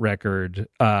outtakes record,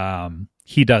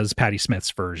 he does Patti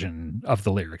Smith's version of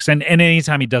the lyrics. And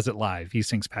anytime he does it live, he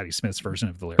sings Patti Smith's version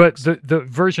of the lyrics. But the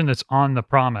version that's on The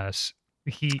Promise,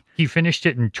 he finished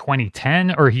it in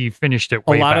 2010, or he finished it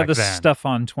way back then? A lot of the stuff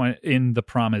in The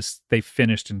Promise, they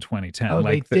finished in 2010. Oh,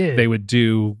 like they did. They would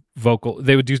do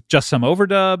just some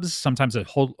overdubs, sometimes a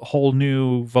whole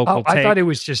new vocal take. I thought it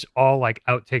was just all like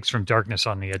outtakes from Darkness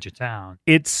on the Edge of Town.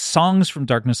 It's songs from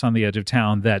Darkness on the Edge of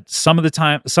Town that some of the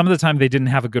time they didn't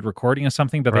have a good recording of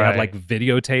something, but they had like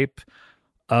videotape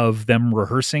of them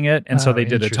rehearsing it, and so they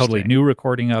did a totally new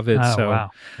recording of it. Oh, so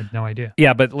wow. I had no idea.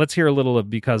 Yeah, but let's hear a little of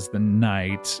Because the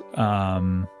Night,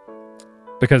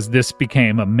 because this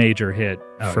became a major hit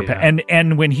for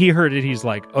and when he heard it, he's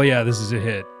like, oh yeah, this is a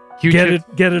hit.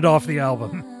 Get it off the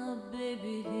album.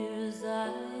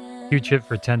 Huge hit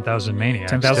for 10,000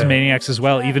 Maniacs. 10,000 Maniacs as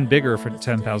well, even bigger for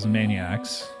 10,000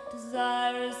 Maniacs.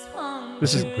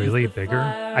 This is really bigger.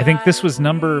 I think this was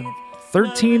number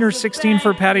 13 or 16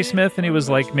 for Patti Smith, and it was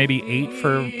like maybe 8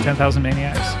 for 10,000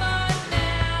 Maniacs.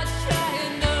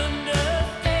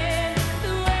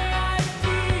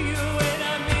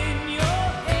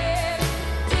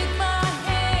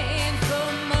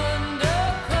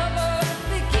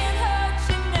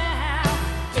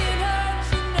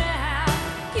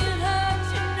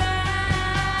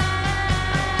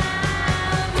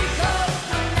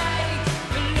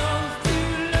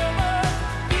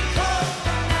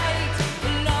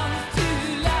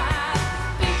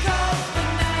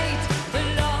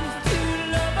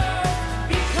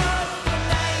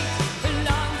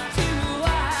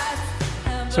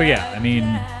 So yeah, I mean,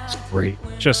 it's great.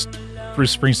 Just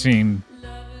Bruce Springsteen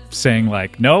saying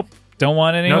like, nope, don't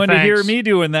want anyone to hear me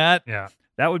doing that. Yeah.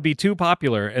 That would be too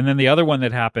popular. And then the other one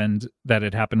that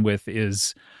it happened with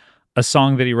is a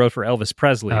song that he wrote for Elvis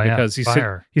Presley, because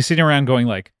he's sitting around going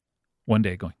like, one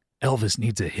day going, Elvis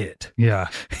needs a hit. Yeah.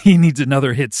 He needs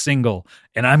another hit single,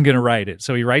 and I'm going to write it.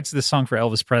 So he writes this song for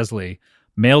Elvis Presley,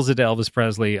 mails it to Elvis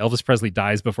Presley. Elvis Presley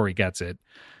dies before he gets it.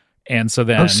 And so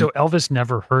then... so Elvis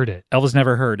never heard it. Elvis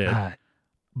never heard it. God.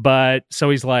 But so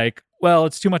he's like, well,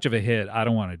 it's too much of a hit. I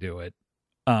don't want to do it.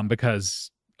 Because,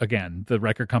 again, the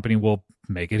record company will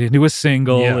make it into a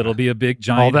single. Yeah. It'll be a big,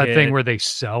 giant all that hit. Thing where they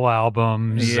sell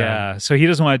albums. Yeah. So he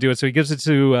doesn't want to do it. So he gives it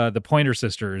to the Pointer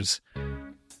Sisters.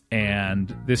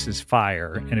 And this is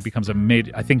Fire. And it becomes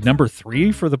I think, number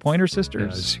 3 for the Pointer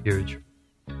Sisters. Yeah, it's huge.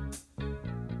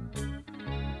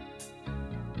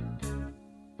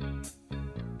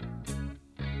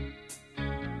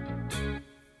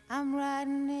 I'm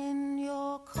riding in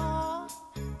your car.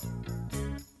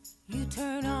 You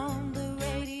turn on the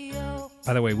radio.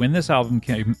 By the way, when this album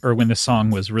came, or when this song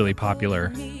was really popular,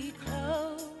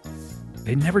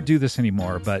 they never do this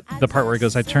anymore, but the part where it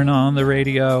goes, I turn on the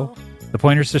radio, the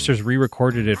Pointer Sisters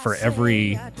re-recorded it for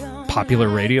every popular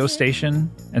radio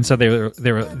station. And so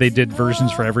they did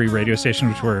versions for every radio station,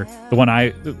 which were the one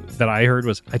that I heard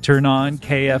was, I turn on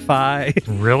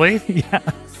KFI. Really? Yeah.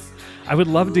 I would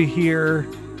love to hear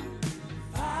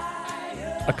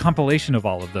a compilation of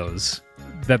all of those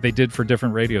that they did for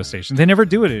different radio stations. They never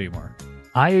do it anymore.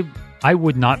 I I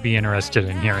would not be interested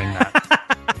in hearing that.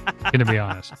 Gonna be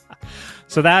honest.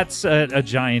 So that's a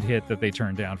giant hit that they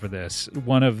turned down for this.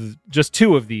 One of just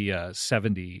two of the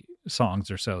 70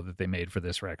 songs or so that they made for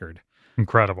this record.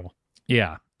 Incredible.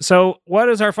 Yeah. So what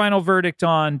is our final verdict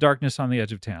on Darkness on the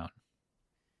Edge of Town?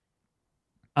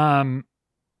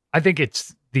 I think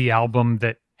it's the album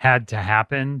that had to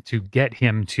happen to get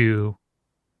him to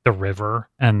the river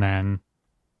and then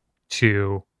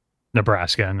to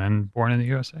Nebraska and then Born in the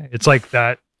USA. It's like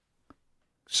that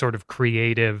sort of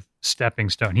creative stepping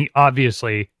stone. He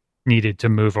obviously needed to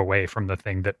move away from the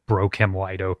thing that broke him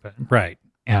wide open. Right.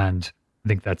 And I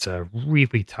think that's a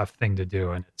really tough thing to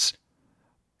do. And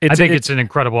I think it's an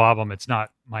incredible album. It's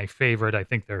not my favorite. I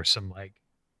think there's some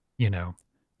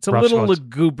it's a little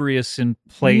lugubrious in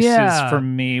places for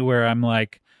me where I'm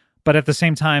like, but at the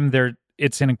same time,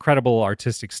 it's an incredible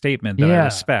artistic statement that I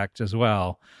respect as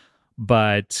well.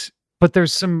 But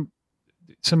there's some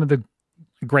of the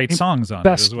great songs on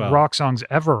best it as well. Rock songs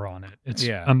ever on it. It's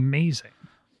amazing.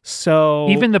 So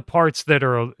even the parts that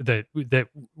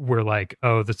were like,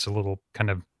 oh, that's a little kind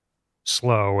of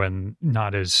slow and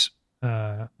not as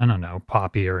I don't know,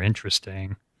 poppy or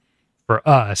interesting for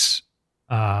us,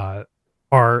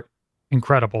 are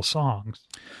incredible songs.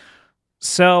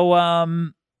 So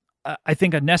I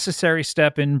think a necessary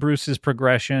step in Bruce's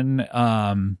progression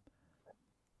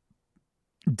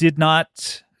did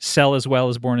not sell as well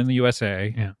as Born in the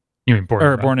USA. Yeah. You mean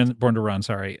Born to Run,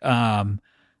 sorry. But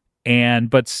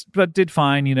did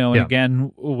fine, and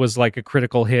again was like a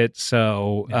critical hit.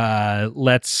 So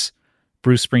let's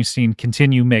Bruce Springsteen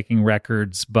continue making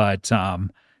records, but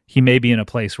he may be in a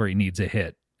place where he needs a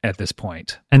hit at this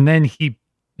point. And then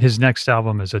his next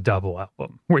album is a double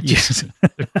album, which is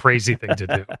a crazy thing to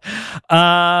do.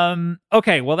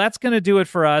 Okay, well, that's going to do it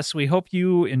for us. We hope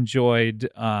you enjoyed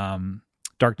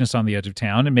Darkness on the Edge of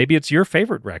Town, and maybe it's your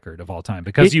favorite record of all time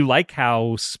because you like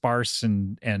how sparse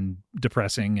and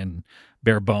depressing and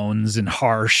bare bones and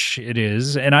harsh it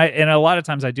is, and a lot of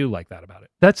times I do like that about it.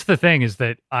 That's the thing, is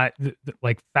that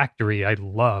like Factory I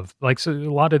love, like, so a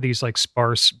lot of these like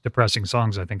sparse depressing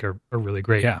songs I think are really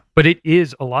great. Yeah, but it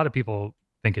is, a lot of people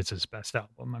think it's his best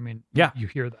album. I mean, you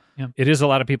hear that. Yeah, it is a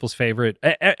lot of people's favorite.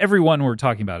 Every one we're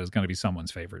talking about is going to be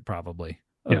someone's favorite, probably.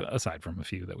 Aside from a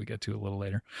few that we get to a little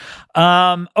later.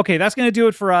 Okay, that's going to do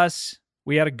it for us.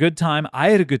 We had a good time. I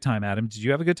had a good time, Adam. Did you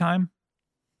have a good time?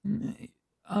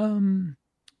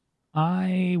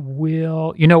 I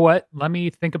will. You know what? Let me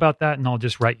think about that, and I'll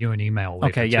just write you an email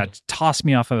later. Okay, yeah. Toss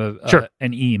me off an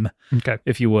eam,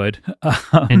 if you would.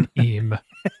 An eam.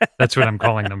 That's what I'm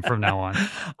calling them from now on.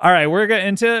 All right, we're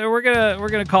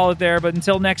gonna call it there. But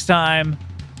until next time,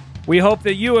 we hope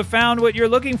that you have found what you're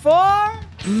looking for.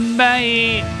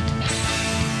 Bye.